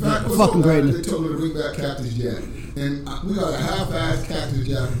 Greatness. In fact, what's Fucking so bad, greatness. they told me to bring back Cactus Jack. And we got a half-assed Cactus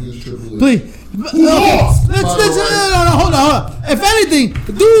Jack against Triple H. Please. Who lost, by the way? No, hold on. If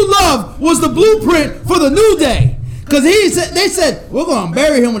anything, Dude Love was the blueprint for the New Day. Because they said, we're going to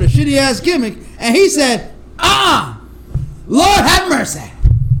bury him with a shitty-ass gimmick. And he said, Lord have mercy.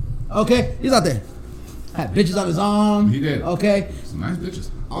 Okay? He's out there. Had bitches on his arm. He did. Okay? Some nice bitches.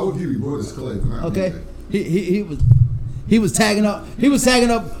 I would give you Brodus Clay. but not Okay? Monday. He was tagging up. He was tagging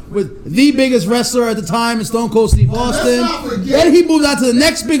up with the biggest wrestler at the time, in Stone Cold Steve Austin. not forget- Then he moved on to the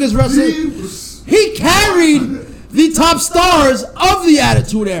next biggest wrestler. He carried the top stars of the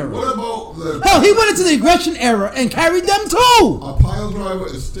Attitude Era. What about the Hell, he went into the Aggression Era and carried them too. a pile driver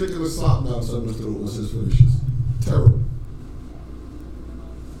and sticking a sock down someone's throat was his finishes? Terrible.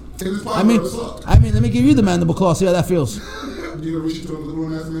 And it's I mean, let me give you the mandible claw. See how that feels. You ever reach into a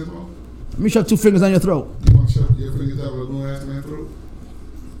grown ass man's mouth? Let me shove 2 fingers on your throat. You want to shove your fingers out with a grown ass man's throat?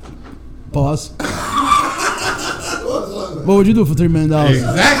 Pause. What would you do for $3 million?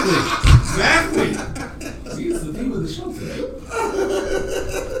 Exactly. See, it's the theme of the show today.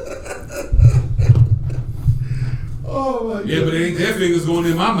 Oh my god. Yeah, but it ain't their fingers going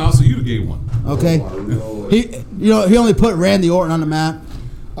in my mouth, so you gave one. Okay. Oh my Lord. He only put Randy Orton on the map.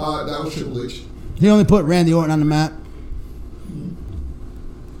 That was Triple H. He only put Randy Orton on the map.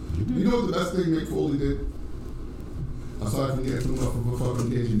 You know what the best thing Mick Foley did? Aside from getting thrown off of a fucking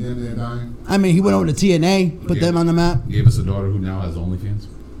cage and damn near dying. I mean, he went over to TNA, put them on the map. Gave us a daughter who now has OnlyFans.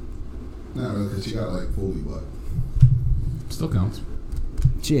 Not really, because she got like Foley butt. Still counts.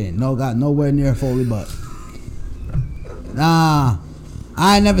 She ain't got nowhere near Foley butt. Nah.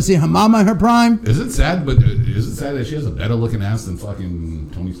 I ain't never seen her mama in her prime. Is it sad? But is it sad that she has a better looking ass than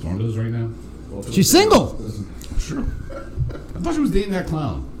fucking Tony Storm does right now? She's single. Sure. I thought she was dating that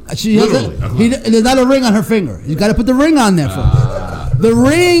clown. She has Literally. there's not a ring on her finger. You got to put the ring on there first. The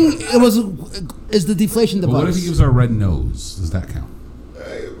ring is the deflation But device. what if he gives her a red nose? Does that count?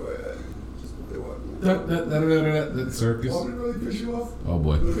 Hey, man. That circus. Oh, did it really piss you off? Oh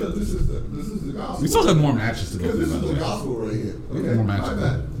boy. Because this is the gospel. We still have more matches to go Because through. this by is the the way. gospel right here. Okay, More my matches.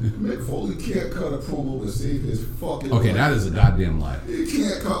 bad. Mick Foley can't cut a promo to save his fucking Okay, life. that is a goddamn lie. He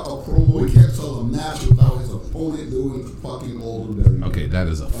can't cut a promo. He can't sell a match without his opponent doing fucking older. Okay, that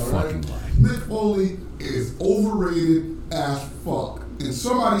is a All right? fucking lie. Mick Foley is overrated as fuck. And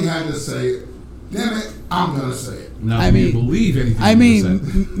somebody had to say it. Damn it, I'm going to say it. Now, I do you mean- believe anything? I you mean,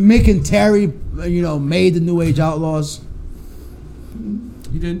 just said? Mick and Terry, made the New Age Outlaws.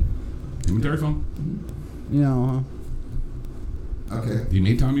 He did. Him and Terry Funk. Okay. He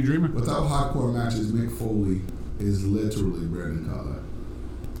made Tommy Dreamer. Without hardcore matches, Mick Foley is literally Brandon Cutler.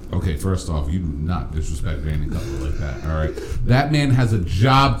 Okay, first off, you do not disrespect Brandon Cutler like that. All right, that man has a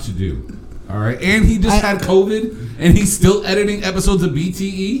job to do. All right, and he just had COVID, and he's still editing episodes of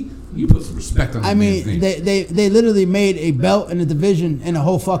BTE. You put some respect on. I man's mean, name. they literally made a belt and a division and a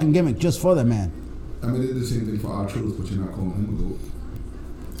whole fucking gimmick just for that man. I mean, they did the same thing for R-Truth, but you're not calling him a goat.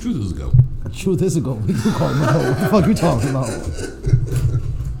 Truth is a go. Truth is a goat. We do call him a goat. What the fuck you talking about?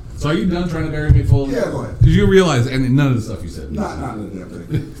 So are you done trying to bury Mick Foley? Yeah, go ahead. Because you realize, and none of the stuff you said. Not in the damn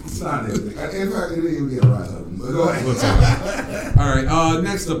thing. It's not in anything. In fact, it didn't even get a rise out of him. But go ahead. What's up? All right.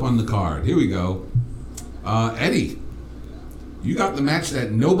 Next up on the card, here we go. Eddie, you got the match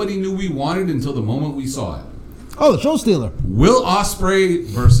that nobody knew we wanted until the moment we saw it. Oh, the show stealer. Will Ospreay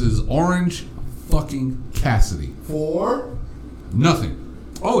versus Orange fucking Cassidy. For Nothing.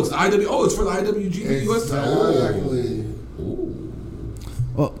 Oh, it's the IW. Oh, it's for the IWGP US. exactly.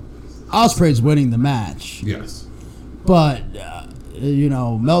 Well, Ospreay's winning the match, Yes. but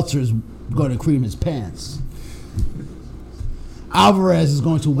Meltzer's going to cream his pants. Alvarez is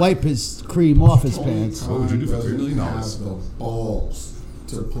going to wipe his cream off his pants. What would you do for $3 million? Has the balls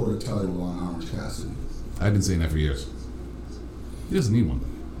to put a title on Orange Cassidy. I've been saying that for years. He doesn't need one.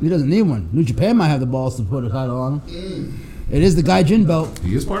 He doesn't need one. New Japan might have the balls to put a title on him. It is the Gaijin belt.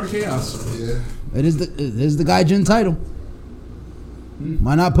 He is part of Chaos. Yeah. It is the Gaijin title.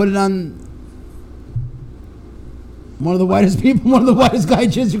 Why not put it on one of the whitest people, one of the whitest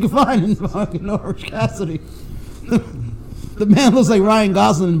Gaijins you can find in fucking Orange Cassidy? The man looks like Ryan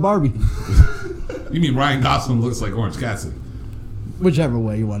Gosling and Barbie. You mean Ryan Gosling looks like Orange Cassidy? Whichever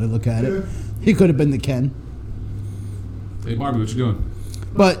way you want to look at it. He could have been the Ken. Hey, Barbie, what you doing?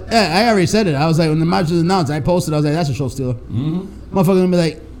 But I already said it. I was like, when the match was announced, I posted, I was like, that's a show stealer. Mm-hmm. Motherfucker gonna be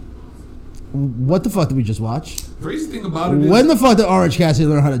like, what the fuck did we just watch? Crazy thing about it is... When the fuck did Orange Cassidy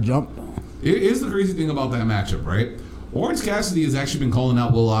learn how to jump? Here's the crazy thing about that matchup, right? Orange Cassidy has actually been calling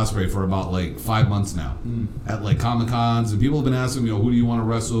out Will Ospreay for about 5 months now at Comic Cons, and people have been asking him, who do you want to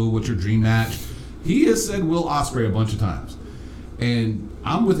wrestle? What's your dream match? He has said Will Ospreay a bunch of times, and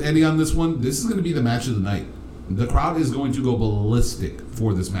I'm with Eddie on this one. This is going to be the match of the night. The crowd is going to go ballistic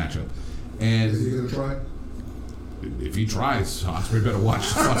for this matchup, and Is he gonna try? if he tries, Ospreay better watch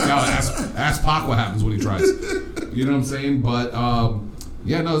the fuck out. Ask Pac what happens when he tries. You know what I'm saying? But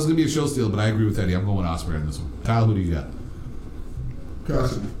yeah, no, it's gonna be a show steal. But I agree with Eddie. I'm going Ospreay on this one. Kyle, who do you got?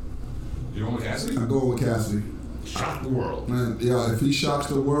 Cassidy. You're going with Cassidy? I'm going with Cassidy. Shock the world. Man, yeah, if he shocks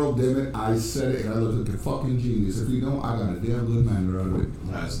the world, damn it, I said it and I look like a fucking genius. If you don't, I got a damn good man out of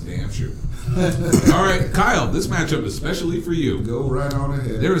it. That's damn true. All right, Kyle, this matchup is especially for you. Go right on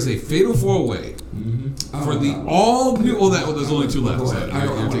ahead. There is a fatal four-way for the all new. Well, there's only two left. Go So ahead. I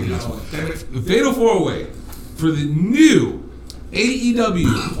you're don't taking want this to one. know. Damn it. The fatal four-way for the new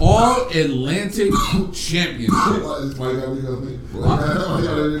AEW All Atlantic Championship. Well,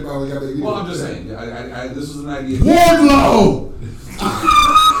 I'm just saying. This was an idea. Wardlow!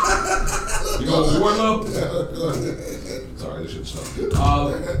 You go with Wardlow? Sorry, this shit stopped. You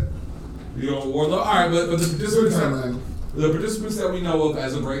go with Wardlow? All right, but the participants that we know of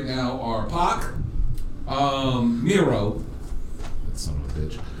as of right now are Pac, Miro, that son of a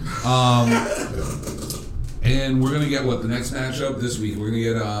bitch, and we're gonna get the next matchup this week. We're gonna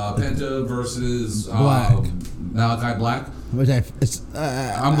get Penta versus Black. Malachi Black. Which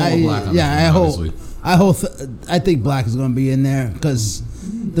I'm going with Black on this one, obviously. I think Black is going to be in there because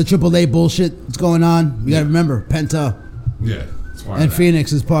the AAA bullshit is going on. You got to remember, Penta Yeah, it's part and of that.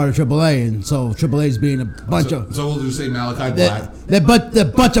 Phoenix is part of AAA, and so AAA is being a bunch of. So we'll just say Malachi Black. They're a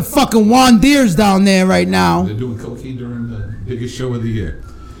bunch of fucking Wandeers down there right now. They're doing cocaine during the biggest show of the year.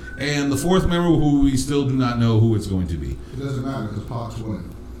 And the fourth member, who we still do not know who it's going to be. It doesn't matter because Pac's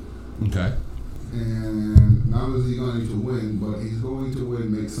winning. Okay. And not only is he going to win, but he's going to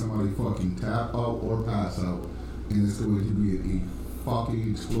win, make somebody fucking tap out or pass out. And it's going to be a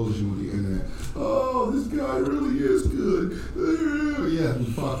fucking explosion with the internet. Oh, this guy really is good. Yeah, we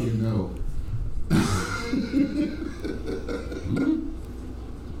fucking know.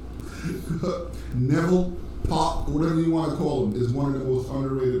 Neville Pop, whatever you want to call him, is one of the most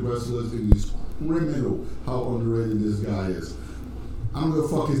underrated wrestlers, and it's criminal how underrated this guy is. I don't give a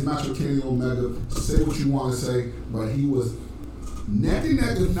fuck his match with Kenny Omega. Say what you want to say, but he was neck and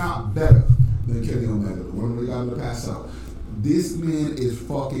neck, if not better, than Kenny Omega, the one we got him to pass out. This man is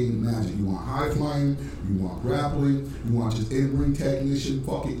fucking magic. You want high flying, you want grappling, you want just in-ring technician,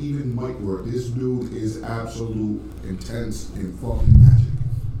 fucking even mic work. This dude is absolute intense and fucking magic.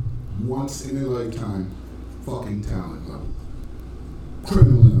 Once in a lifetime, fucking talent level.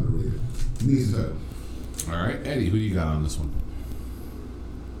 Criminally underrated. Needs help. All right, Eddie, who you got on this one?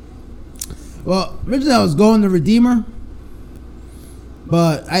 Well, originally I was going to Redeemer,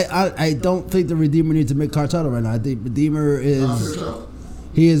 but I don't think the Redeemer needs to make Cartel right now. I think Redeemer is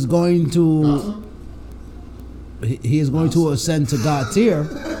he is going to ascend to God tier.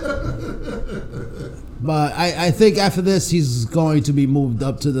 But I think after this he's going to be moved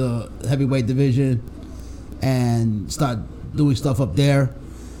up to the heavyweight division and start doing stuff up there.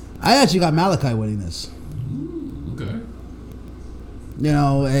 I actually got Malachi winning this. Okay. You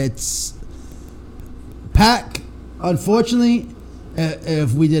know, it's Pac. Unfortunately,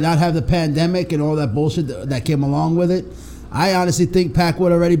 if we did not have the pandemic and all that bullshit that came along with it, I honestly think Pac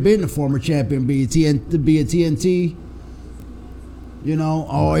would already been a former champion, be a TNT, you know,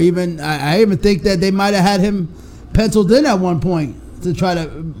 or even I even think that they might have had him penciled in at one point to try to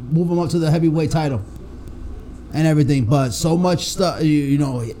move him up to the heavyweight title and everything. But so much stuff, you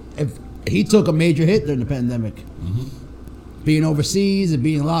know, if he took a major hit during the pandemic. Mm-hmm. Being overseas and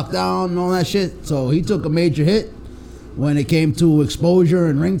being locked down and all that shit. So he took a major hit when it came to exposure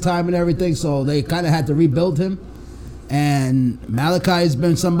and ring time and everything. So they kind of had to rebuild him. And Malachi has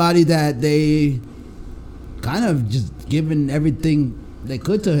been somebody that they kind of just given everything they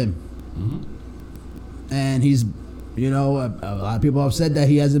could to him. Mm-hmm. And he's, you know, a lot of people have said that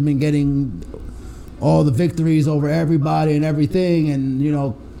he hasn't been getting all the victories over everybody and everything. And, you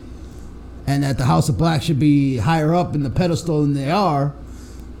know, and that the House of Black should be higher up in the pedestal than they are.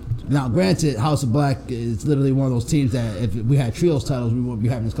 Now, granted, House of Black is literally one of those teams that if we had trios titles, we wouldn't be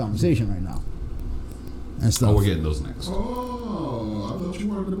having this conversation right now. And stuff. Oh, we're getting those next. Oh, I thought you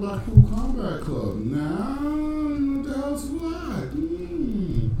wanted the Blackpool Combat Club. Nah, the House of Black.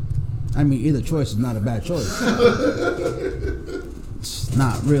 I mean, either choice is not a bad choice. It's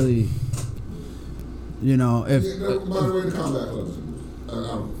not really, you know, if... Yeah, by the way, the Combat Club is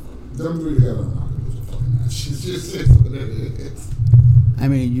them three together. It's just what it is. I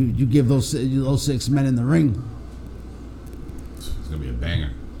mean, you give those 6 men in the ring. It's gonna be a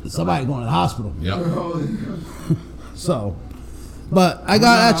banger. Somebody going to the hospital. Yep. So, but I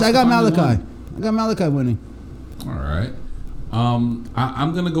got Malachi. I got Malachi winning. All right. I'm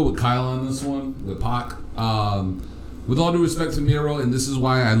gonna go with Kyle on this one with Pac. With all due respect to Miro, and this is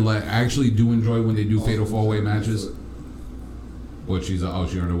why I actually do enjoy when they do fatal 4-way matches. What she's on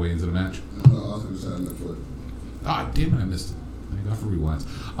her way into the match. No, I was going to say on Netflix. Ah, damn it, I missed it. Thank God for rewinds.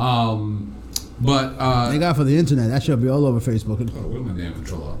 But Thank God for the internet. That should be all over Facebook. oh, where's my damn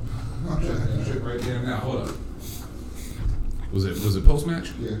controller? Shit right there now. Hold up. Was it post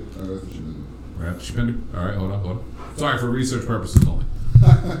match? Yeah, that's what she did. Right, Spender. All right, hold on. Sorry, for research purposes only.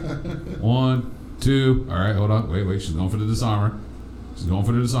 1, 2. All right, hold on. Wait. She's going for the disarmer.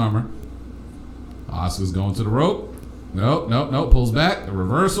 Asuka's going to the rope. Nope. Pulls back. A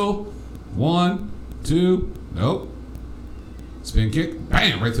reversal. 1, 2. Nope. Spin kick,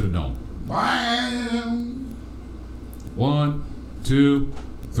 bam, right to the dome. Bam. 1, 2,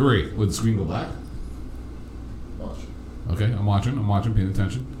 3. Would the screen go black? Watch. Okay, I'm watching, paying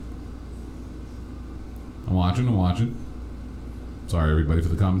attention. I'm watching. Sorry, everybody, for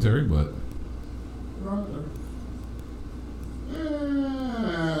the commentary, but... Right there.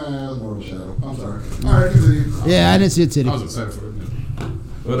 More of a shadow. I'm sorry. All right, continue. Yeah, I didn't see a titty. I was excited for it.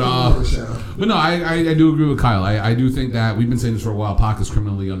 But More of a shadow. but no, I do agree with Kyle. I do think that we've been saying this for a while. Pac is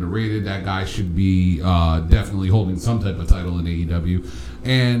criminally underrated. That guy should be definitely holding some type of title in AEW.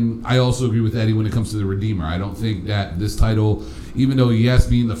 And I also agree with Eddie when it comes to the Redeemer. I don't think that this title, even though yes,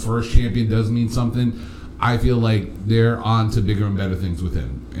 being the first champion does mean something, I feel like they're on to bigger and better things with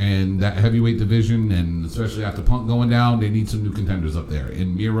him. And that heavyweight division, and especially after Punk going down, they need some new contenders up there.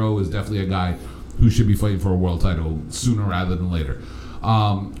 And Miro is definitely a guy who should be fighting for a world title sooner rather than later.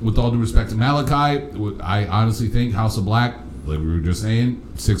 With all due respect to Malachi, I honestly think House of Black, like we were just saying,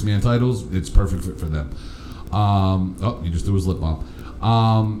 6-man titles, it's perfect fit for them. Oh, he just threw his lip balm.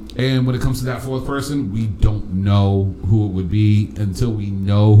 And when it comes to that fourth person, we don't know who it would be until we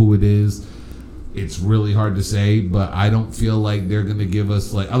know who it is. It's really hard to say, but I don't feel like they're going to give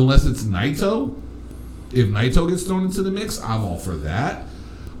us, like, unless it's Naito. If Naito gets thrown into the mix, I'm all for that.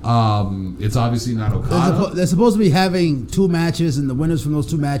 It's obviously not Okada. They're supposed to be having 2 matches, and the winners from those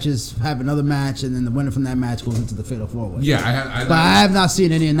 2 matches have another match, and then the winner from that match goes into the Fatal 4-Way. Yeah, but I have not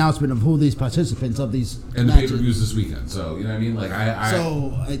seen any announcement of who these participants of these and the matches. pay-per-views this weekend. So, you know what I mean? Like,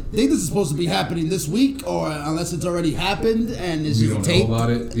 So, I think this is supposed to be happening this week, or unless it's already happened, and it's we just don't taped. know about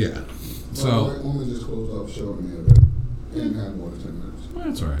it. Yeah. So, White woman just closed up showing me a bit. Didn't have more than 10 minutes. well,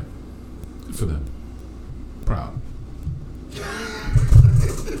 that's all right. Good for them. Proud.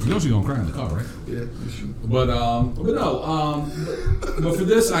 You know she's gonna cry in the car, right? Yeah, you should. But no. But for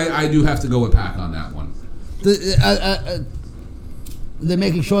this, I do have to go with Pac on that one. They're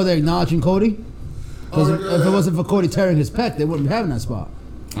making sure they're acknowledging Cody. Because if it wasn't for Cody tearing his pec, they wouldn't be having that spot.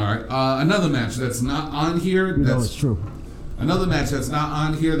 All right. Another match that's not on here. You know it's true. Another match that's not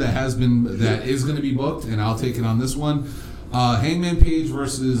on here that is going to be booked, and I'll take it on this one. Hangman Page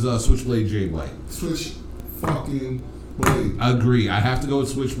versus Switchblade Jay White. Switch fucking blade. Agree. I have to go with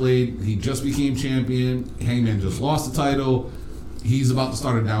Switchblade. He just became champion. Hangman just lost the title. He's about to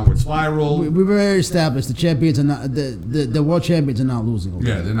start a downward spiral. We've already established the champions are not the world champions are not losing. Okay?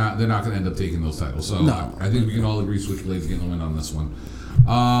 Yeah, they're not going to end up taking those titles. So No. I think we can all agree Switchblade's getting the win on this one.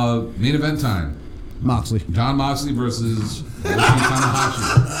 Main event time. Moxley. John Moxley versus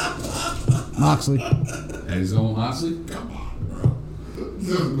Tanahashi. Moxley. And he's going with Moxley? Come on, bro.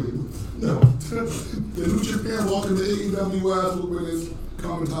 No. The New Japan walking the AEW ass with his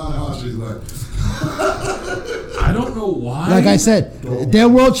coming Tanahashi's like. I don't know why. Like I said, their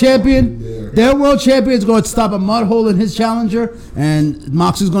world champion is going to stop a mud hole in his challenger, and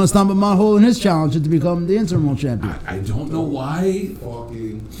Moxley's going to stop a mud hole in his challenger to become the interim world champion. I don't know why.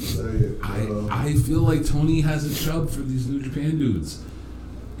 Fucking say it. I feel like Tony has a chub for these New Japan dudes.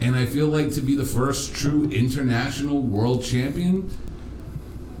 And I feel like to be the first true international world champion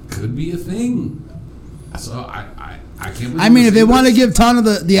could be a thing. So I can't believe I mean, if they want to give Tana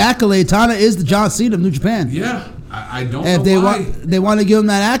the accolade, Tana is the John Cena of New Japan. Yeah, I don't And know if why. they want to give him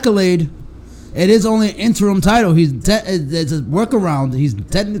that accolade, it is only an interim title. It's a workaround. He's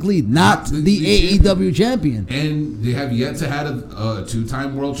technically not the AEW champion. And they have yet to have a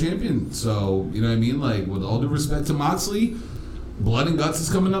 2-time world champion. So, you know what I mean? Like, with all due respect to Moxley, Blood and Guts is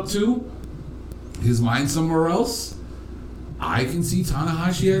coming up too. His mind's somewhere else. I can see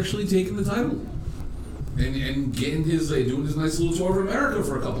Tanahashi actually taking the title. And getting doing his nice little tour of America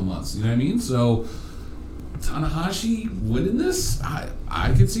for a couple months. You know what I mean? So, Tanahashi winning this, I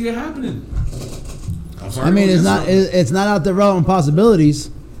can see it happening. I'm sorry. I mean, it's not out the realm of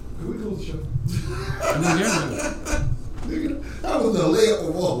possibilities. Can we close the show? I mean, yeah. That was a layup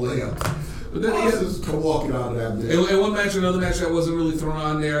of all layups. But then, Just come walking out of that bitch. and one match, another match that wasn't really thrown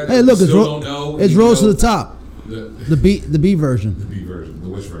on there. Hey, look, still don't know. it's Rose to the top. The The B version. B version, the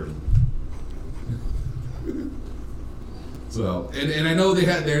Wish version. So, and I know they've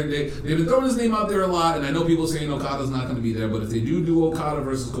been throwing his name out there a lot, and I know people saying Okada's not going to be there, but if they do Okada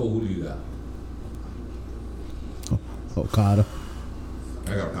versus Cole, who do you got? Okada.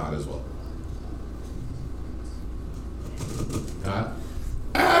 I got Okada as well. Okada?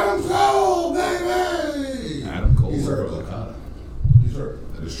 Adam Cole, baby! Adam Cole He's hurt. versus Okada. He's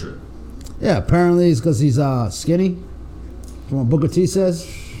hurt. That is true. Yeah, apparently it's because he's skinny. From what Booker T says.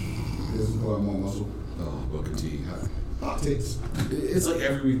 This is why I want muscle. Oh, Booker T. Hot takes. It's like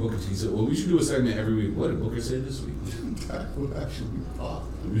every week Booker T said, well, we should do a segment every week. What did Booker say this week? That would actually be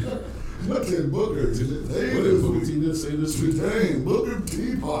possible. What did Booker What did Booker T say this week? Today in Booker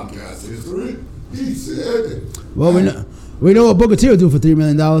T podcast history, he said, Well, we know what Booker T will do for $3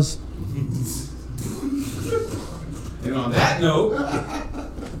 million. And on that note,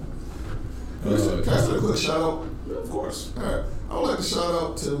 can I say a quick shout out? of course. All right. I would like to shout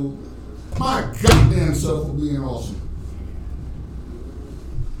out to my goddamn self for being awesome.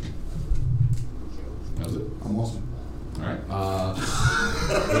 That was it. I'm awesome. All right.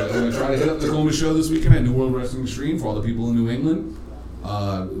 We're going to try to hit up the Coleman Show this weekend at New World Wrestling Extreme for all the people in New England.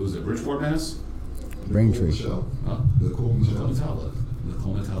 Was it Bridgeport, Mass? Braintree. Show. Huh? The Coleman Show. The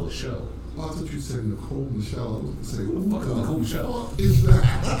Coleman Show. Oh, I thought you said Nicole Michelle. I was going to say, Who the fuck is Nicole Michelle? What is that?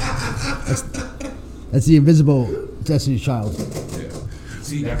 That's the invisible Destiny's Child. Yeah.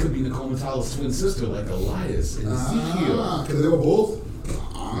 See, that could be Nicole Metallo's twin sister, like Elias and Ezekiel. Because they were both.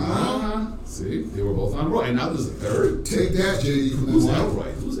 See, they were both on Raw, and now there's a third. Take that, JD. From Who's that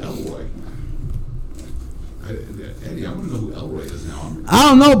Elroy? Who's Elroy? Eddie, I want to know who Elroy is now. I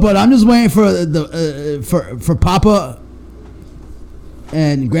don't know, but I'm just waiting for the for Papa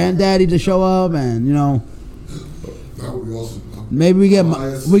and Granddaddy to show up, and That would be awesome. maybe we get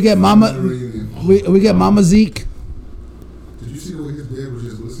Mama we get Mama Zeke. Did you see the way his bed was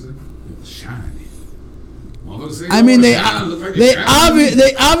just listening? Shiny. I mean, they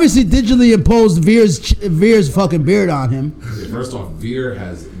obviously digitally imposed Veer's fucking beard on him. First off, Veer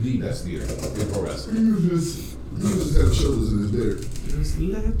has the best beard in pro wrestling. He just had shoulders in his beard. Just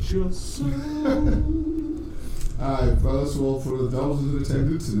let your soul. Alright, fellas, well, for the thousands in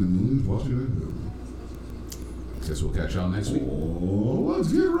attendance and the millions watching that video. Guess we'll catch y'all next week. Oh, let's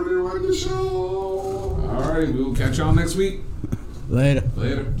get ready to write the show. All right, we will catch y'all next week. Later.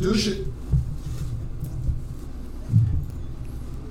 Later. Do shit.